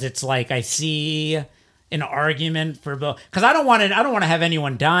because it's like I see an argument for both, because I don't want to have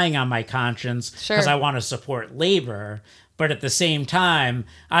anyone dying on my conscience because I want to support labor, but at the same time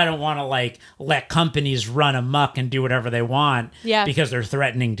I don't want to like let companies run amok and do whatever they want because they're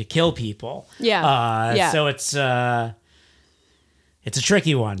threatening to kill people. So it's a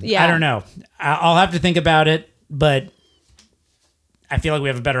tricky one. I don't know. I'll have to think about it, but I feel like we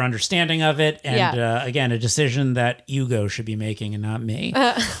have a better understanding of it, and again, a decision that Hugo should be making and not me.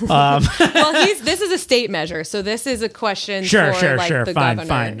 Well, this is a state measure, so this is a question for the governor.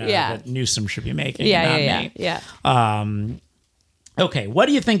 Fine. That Newsom should be making, me. Okay, what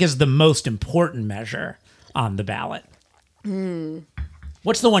do you think is the most important measure on the ballot?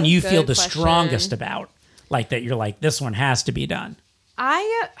 What's the one you feel the strongest about? Like that, you're like, this one has to be done.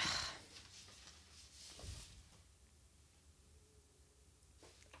 I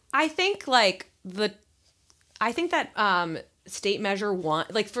think that state measure one,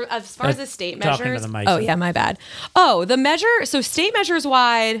 like for as far as the state measures. To the mic. Oh yeah, my bad. Oh, the measure. So state measures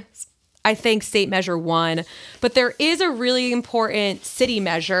wide. I think, state measure 1. But there is a really important city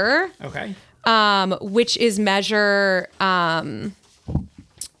measure, Okay. which is measure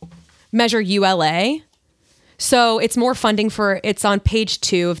ULA. So it's more funding it's on page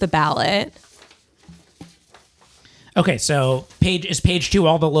 2 of the ballot. Okay, so page 2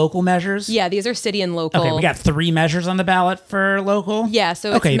 all the local measures? Yeah, these are city and local. Okay, we got 3 measures on the ballot for local? Yeah,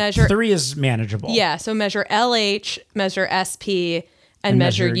 so it's measure... 3 is manageable. Yeah, so measure LH, measure SP, and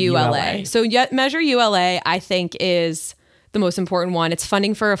measure ULA. So measure ULA, I think, is the most important one. It's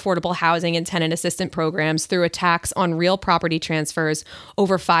funding for affordable housing and tenant assistance programs through a tax on real property transfers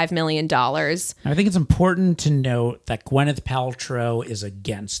over $5 million. I think it's important to note that Gwyneth Paltrow is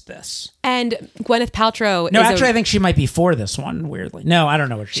against this. And Gwyneth Paltrow I think she might be for this one, weirdly. No, I don't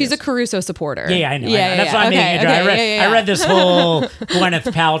know what she is. She's a Caruso supporter. Yeah, I know. That's why I'm making a joke. I read this whole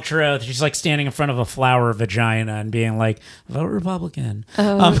Gwyneth Paltrow. She's like standing in front of a flower vagina and being like, vote Republican.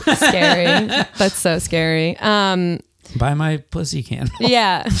 Oh, scary. That's so scary. Buy my pussy candle.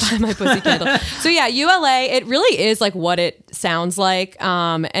 Yeah, buy my pussy candle. So yeah, ULA, it really is like what it sounds like.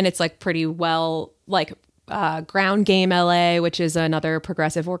 And it's like pretty well, like Ground Game LA, which is another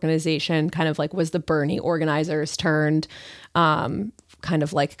progressive organization, kind of like was the Bernie organizers turned, kind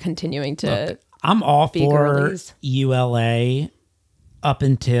of like continuing to. Look, I'm all for ULA up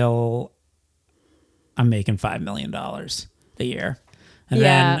until I'm making $5 million a year. And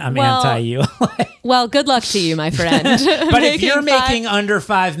then I'm anti-ULA. Well, good luck to you, my friend. But if you're making under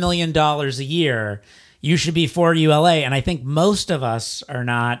 $5 million a year, you should be for ULA. And I think most of us are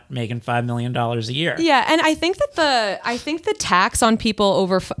not making $5 million a year. Yeah, and I think that the tax on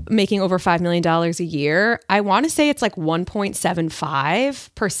people making over $5 million a year, I want to say it's like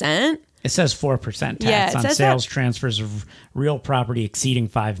 1.75%. It says 4% tax on sales transfers of real property exceeding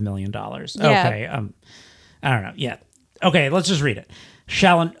 $5 million. Okay. I don't know. Yeah. Okay, let's just read it.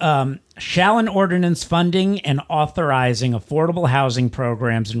 Shall an ordinance funding and authorizing affordable housing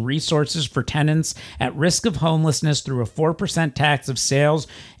programs and resources for tenants at risk of homelessness through a 4% tax of sales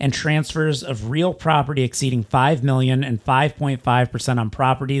and transfers of real property exceeding $5 million and 5.5% on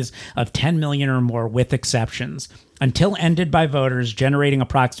properties of $10 million or more with exceptions, until ended by voters generating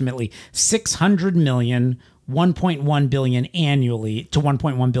approximately $600 million, $1.1 billion annually to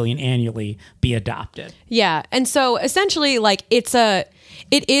 $1.1 billion annually be adopted. Yeah, and so essentially, like it's a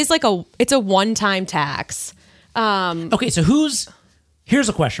one-time tax. Okay, so here's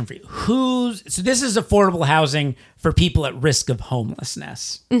a question for you. So this is affordable housing for people at risk of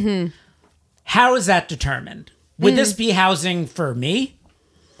homelessness. Mm-hmm. How is that determined? Would this be housing for me?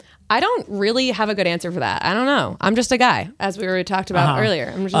 I don't really have a good answer for that. I don't know. I'm just a guy, as we already talked about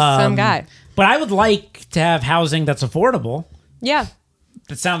earlier. I'm just some guy. But I would like to have housing that's affordable. Yeah.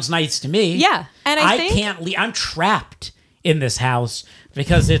 That sounds nice to me. Yeah. And I think can't leave. I'm trapped in this house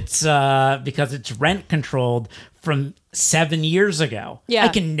because it's rent controlled from 7 years ago. Yeah. I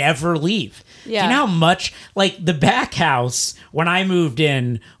can never leave. Yeah. Do you know how much, like, the back house when I moved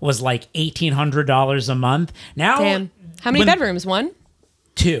in was like $1,800 a month. Now, damn. How many bedrooms? 1?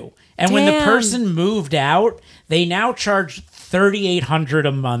 2. And when the person moved out, they now charge $3,800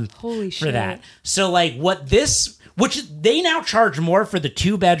 a month for that. So like which they now charge more for the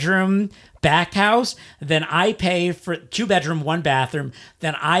 2-bedroom back house than I pay for 2-bedroom, 1-bathroom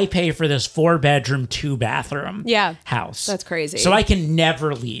than I pay for this 4-bedroom, 2-bathroom house. That's crazy. So I can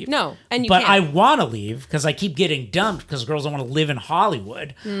never leave. No, and but I want to leave because I keep getting dumped because girls don't want to live in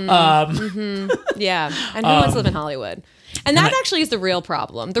Hollywood. Yeah, and who wants to live in Hollywood? And that actually is the real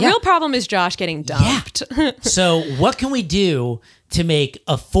problem. The real problem is Josh getting dumped. Yeah. So what can we do to make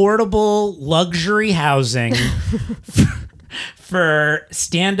affordable luxury housing for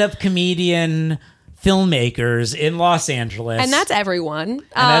stand-up comedian filmmakers in Los Angeles? And that's everyone.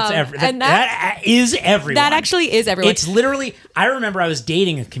 That is everyone. That actually is everyone. It's literally, I remember I was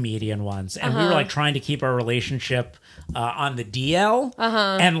dating a comedian once, and we were like trying to keep our relationship on the DL.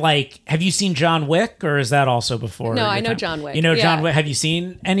 And like, have you seen John Wick, or is that also before? No, I know John Wick. You know John Wick? Have you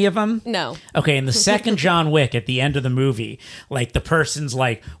seen any of them? No. Okay, in the second John Wick, at the end of the movie, like the person's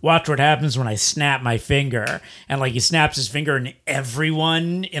like, watch what happens when I snap my finger. And like he snaps his finger and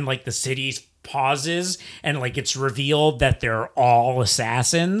everyone in like the city's pauses and like it's revealed that they're all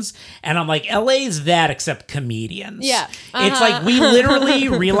assassins. And I'm like, LA's that except comedians. Yeah. It's like we literally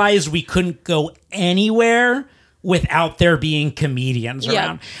realized we couldn't go anywhere without there being comedians Yeah.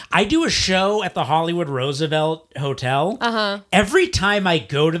 around. I do a show at the Hollywood Roosevelt Hotel. Every time I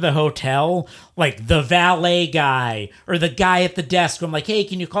go to the hotel, like the valet guy or the guy at the desk, I'm like, hey,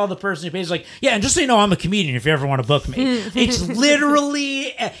 can you call the person who pays? Like, yeah, and just so you know, I'm a comedian if you ever want to book me. It's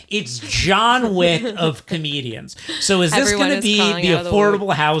literally, it's John Wick of comedians. So is this Everyone going to is be crawling the out of the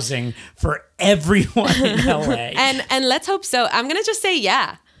affordable housing for everyone in LA? And let's hope so. I'm gonna just say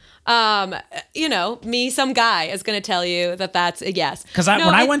yeah. Me, some guy is gonna tell you that that's a yes. Because when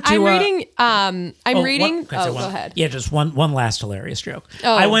I went to, I'm reading. I'm reading. Go ahead. Yeah, just one last hilarious joke.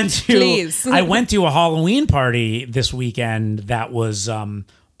 Oh, I went to please. I went to a Halloween party this weekend that was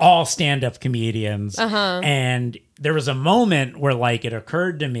all stand-up comedians, and there was a moment where like it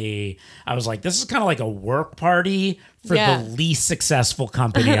occurred to me, I was like, this is kind of like a work party for Yeah. the least successful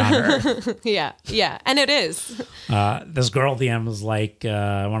company on earth. Yeah, and it is. This girl at the end was like,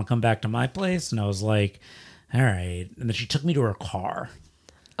 I want to come back to my place, and I was like, all right, and then she took me to her car.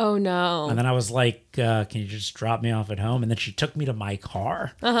 Oh no. And then I was like, can you just drop me off at home? And then she took me to my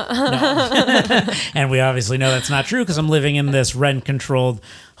car. No. And we obviously know that's not true because I'm living in this rent-controlled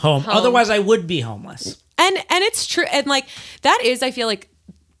home. Otherwise, I would be homeless. And it's true. And like that is, I feel like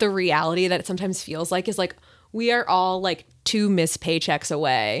the reality that it sometimes feels like is like we are all like 2 missed paychecks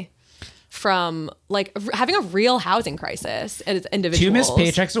away from like having a real housing crisis as individuals. 2 missed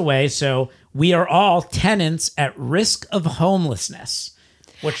paychecks away. So we are all tenants at risk of homelessness,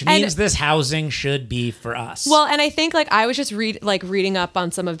 which means this housing should be for us. Well, and I think like I was just reading up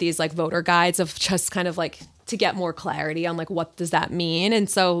on some of these like voter guides of just kind of like to get more clarity on like what does that mean. And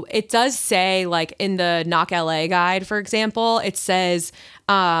so it does say like in the Knock LA guide, for example, it says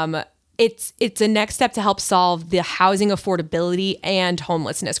it's a next step to help solve the housing affordability and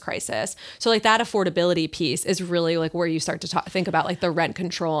homelessness crisis. So like that affordability piece is really like where you start to think about like the rent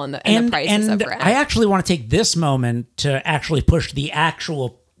control and the prices of rent. I actually want to take this moment to actually push the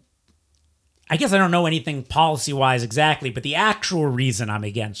actual, I guess I don't know anything policy-wise exactly, but the actual reason I'm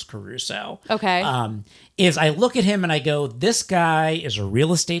against Caruso, is I look at him and I go, this guy is a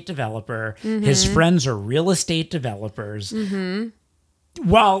real estate developer. Mm-hmm. His friends are real estate developers. Mm-hmm.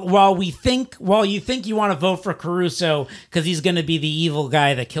 While you think you want to vote for Caruso because he's going to be the evil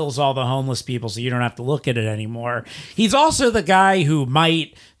guy that kills all the homeless people, so you don't have to look at it anymore. He's also the guy who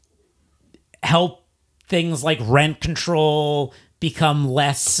might help things like rent control become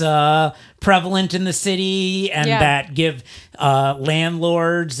less prevalent in the city, and that give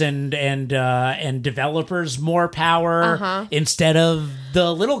landlords and developers more power instead of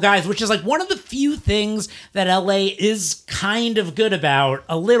the little guys, which is like one of the few things that LA is kind of good about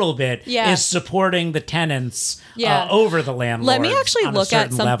a little bit, is supporting the tenants over the landlords. Let me actually on look a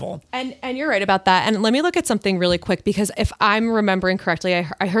at some level. And you're right about that. And let me look at something really quick, because if I'm remembering correctly,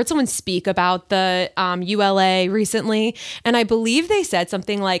 I heard someone speak about the ULA recently, and I believe they said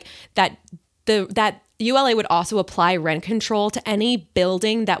something like that ULA would also apply rent control to any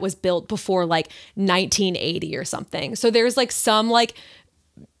building that was built before like 1980 or something. So there's like some like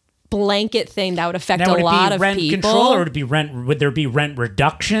blanket thing that would affect a lot of rent people. Control, or would there be rent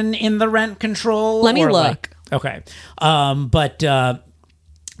reduction in the rent control? Let me look. Okay. But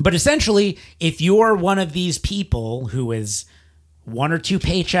essentially, if you're one of these people who is 1 or 2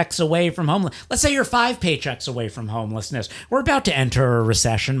 paychecks away from homeless, let's say you're 5 paychecks away from homelessness. We're about to enter a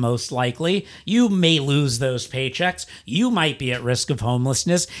recession, most likely. You may lose those paychecks. You might be at risk of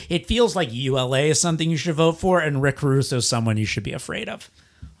homelessness. It feels like ULA is something you should vote for, and Rick Caruso is someone you should be afraid of.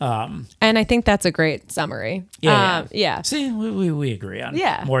 And I think that's a great summary. Yeah. See, we agree on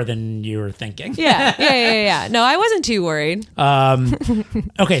more than you were thinking. Yeah. No, I wasn't too worried.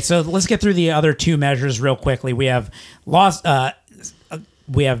 Okay, so let's get through the other 2 measures real quickly. We have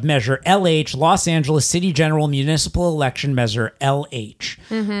measure LH, Los Angeles City General Municipal Election Measure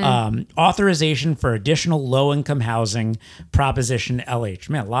LH. Authorization for additional low-income housing, Proposition LH.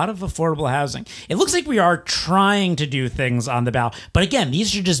 Man, a lot of affordable housing. It looks like we are trying to do things on the ballot. But again, these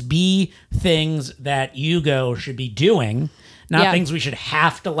should just be things that YouGo should be doing, not things we should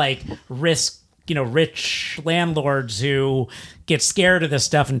have to like risk, rich landlords who get scared of this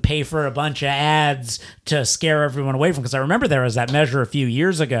stuff and pay for a bunch of ads to scare everyone away from. Because I remember there was that measure a few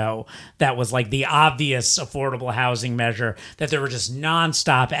years ago that was like the obvious affordable housing measure that there were just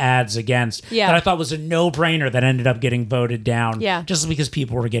nonstop ads against that I thought was a no-brainer that ended up getting voted down just because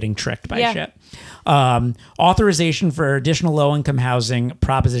people were getting tricked by shit. Authorization for additional low-income housing,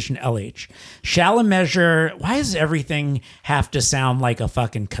 Proposition LH. Shall a measure... Why does everything have to sound like a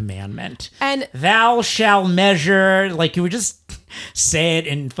fucking commandment? And thou shall measure... Like, you would just... say it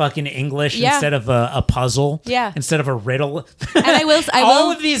in fucking English Yeah. instead of a puzzle. Yeah. Instead of a riddle. And I will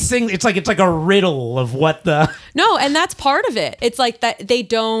All of these things, it's like a riddle of what the. No, and that's part of it. It's like that they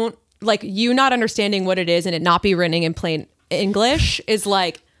don't like you not understanding what it is and it not be written in plain English is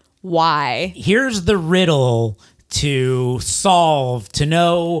like why? Here's the riddle to solve, to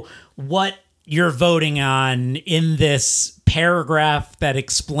know what you're voting on in this paragraph that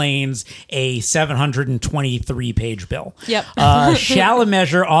explains a 723-page bill. Yep. Shall a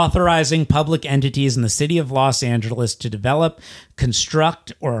measure authorizing public entities in the city of Los Angeles to develop,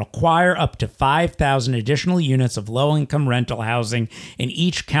 construct, or acquire up to 5,000 additional units of low-income rental housing in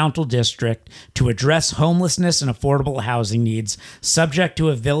each council district to address homelessness and affordable housing needs, subject to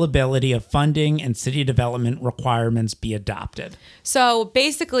availability of funding and city development requirements be adopted. So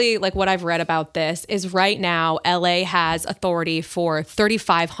basically, like what I've read about this is right now, LA has authority for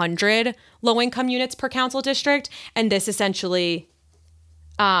 3,500 low-income units per council district, and this essentially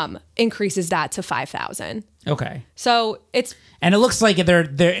increases that to 5,000. Okay. So it's And it looks like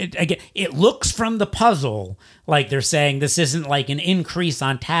it looks from the puzzle like they're saying this isn't like an increase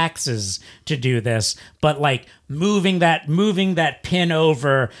on taxes to do this, but like moving that pin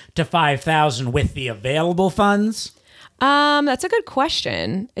over to 5,000 with the available funds. that's a good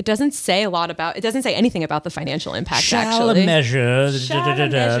question. It doesn't say it doesn't say anything about the financial impact. Shall actually, a measure Shall a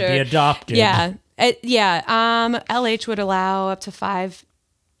measure be adopted? Yeah, LH would allow up to 5.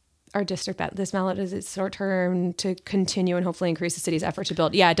 Our district this ballot is its short term to continue and hopefully increase the city's effort to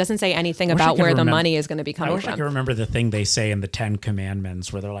build. Yeah, it doesn't say anything about where the money is going to be coming I wish I from. could remember the thing they say in the 10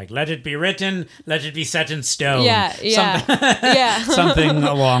 Commandments where they're like, let it be written, let it be set in stone. Yeah. Yeah. Something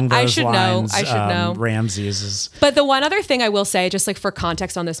along those I should lines. know. I should know. Ramses is. But the one other thing I will say, just like for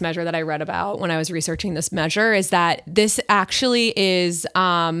context on this measure that I read about when I was researching this measure, is that this actually is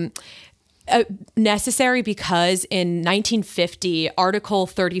necessary because in 1950, Article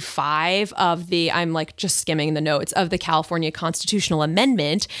 35 of I'm like just skimming the notes of the California Constitutional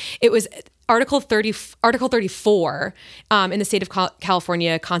Amendment, it was Article 34 in the state of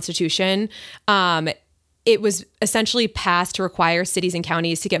California Constitution. It was essentially passed to require cities and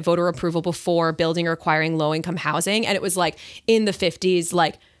counties to get voter approval before building or acquiring low-income housing. And it was like in the 50s,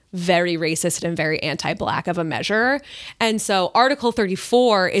 like very racist and very anti-Black of a measure. And so Article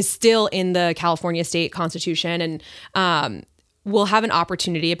 34 is still in the California state constitution, and we'll have an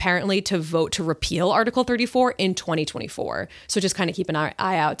opportunity apparently to vote to repeal Article 34 in 2024. So just kind of keep an eye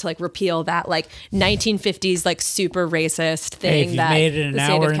out to like repeal that like 1950s like super racist thing. Hey, if you've that made it an the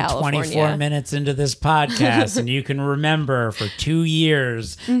state hour of and California. 24 minutes into this podcast and you can remember for 2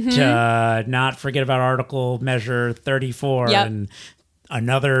 years to not forget about Article Measure 34 Yep. and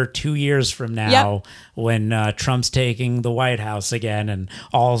another 2 years from now when Trump's taking the White House again and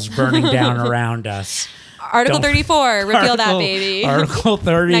all's burning down around us. Article 34, repeal that baby. Article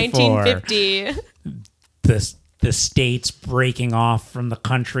 34. 1950. The states breaking off from the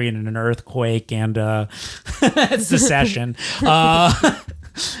country in an earthquake and secession.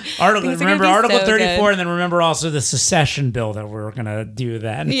 Article Things are gonna be Article so 34, good. and then remember also the secession bill that we're gonna do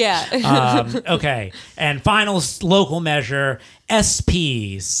then. Yeah. Okay, and final local measure,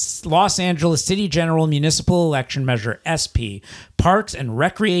 SP, Los Angeles City General Municipal Election Measure, SP, Parks and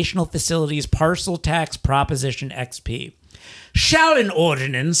Recreational Facilities Parcel Tax Proposition XP. Shall an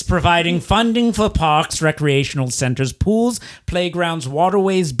ordinance providing funding for parks, recreational centers, pools, playgrounds,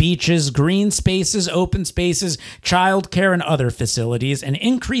 waterways, beaches, green spaces, open spaces, childcare, and other facilities, and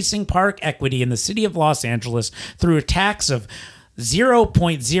increasing park equity in the city of Los Angeles through a tax of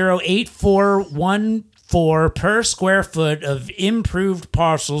 0.08414 per square foot of improved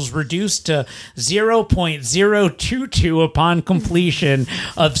parcels reduced to 0.022 upon completion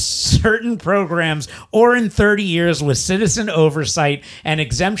of certain programs or in 30 years with citizen oversight and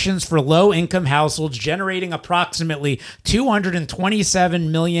exemptions for low-income households generating approximately $227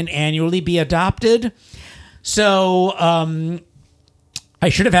 million annually be adopted. So, I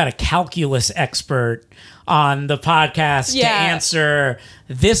should have had a calculus expert on the podcast to answer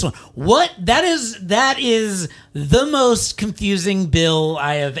this one. That is the most confusing bill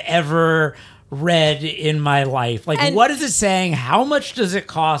I have ever read in my life. Like, what is it saying? How much does it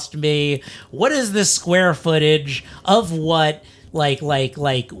cost me? What is the square footage of what? Like,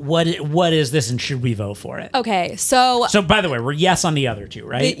 what is this, and should we vote for it? Okay, so by the way, we're yes on the other two,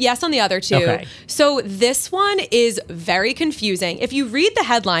 right? Yes on the other two. Okay. So this one is very confusing. If you read the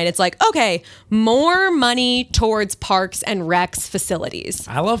headline, it's like, okay, more money towards parks and recs facilities.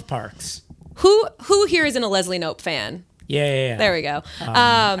 I love parks. Who here isn't a Leslie Knope fan? Yeah. There we go.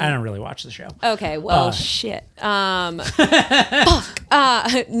 I don't really watch the show. Okay, well, shit. Fuck.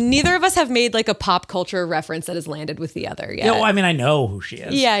 Neither of us have made like a pop culture reference that has landed with the other yet. Yeah, well, I mean, I know who she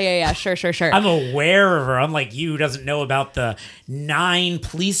is. Yeah. Sure. I'm aware of her, unlike you who doesn't know about the 9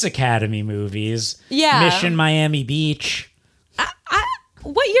 Police Academy movies. Yeah. Mission Miami Beach.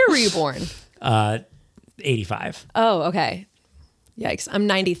 What year were you born? 85. Oh, okay. Yikes. I'm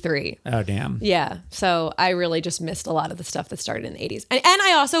 93. Oh, damn. Yeah. So I really just missed a lot of the stuff that started in the 80s. And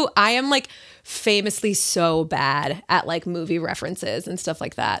I am like famously so bad at like movie references and stuff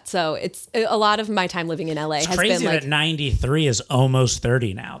like that. So it's a lot of my time living in LA It's has crazy been like that 93 is almost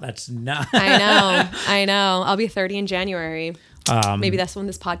 30 now. That's not. I know. I'll be 30 in January. Maybe that's when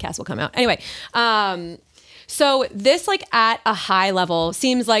this podcast will come out. Anyway, so this like at a high level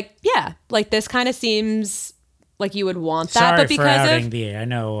seems like, yeah, like this kind of seems like you would want that. Sorry but because for outing of the age. I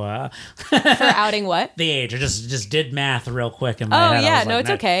know. for outing what? The age. I just did math real quick in my head. Oh yeah, I was no, like, it's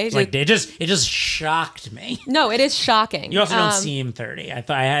man, okay. Like it just shocked me. No, it is shocking. You also don't seem 30. I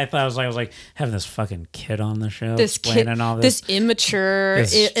thought I was like having this fucking kid on the show This explaining kid, all this. this immature,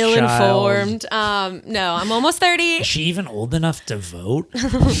 this ill-informed. No, I'm almost 30. Is she even old enough to vote?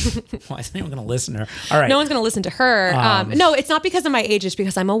 Why isn't anyone going to listen to her? All right. No one's going to listen to her. No, it's not because of my age. It's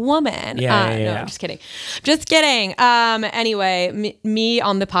because I'm a woman. No, I'm just kidding. Just kidding. Anyway, me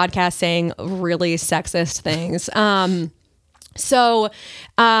on the podcast saying really sexist things. And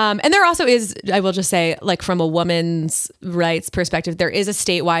there also is, I will just say, like from a woman's rights perspective, there is a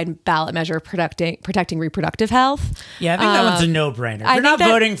statewide ballot measure protecting reproductive health. Yeah, I think that one's a no-brainer. If you're not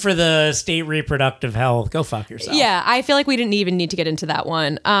voting for the state reproductive health, go fuck yourself. Yeah, I feel like we didn't even need to get into that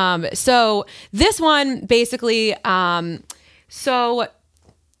one. So this one basically,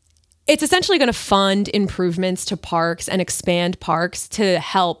 it's essentially going to fund improvements to parks and expand parks to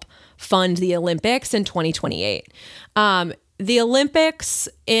help fund the Olympics in 2028. The Olympics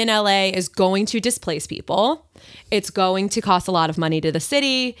in LA is going to displace people. It's going to cost a lot of money to the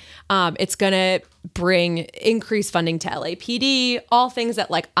city. It's going to bring increased funding to LAPD, all things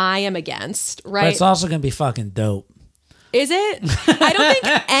that like I am against, right? But it's also going to be fucking dope. Is it? I don't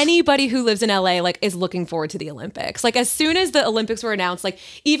think anybody who lives in LA like is looking forward to the Olympics. Like as soon as the Olympics were announced, like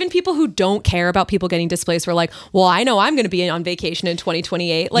even people who don't care about people getting displaced were like, well, I know I'm going to be on vacation in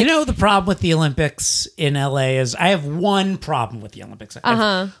 2028. Like, you know, the problem with the Olympics in LA is I have one problem with the Olympics. I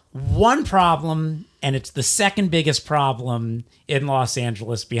have one problem, and it's the second biggest problem in Los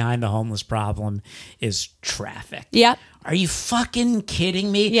Angeles behind the homeless problem is traffic. Yeah. Are you fucking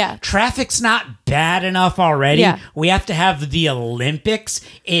kidding me? Yeah. Traffic's not bad enough already. Yeah. We have to have the Olympics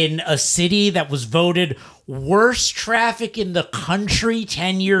in a city that was voted worst traffic in the country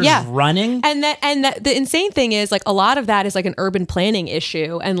 10 years running. And the insane thing is like a lot of that is like an urban planning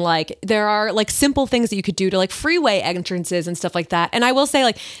issue. And like there are like simple things that you could do to like freeway entrances and stuff like that. And I will say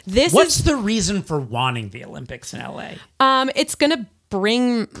like What's the reason for wanting the Olympics in LA? It's going to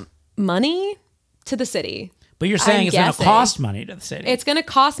bring money to the city. But you're saying it's going to cost money to the city. It's going to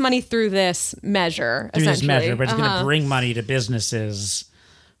cost money through this measure, essentially. But it's going to bring money to businesses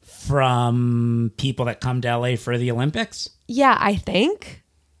from people that come to LA for the Olympics? Yeah, I think.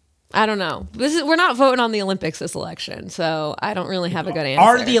 I don't know. We're not voting on the Olympics this election, so I don't really have a good answer.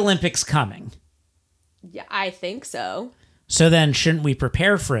 Are the Olympics coming? Yeah, I think so. So then shouldn't we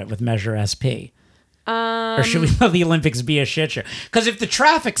prepare for it with Measure SP? Or should we let the Olympics be a shit show? Because if the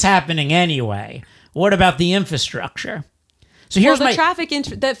traffic's happening anyway, what about the infrastructure? So here's the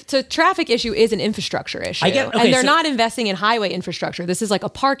traffic issue is an infrastructure issue, and they're not investing in highway infrastructure. This is like a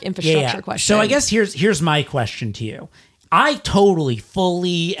park infrastructure question. So I guess here's my question to you. I totally,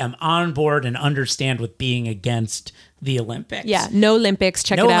 fully am on board and understand with being against the Olympics. Yeah, no Olympics.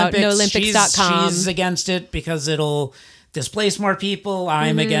 Check it out. NoOlympics.com. She's against it because it'll displace more people.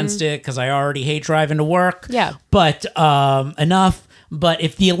 I'm against it because I already hate driving to work. Yeah. But enough. But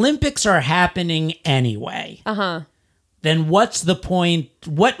if the Olympics are happening anyway, then what's the point?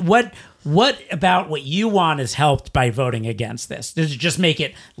 What about what you want is helped by voting against this? Does it just make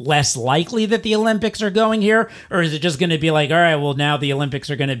it less likely that the Olympics are going here? Or is it just going to be like, all right, well, now the Olympics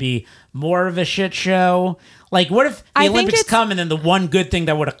are going to be more of a shit show? Like, what if the Olympics come and then the one good thing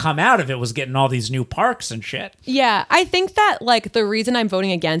that would have come out of it was getting all these new parks and shit? Yeah, I think that, like, the reason I'm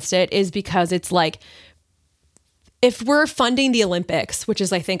voting against it is because it's like, if we're funding the Olympics, which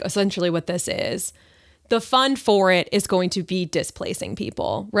is, I think, essentially what this is, the fund for it is going to be displacing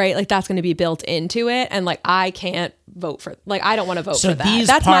people, right? Like that's going to be built into it. And like, I can't vote for, like, I don't want to vote for that.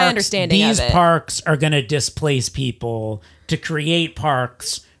 That's my understanding of it. These parks are going to displace people to create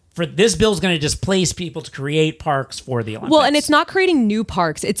parks for this bill's going to displace people to create parks for the Olympics. Well, and it's not creating new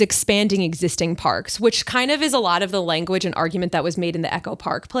parks, it's expanding existing parks, which kind of is a lot of the language and argument that was made in the Echo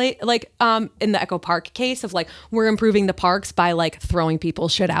Park in the Echo Park case of like, we're improving the parks by like throwing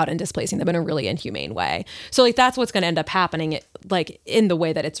people's shit out and displacing them in a really inhumane way. So like that's what's going to end up happening, like in the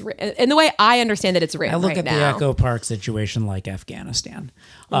way that it's written, in the way I understand that it's written. I look at now. the Echo Park situation like Afghanistan.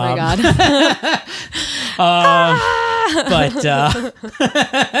 Oh my God.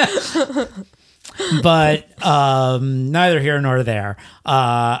 But neither here nor there.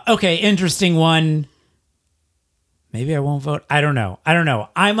 Okay, interesting one. Maybe I won't vote. I don't know.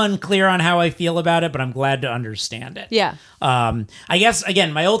 I'm unclear on how I feel about it, but I'm glad to understand it. Yeah. I guess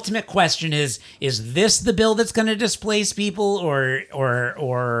again, my ultimate question is this the bill that's going to displace people,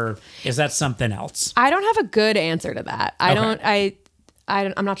 or is that something else? I don't have a good answer to that.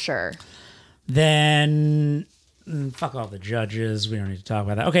 I'm not sure. Then fuck all the judges. We don't need to talk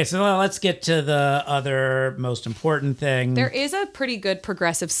about that. Okay, so let's get to the other most important thing. There is a pretty good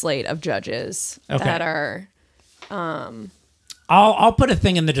progressive slate of judges that are. I'll put a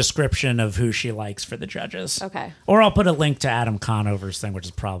thing in the description of who she likes for the judges. Okay. Or I'll put a link to Adam Conover's thing, which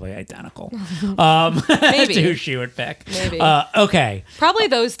is probably identical to who she would pick. Maybe. Okay. Probably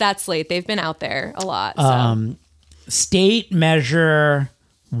that slate. They've been out there a lot. So. State Measure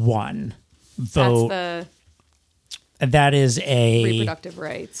 1. Vote. That is a reproductive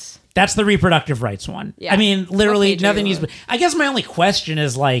rights. That's the reproductive rights one. Yeah. I mean, literally nothing needs. I guess my only question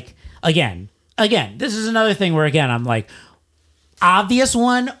is like, again, this is another thing where again I'm like, obvious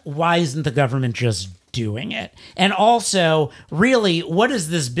one. Why isn't the government just doing it? And also, really, what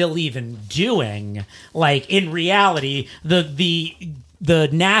is this bill even doing? Like in reality, the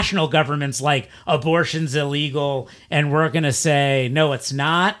national government's like, abortion's illegal, and we're gonna say no, it's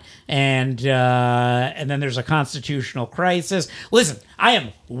not, and then there's a constitutional crisis. Listen, I am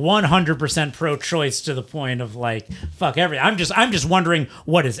 100% pro-choice to the point of like, fuck everything. I'm just wondering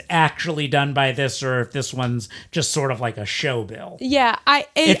what is actually done by this, or if this one's just sort of like a show bill. Yeah,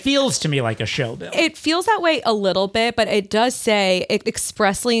 it feels to me like a show bill. It feels that way a little bit, but it does say it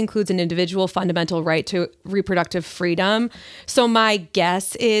expressly includes an individual fundamental right to reproductive freedom. So my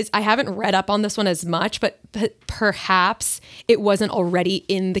guess is, I haven't read up on this one as much, but perhaps it wasn't already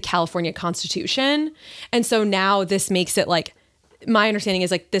in the California Constitution. And so now this makes it like, my understanding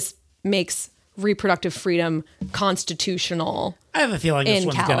is like this makes reproductive freedom constitutional. I have a feeling this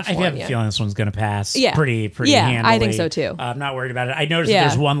one's gonna pass. Yeah. Pretty yeah, handily. I think so too. I'm not worried about it. I noticed that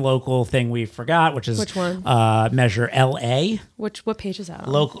there's one local thing we forgot, which is which one? Measure LA. What page is that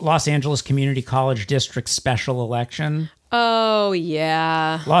on? Los Angeles Community College District Special Election. Oh,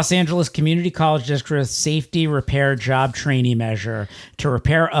 yeah. Los Angeles Community College District Safety Repair Job Trainee Measure to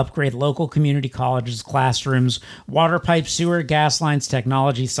repair, upgrade local community colleges, classrooms, water pipes, sewer, gas lines,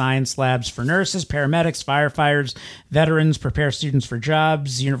 technology, science labs for nurses, paramedics, firefighters, veterans, prepare students for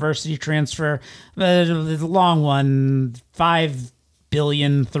jobs, university transfer. The long one,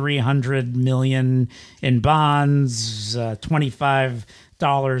 $5,300,000,000 in bonds, 25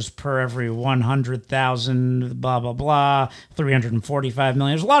 per every 100,000, blah blah blah, 345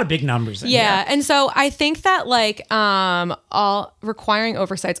 million. There's a lot of big numbers in here. And so I think that like all requiring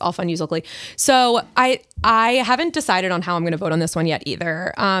oversights, all fund used locally. So I haven't decided on how I'm going to vote on this one yet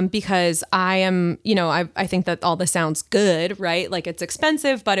either, because I am, I think that all this sounds good, right? Like it's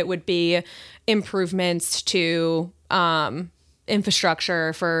expensive, but it would be improvements to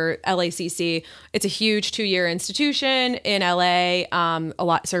infrastructure for LACC. It's a huge 2-year institution in LA.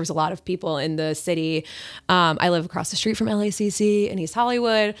 Serves a lot of people in the city. I live across the street from LACC in East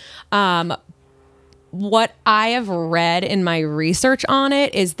Hollywood. What I have read in my research on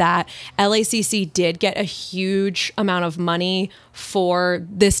it is that LACC did get a huge amount of money for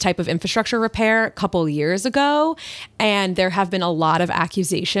this type of infrastructure repair a couple years ago. And there have been a lot of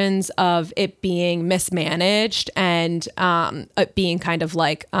accusations of it being mismanaged and it being kind of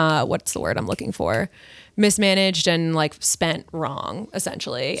like, what's the word I'm looking for? Mismanaged and like spent wrong,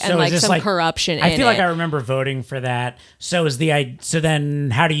 essentially, and like some corruption in it. I feel like I remember voting for that. So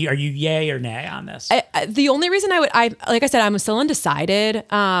then are you yay or nay on this? The only reason like I said, I'm still undecided.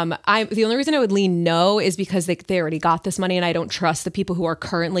 The only reason I would lean no is because they already got this money, and I don't trust the people who are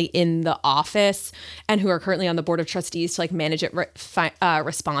currently in the office and who are currently on the board of trustees to like manage it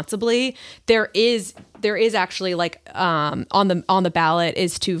responsibly. There is actually like on the ballot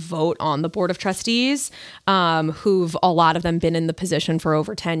is to vote on the board of trustees, who've a lot of them been in the position for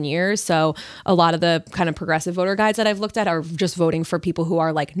over 10 years. So a lot of the kind of progressive voter guides that I've looked at are just voting for people who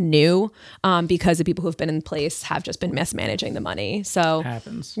are like new, because the people who have been in place have just been mismanaging the money. So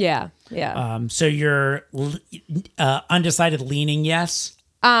happens. Yeah. So you're undecided, leaning yes.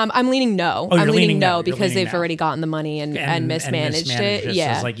 I'm leaning no. Oh, I'm you're leaning no You're because leaning they've no. already gotten the money and mismanaged it. Just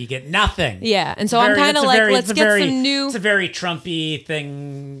Yeah. as, like, you get nothing. Yeah. And so I'm kind of like, let's get some new. It's a very Trumpy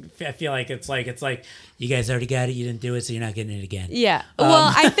thing. I feel like it's like you guys already got it. You didn't do it, so you're not getting it again. Yeah.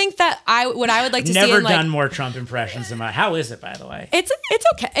 Well, I think that what I would like to see Never in, like, done more Trump impressions than my. How is it, by the way? It's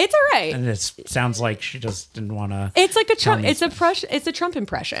okay. It's all right. And it sounds like she just didn't want to. It's like a Trump. It's a Trump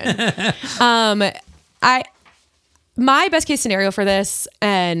impression. My best case scenario for this,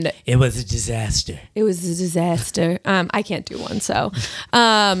 and It was a disaster. it was a disaster. I can't do one. So,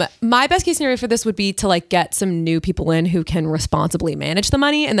 my best case scenario for this would be to, like, get some new people in who can responsibly manage the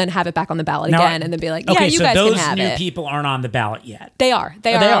money, and then have it back on the ballot again, and then be like, yeah, you guys can have those new it. people aren't on the ballot yet. They are.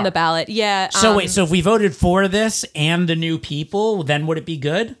 They are on the ballot. Yeah. So wait, so if we voted for this and the new people, then would it be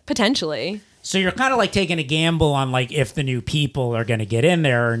good? Potentially. So you're kind of like taking a gamble on, like, if the new people are going to get in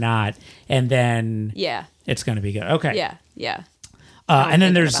there or not, and then Yeah. it's going to be good. Okay. Yeah. Yeah. And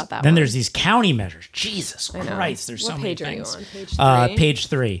then there's about that one. there's these county measures. Jesus know. Christ, there's What so many page are you things. on? Page 3? Page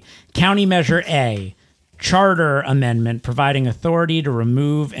 3. County Measure A, charter amendment providing authority to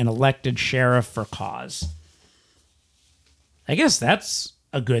remove an elected sheriff for cause. I guess that's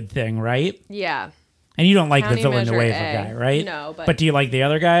a good thing, right? Yeah. And you don't like County the Measure Villanueva A. guy, right? No, but do you like the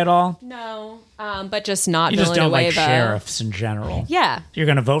other guy at all? No. But just not You just don't Villanueva. like sheriffs in general. Yeah. You're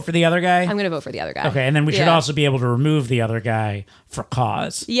going to vote for the other guy? I'm going to vote for the other guy. Okay, and then we should Yeah. also be able to remove the other guy for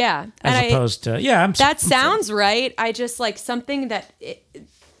cause. Yeah. As opposed to, That sounds right. I just like something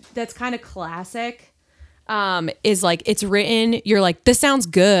that's kind of classic. Is like, it's written, you're like, this sounds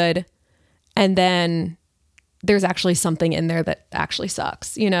good, and then there's actually something in there that actually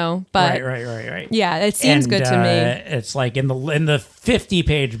sucks, you know? But Right. yeah, it seems good to me. It's like in the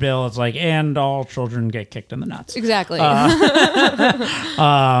 50-page bill, it's like, and all children get kicked in the nuts. Exactly. All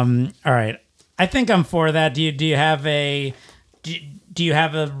right. I think I'm for that. Do you have a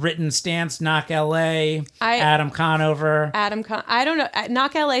written stance? Knock LA, Adam Conover. I don't know.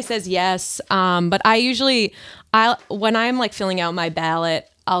 Knock LA says yes. But when I'm like filling out my ballot,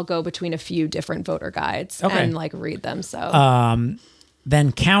 I'll go between a few different voter guides and like read them. So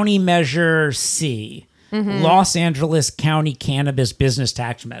Then County Measure C, Los Angeles County Cannabis Business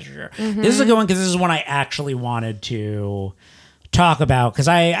Tax Measure. This is a good one because this is one I actually wanted to talk about, because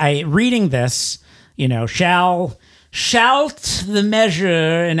I reading this, shalt the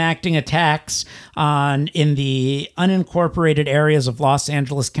measure enacting a tax in the unincorporated areas of Los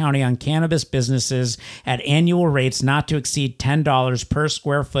Angeles County on cannabis businesses at annual rates not to exceed $10 per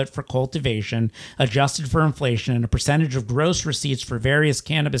square foot for cultivation, adjusted for inflation, and a percentage of gross receipts for various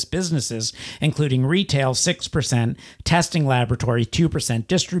cannabis businesses, including retail 6%, testing laboratory 2%,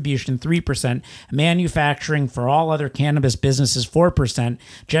 distribution 3%, manufacturing for all other cannabis businesses 4%,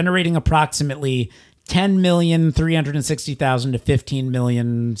 generating approximately $10,360,000 to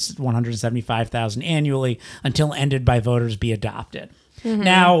 $15,175,000 annually until ended by voters be adopted.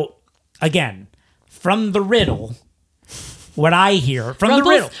 Now, again, from the riddle, what I hear from the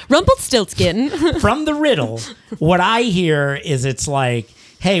riddle, Rumpelstiltskin. from the riddle, what I hear is it's like,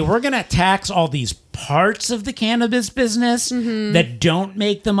 hey, we're going to tax all these parts of the cannabis business that don't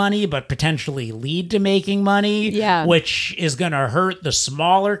make the money but potentially lead to making money, which is going to hurt the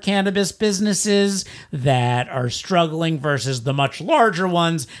smaller cannabis businesses that are struggling versus the much larger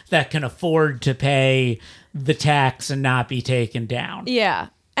ones that can afford to pay the tax and not be taken down. Yeah.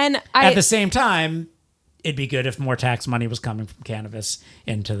 And at the same time, it'd be good if more tax money was coming from cannabis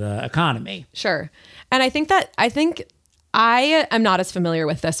into the economy. Sure. And I think I am not as familiar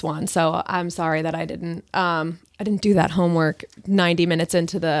with this one, so I'm sorry that I didn't do that homework 90 minutes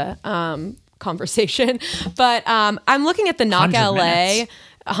into the conversation. But I'm looking at the Knock 100 LA. minutes.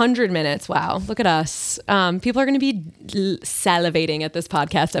 100 minutes. Wow. Look at us. People are going to be salivating at this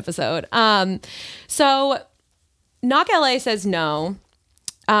podcast episode. So Knock LA says no.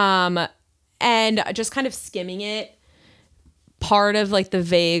 And just kind of skimming it, part of like the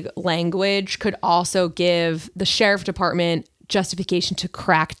vague language could also give the sheriff department justification to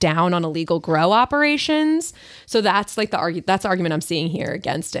crack down on illegal grow operations. So that's like the argument I'm seeing here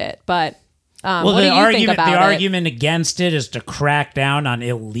against it. But what do you think about it? The argument against it is to crack down on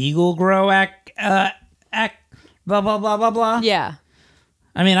illegal grow blah blah blah blah blah. Yeah.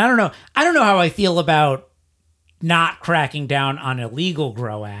 I mean, I don't know how I feel about not cracking down on illegal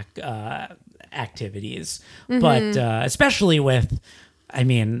grow activities, but especially with, I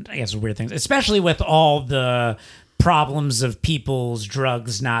guess weird things, especially with all the problems of people's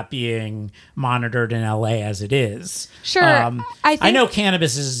drugs not being monitored in LA as it is. Sure. I know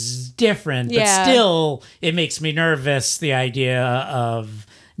cannabis is different, but still it makes me nervous, the idea of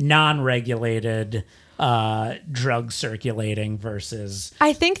non-regulated drugs circulating versus.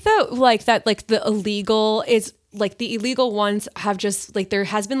 I think that like the illegal is like the illegal ones have just like there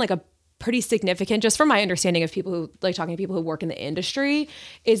has been like a pretty significant, just from my understanding of people who like talking to people who work in the industry,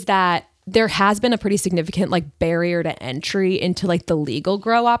 is that there has been a pretty significant like barrier to entry into like the legal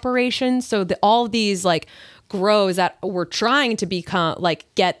grow operations. So all of these like grows that were trying to become like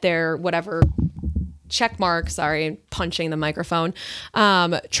get their whatever check mark, sorry, punching the microphone,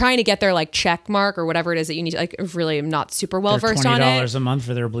 trying to get their like check mark or whatever it is that you need. Like really am not super well versed on it. $20 a month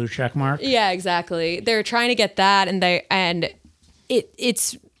for their blue check mark. Yeah, exactly. They're trying to get that, and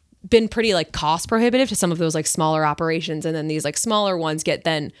it's been pretty like cost prohibitive to some of those like smaller operations, and then these like smaller ones get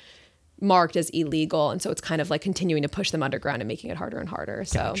then marked as illegal, and so it's kind of like continuing to push them underground and making it harder and harder.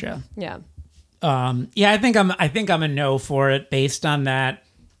 So Gotcha. Yeah. I think I'm a no for it based on that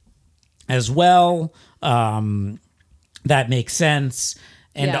as well. That makes sense.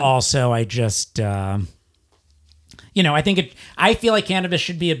 And also I just, I feel like cannabis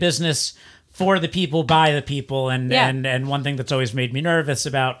should be a business for the people, by the people. And one thing that's always made me nervous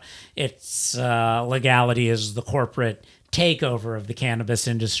about its legality is the corporate takeover of the cannabis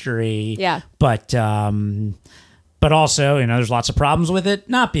industry. Yeah. But also, there's lots of problems with it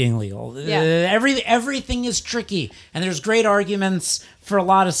not being legal. Yeah. Everything is tricky, and there's great arguments for a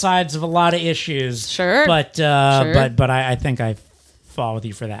lot of sides of a lot of issues. Sure. But I think I fall with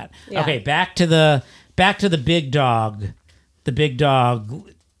you for that. Yeah. Okay, back to the big dog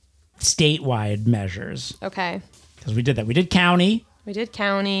statewide measures. Okay. Because we did that. We did county. We did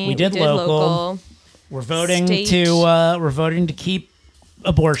county. We did local. We're voting to keep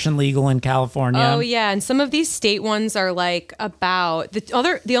abortion legal in California. Oh yeah, and some of these state ones are like about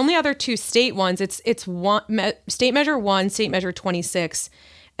the only other two state ones. It's state measure 1, state measure 26,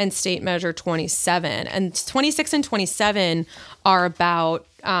 and state measure 27. And 26 and 27 are about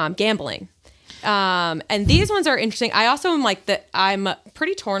gambling. And these ones are interesting. I also am like that. I'm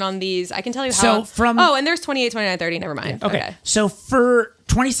pretty torn on these. I can tell you how. And there's 28, 29, 30. Never mind. Yeah, okay. So for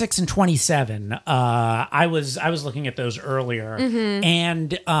 26 and 27, I was looking at those earlier,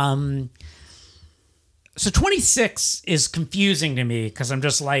 and so 26 is confusing to me because I'm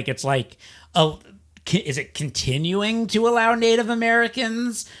just like, it's like, is it continuing to allow Native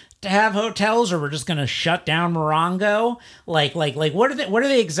Americans to have hotels, or we're just going to shut down Morongo? Like what are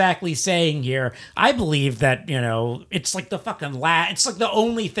they exactly saying here? I believe that, it's like the fucking it's like the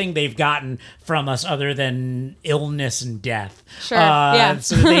only thing they've gotten from us other than illness and death. Sure. Yeah.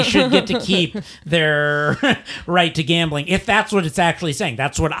 So they should get to keep their right to gambling, if that's what it's actually saying.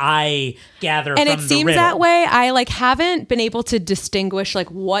 That's what I gather from the riddle. And it seems that way. I like haven't been able to distinguish like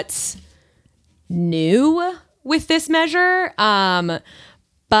what's new with this measure.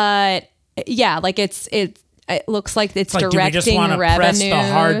 But yeah, like it looks like it's directing do we just want to revenues. press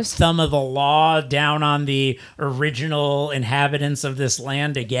the hard thumb of the law down on the original inhabitants of this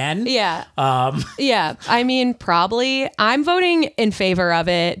land again? Yeah. Yeah. I mean, probably. I'm voting in favor of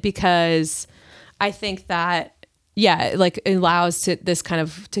it because I think that, like it allows this kind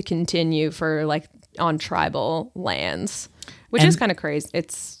of to continue for like on tribal lands, which is kind of crazy.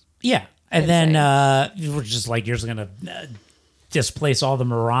 It's and insane. Then we're just like, you're just going to displace all the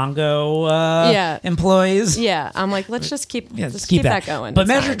Morongo employees. Yeah, I'm like, let's just keep keep that going. But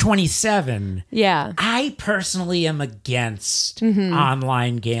Measure 27, yeah, I personally am against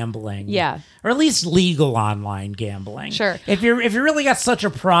online gambling. Yeah, or at least legal online gambling. Sure. If you really got such a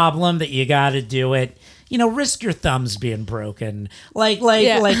problem that you got to do it, risk your thumbs being broken. Like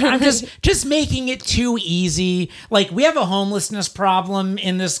I'm just making it too easy. Like we have a homelessness problem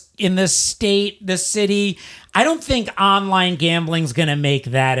in this state, this city. I don't think online gambling's going to make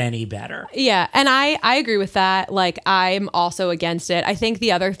that any better. Yeah, and I agree with that. Like I'm also against it. I think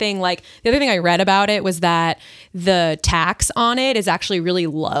the other thing I read about it was that the tax on it is actually really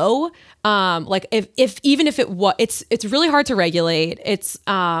low. Like if it's really hard to regulate.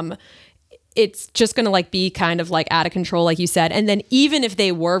 It's just going to like be kind of like out of control, like you said. And then even if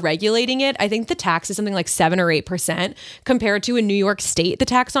they were regulating it, I think the tax is something like 7 or 8% compared to in New York State. The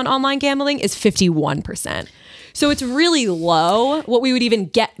tax on online gambling is 51%. So it's really low what we would even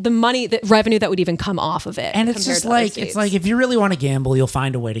get, the money, the revenue that would even come off of it. And it's just like, it's like if you really want to gamble, you'll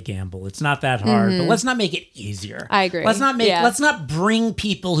find a way to gamble. It's not that hard, but let's not make it easier. I agree. Let's not bring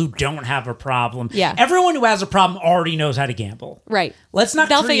people who don't have a problem. Yeah. Everyone who has a problem already knows how to gamble. Right.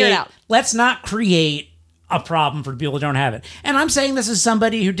 They'll figure it out. Let's not create a problem for people who don't have it. And I'm saying this as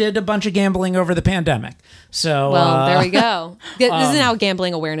somebody who did a bunch of gambling over the pandemic. So there we go. This is now a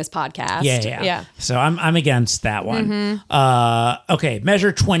gambling awareness podcast. Yeah. So I'm against that one. Okay,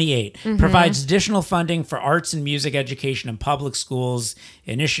 Measure 28 provides additional funding for arts and music education in public schools.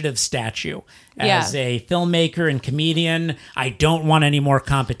 Initiative statute. As a filmmaker and comedian, I don't want any more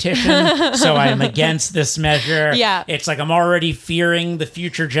competition, so I'm against this measure. Yeah. It's like I'm already fearing the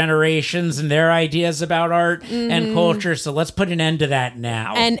future generations and their ideas about art and culture, so let's put an end to that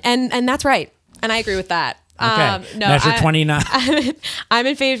now. And that's right. And I agree with that. Okay. Measure 29. I'm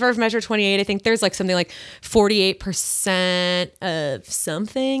in favor of Measure 28. I think there's like something like 48% of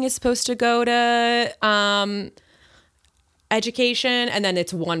something is supposed to go to education, and then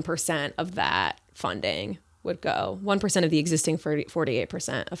it's 1% of that funding would go. 1% of the existing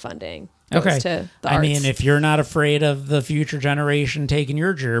 48% of funding goes to the arts. I mean, if you're not afraid of the future generation taking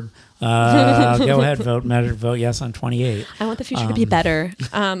your gerb, go ahead, vote yes on 28. I want the future to be better.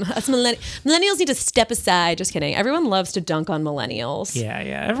 Us millennials need to step aside. Just kidding. Everyone loves to dunk on millennials. Yeah.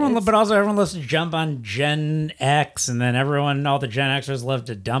 Everyone loves to jump on Gen X, and then all the Gen Xers love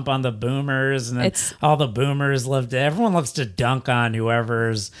to dump on the boomers, and then all the boomers everyone loves to dunk on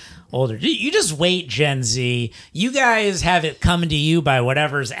whoever's older. You just wait, Gen Z. You guys have it coming to you by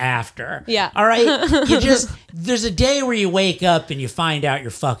whatever's after. Yeah. All right? There's a day where you wake up and you find out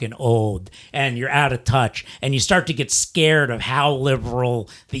you're fucking old and you're out of touch and you start to get scared of how liberal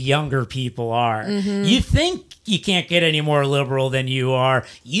the younger people are. Mm-hmm. You think you can't get any more liberal than you are.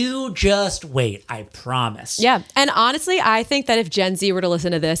 You just wait. I promise. Yeah. And honestly, I think that if Gen Z were to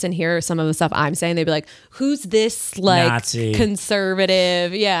listen to this and hear some of the stuff I'm saying, they'd be like, who's this like Nazi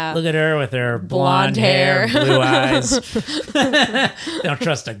conservative? Yeah. Look at her with her blonde hair, blue eyes. Don't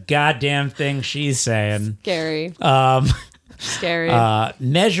trust a goddamn thing she's saying. Scary. Scary.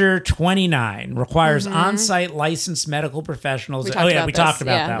 Measure 29 requires on-site licensed medical professionals. We talked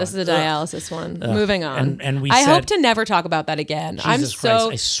about that. This is a dialysis one. Moving on. And I hope to never talk about that again. Jesus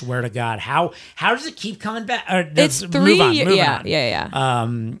Christ, I swear to God. How does it keep coming back? It's 3 years. Yeah.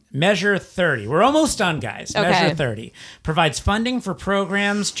 Measure 30. We're almost done, guys. Okay. Measure 30 provides funding for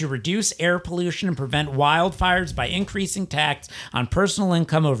programs to reduce air pollution and prevent wildfires by increasing tax on personal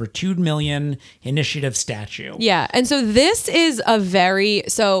income over $2 million initiative statute. Yeah. And so this is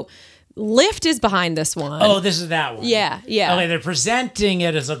Lyft is behind this one. Oh, this is that one. Yeah. Okay, they're presenting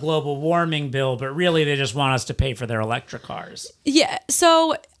it as a global warming bill, but really they just want us to pay for their electric cars. Yeah.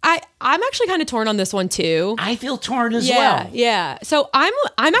 So I'm actually kind of torn on this one too. I feel torn as well. Yeah. So I'm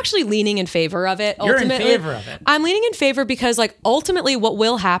actually leaning in favor of it. You're in favor of it. I'm leaning in favor because like ultimately what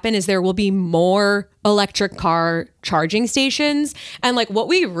will happen is there will be more electric car charging stations. And like what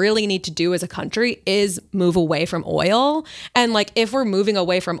we really need to do as a country is move away from oil. And like if we're moving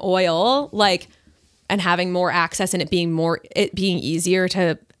away from oil, like and having more access and it being easier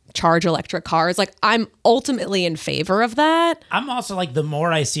to charge electric cars, like I'm ultimately in favor of that. I'm also like, the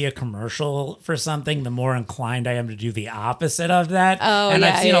more I see a commercial for something, the more inclined I am to do the opposite of that. And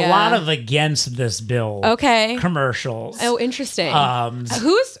I've seen a lot of against this bill commercials. Oh, interesting.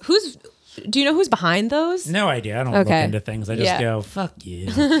 Who's do you know who's behind those? No idea. I don't look into things. I just go, fuck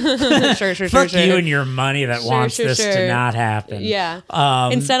you. Sure. Fuck you and your money that wants this to not happen. Yeah.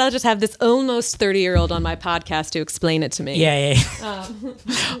 Instead, I'll just have this almost 30-year-old on my podcast to explain it to me. Yeah.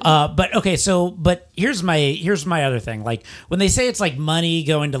 But here's my other thing. Like when they say it's like money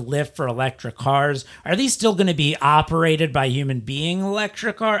going to Lyft for electric cars, are these still going to be operated by human being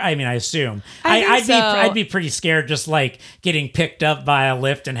electric car? I mean, I assume. I'd be pretty scared just like getting picked up by a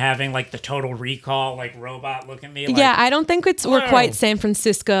Lyft and having like the Total Recall like robot look at me. Like, I don't think we're quite San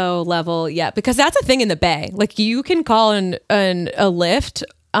Francisco level yet, because that's a thing in the Bay. Like you can call a Lyft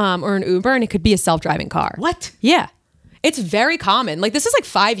or an Uber and it could be a self-driving car. What? Yeah. It's very common. Like this is like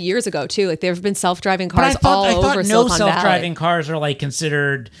 5 years ago too. Like there have been self-driving cars all over Silicon Valley. No self-driving cars are like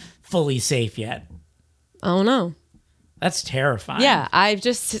considered fully safe yet. Oh no. That's terrifying. Yeah, I've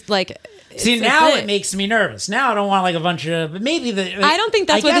just like... See, now it makes me nervous. Now I don't want like a bunch of... Maybe I don't think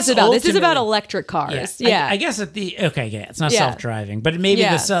that's what this is about. This is about electric cars. Yeah. I guess it's not self-driving, but maybe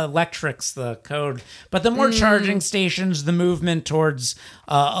this electric's the code. But the more charging stations, the movement towards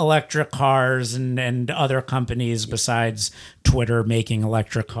electric cars and other companies besides Twitter making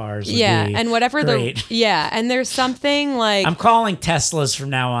electric cars would be and whatever great. And there's something like... I'm calling Teslas from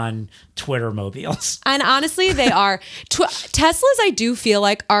now on Twitter mobiles. And honestly, they are. Teslas, I do feel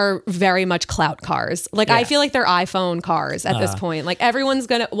like, are very much clout cars. Like, I feel like they're iPhone cars at this point. Like, everyone's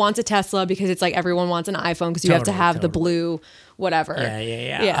wants a Tesla because it's like everyone wants an iPhone because you have to have the blue whatever.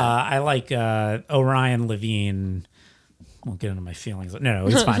 Yeah. I like Orion Levine. Won't get into my feelings. No,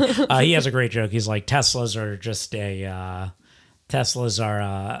 it's fine. He has a great joke. He's like, Teslas are just Tesla's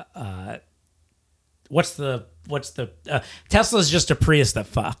just a Prius that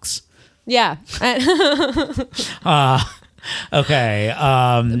fucks. Yeah. Okay.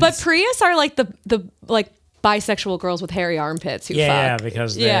 But Prius are like the bisexual girls with hairy armpits who Yeah, fuck.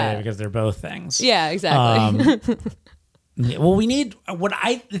 because they're both things. Yeah, exactly. Well,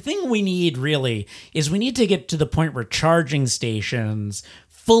 the thing we need really is we need to get to the point where charging stations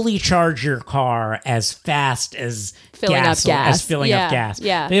fully charge your car as fast as Filling up gas. filling up gas.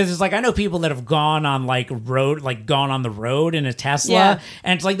 Yeah. Because it's like, I know people that have gone on gone on the road in a Tesla, Yeah.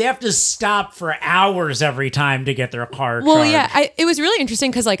 and it's like they have to stop for hours every time to get their car Well, charged. yeah, it was really interesting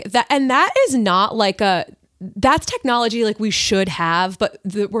because like that is not like that's technology like we should have, but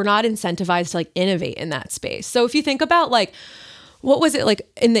we're not incentivized to like innovate in that space. So if you think about like, what was it like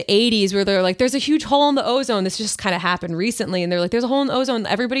in the 80s where they're like, there's a huge hole in the ozone. This just kind of happened recently. And they're like, there's a hole in the ozone.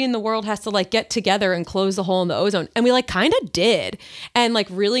 Everybody in the world has to like get together and close the hole in the ozone. And we like kind of did, and like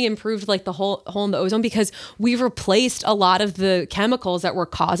really improved like the hole in the ozone because we replaced a lot of the chemicals that were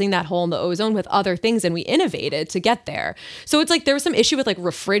causing that hole in the ozone with other things, and we innovated to get there. So it's like there was some issue with like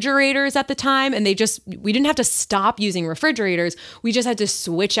refrigerators at the time, and we didn't have to stop using refrigerators. We just had to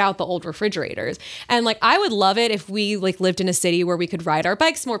switch out the old refrigerators. And like I would love it if we like lived in a city where we could ride our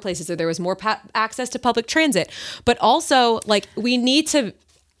bikes more places, or there was more access to public transit. But also, like, we need to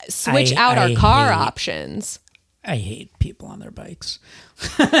switch out our car options. I hate people on their bikes.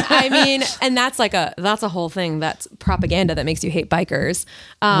 I mean, and that's a whole thing. That's propaganda that makes you hate bikers.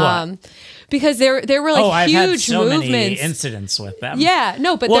 Because there were like I've huge had so movements. many incidents with them. Yeah,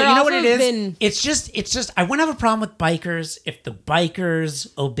 no, but well, there you know also what it is? been. It's just I wouldn't have a problem with bikers if the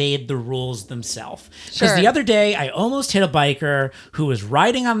bikers obeyed the rules themselves. Because Sure. the other day I almost hit a biker who was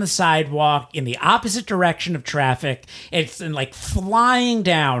riding on the sidewalk in the opposite direction of traffic. It's like flying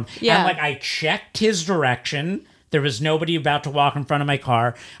down. Yeah. And like I checked his direction. There was nobody about to walk in front of my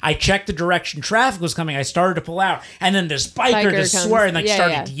car. I checked the direction traffic was coming. I started to pull out. And then this biker just comes. swore and like Yeah,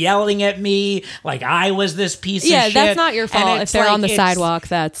 started yelling at me like I was this piece of shit. Yeah, that's not your And fault if it's they're like, on the it's- sidewalk.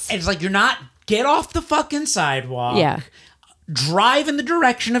 That's It's like, you're not, get off the fucking sidewalk. yeah. Drive in the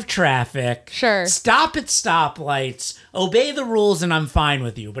direction of traffic. Sure. Stop at stoplights. Obey the rules, and I'm fine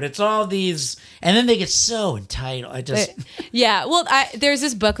with you. But it's all these, and then they get so entitled. I just, Yeah. Well, there's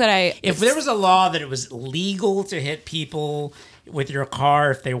this book that if there was a law that it was legal to hit people with your car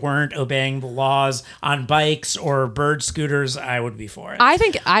if they weren't obeying the laws on bikes or bird scooters, I would be for it. I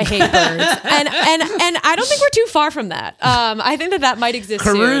think I hate birds, and I don't think we're too far from that. I think that might exist.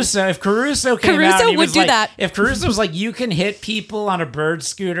 Caruso, if Caruso came Caruso out and he would was do like, that. if Caruso was like, you can hit people on a bird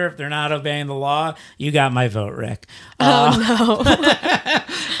scooter if they're not obeying the law, you got my vote, Rick. Oh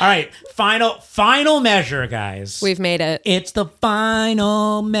All right, final measure, guys. no, we've made it. It's the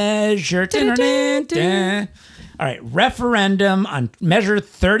final measure. All right, referendum on measure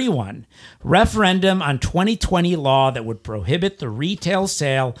 31. Referendum on 2020 law that would prohibit the retail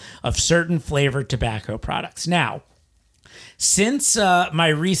sale of certain flavored tobacco products. Now, since my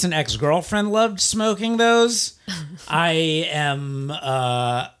recent ex-girlfriend loved smoking those, I am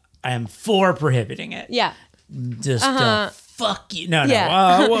for prohibiting it. Yeah. Just fuck you. No.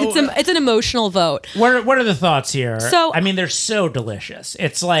 Yeah. It's an emotional vote. What are the thoughts here? So- I mean, they're so delicious.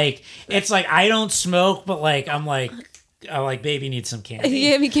 It's like I don't smoke, but like I'm like baby needs some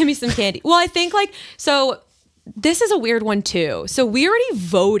candy. Give me some candy. Well, I think like so. This is a weird one too. So we already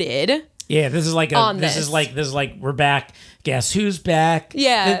voted. Yeah, this is like this is like we're back. Guess who's back?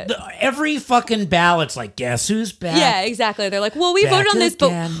 Yeah. Every fucking ballot's like, guess who's back? Yeah, exactly. They're like, well, we Back voted on this,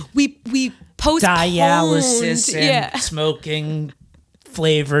 again. but we postponed Dialysis and yeah. smoking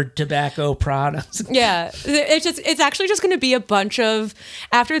flavored tobacco products. Yeah, it's actually just going to be a bunch of,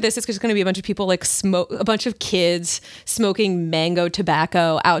 after this, it's just going to be a bunch of people like a bunch of kids smoking mango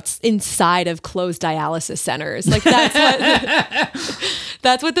tobacco inside of closed dialysis centers. Like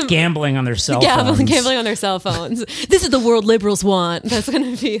that's what the Gambling on their cell phones. Gambling on their cell phones. This is the world liberals want. That's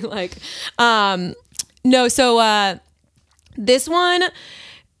going to be like, no. So this one,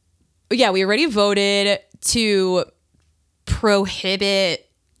 yeah, we already voted to prohibit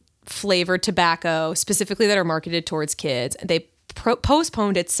flavored tobacco, specifically that are marketed towards kids. They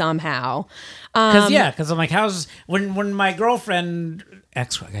postponed it somehow. Because I'm like, when my girlfriend I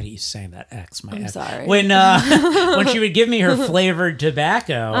gotta use saying that ex. I'm sorry. When she would give me her flavored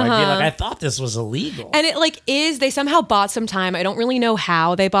tobacco, I'd be like, I thought this was illegal. And it like is, they somehow bought some time. I don't really know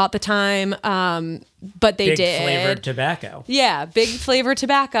how they bought the time, but they Big did. flavored tobacco. Yeah, big flavored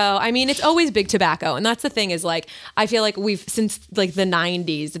tobacco. I mean, it's always big tobacco. And that's the thing is like, I feel like since like the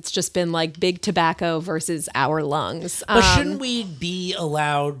 90s, it's just been like big tobacco versus our lungs. But shouldn't we be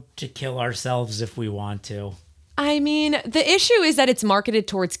allowed to kill ourselves if we want to? I mean, the issue is that it's marketed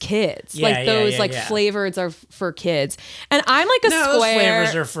towards kids. Those flavors are for kids. And I'm like No, those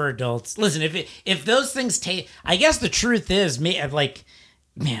flavors are for adults. Listen, if those things taste, I guess the truth is,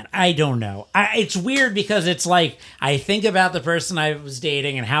 Man, I don't know. It's weird because it's like I think about the person I was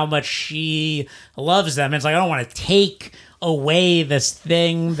dating and how much she loves them. It's like I don't want to take away this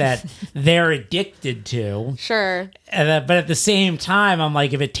thing that they're addicted to. Sure. But at the same time, I'm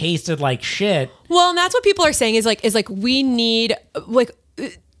like, if it tasted like shit. Well, and that's what people are saying is like we need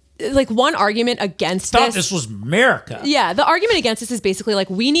like one argument against Thought this was America. Yeah, the argument against this is basically like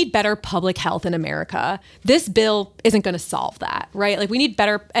we need better public health in America. This bill isn't going to solve that, right? Like we need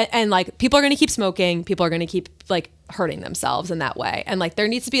better, and like people are going to keep smoking. People are going to keep like hurting themselves in that way, and like there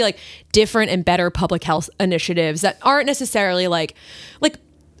needs to be like different and better public health initiatives that aren't necessarily like.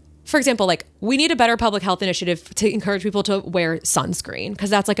 For example, like we need a better public health initiative to encourage people to wear sunscreen because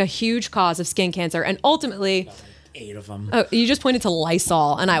that's like a huge cause of skin cancer, and ultimately. 8 of them. Oh, you just pointed to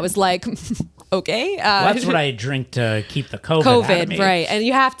Lysol, and I was like, okay. Well, that's what I drink to keep the COVID out of me. Right, and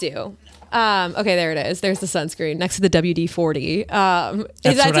you have to. Okay, there it is. There's the sunscreen next to the WD-40.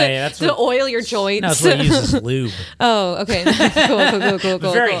 Is that to oil your joints? No, that's what I use as lube. Oh, okay.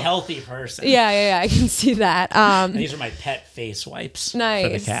 Cool. Very healthy person. Yeah. I can see that. These are my pet face wipes.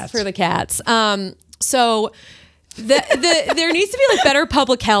 Nice For the cats. So. There needs to be like better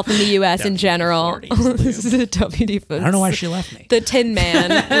public health in the U.S. in general. This is the WD-40. I don't know why she left me. The Tin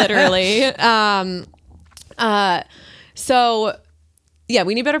Man, literally. So yeah,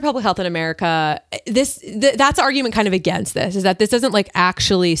 we need better public health in America. That's the argument kind of against this is that this doesn't like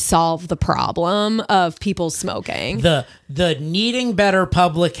actually solve the problem of people smoking. The needing better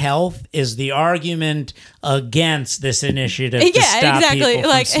public health is the argument against this initiative to stop people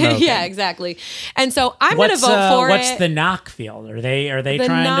from smoking. Yeah, exactly. And so I'm going to vote for it. What's the knock field? Are they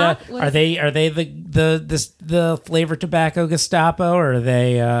trying to are they the flavored tobacco Gestapo, or are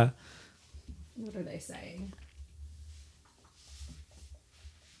they what are they saying?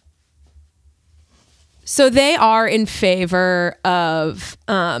 So they are in favor of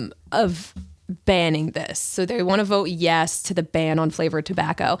banning this. So they want to vote yes to the ban on flavored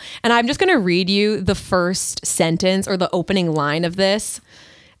tobacco. And I'm just going to read you the first sentence or the opening line of this.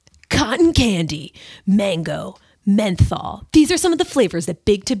 Cotton candy, mango, menthol. These are some of the flavors that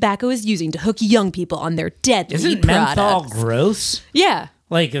Big Tobacco is using to hook young people on their deadly Isn't products. menthol gross? Yeah.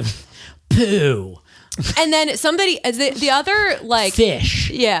 Like poo. And then somebody, the other, like... Fish.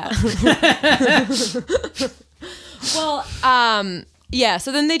 Yeah. Well, yeah,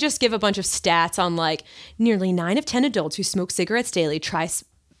 so then they just give a bunch of stats on, like, nearly 9 of 10 adults who smoke cigarettes daily first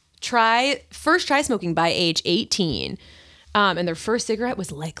try smoking by age 18. And their first cigarette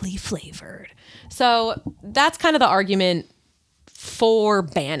was likely flavored. So that's kind of the argument for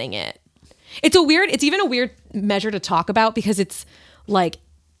banning it. It's even a weird measure to talk about because it's, like...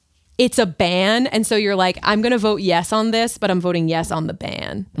 It's a ban, and so you're like, I'm going to vote yes on this, but I'm voting yes on the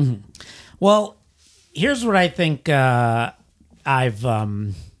ban. Mm-hmm. Well, here's what I think I've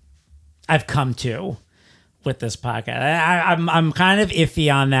come to with this podcast. I'm kind of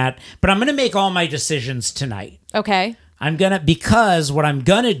iffy on that, but I'm going to make all my decisions tonight. Okay. Because what I'm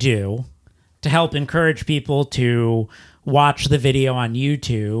going to do to help encourage people to watch the video on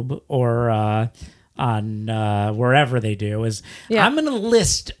YouTube or on wherever they do is I'm going to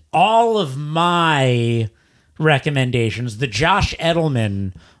list all of my recommendations, the Josh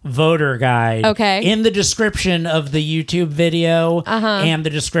Edelman voter guide, in the description of the YouTube video and the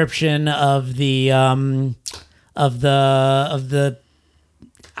description of the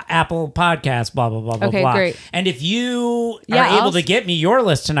Apple Podcast, blah, blah, blah, blah, blah. Great. And if you are able to get me your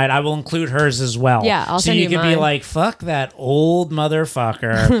list tonight, I will include hers as well. Yeah, I'll send you So you could be like, fuck that old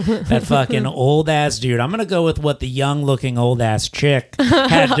motherfucker, that fucking old ass dude. I'm going to go with what the young looking old ass chick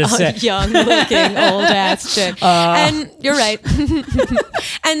had to say. Young looking old ass chick. And you're right.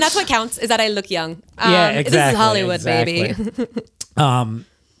 And that's what counts is that I look young. Yeah, exactly. This is Hollywood, baby.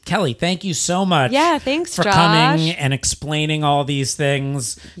 Kelly, thank you so much. Yeah, thanks, for Josh. coming and explaining all these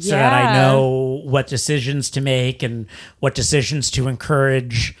things so that I know what decisions to make and what decisions to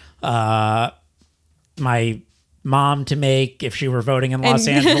encourage my mom to make if she were voting in Los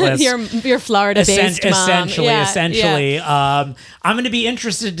Angeles. your Florida-based mom. Essentially. I'm going to be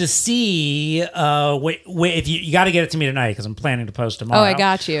interested to see if you got to get it to me tonight because I'm planning to post tomorrow. Oh, I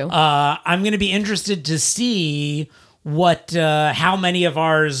got you. I'm going to be interested to see how many of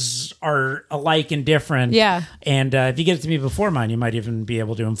ours are alike and different. Yeah. And if you get it to me before mine, you might even be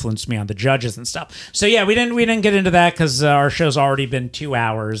able to influence me on the judges and stuff. So yeah, we didn't get into that because our show's already been 2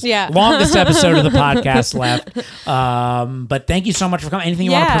 hours. Yeah. Longest episode of the podcast left. But thank you so much for coming. Anything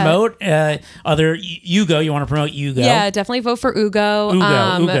you want to promote? Hugo, you want to promote Hugo? Yeah, definitely vote for Ugo. Ugo.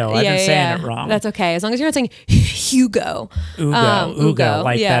 I've been saying it wrong. That's okay. As long as you're not saying Hugo. Ugo.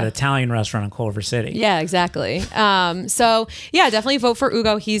 Like that Italian restaurant in Culver City. Yeah, exactly. So yeah, definitely vote for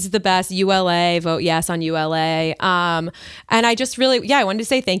Ugo. He's the best. ULA, vote yes on ULA. And I just really, I wanted to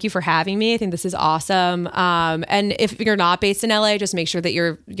say thank you for having me. I think this is awesome. And if you're not based in LA, just make sure that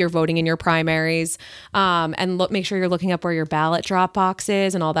you're voting in your primaries. And make sure you're looking up where your ballot drop box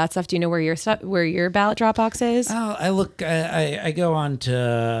is and all that stuff. Do you know where your ballot drop box is? Oh, I go on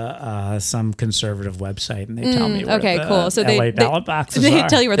to some conservative website and they tell me where okay, the cool. So LA ballot boxes they are.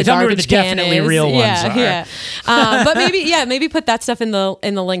 tell you where the They tell me where garbage the can definitely is. real ones are. Yeah. But maybe maybe put that stuff in the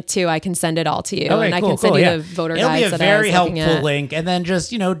link too. I can send it all to you, Okay, and I cool, can send cool, you yeah. the voter It'll guides be a that I was very looking helpful at. link, and then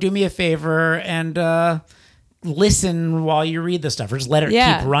just do me a favor and listen while you read the stuff, or just let it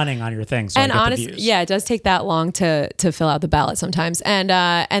keep running on your thing. So And I get honestly, the views. it does take that long to fill out the ballot sometimes. And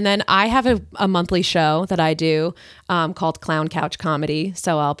then I have a monthly show that I do called Clown Couch Comedy,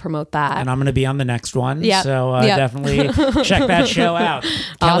 so I'll promote that. And I'm going to be on the next one. Yep. So Yep. definitely check that show out.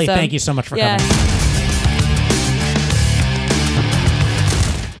 Kelly, Awesome. thank you so much for coming.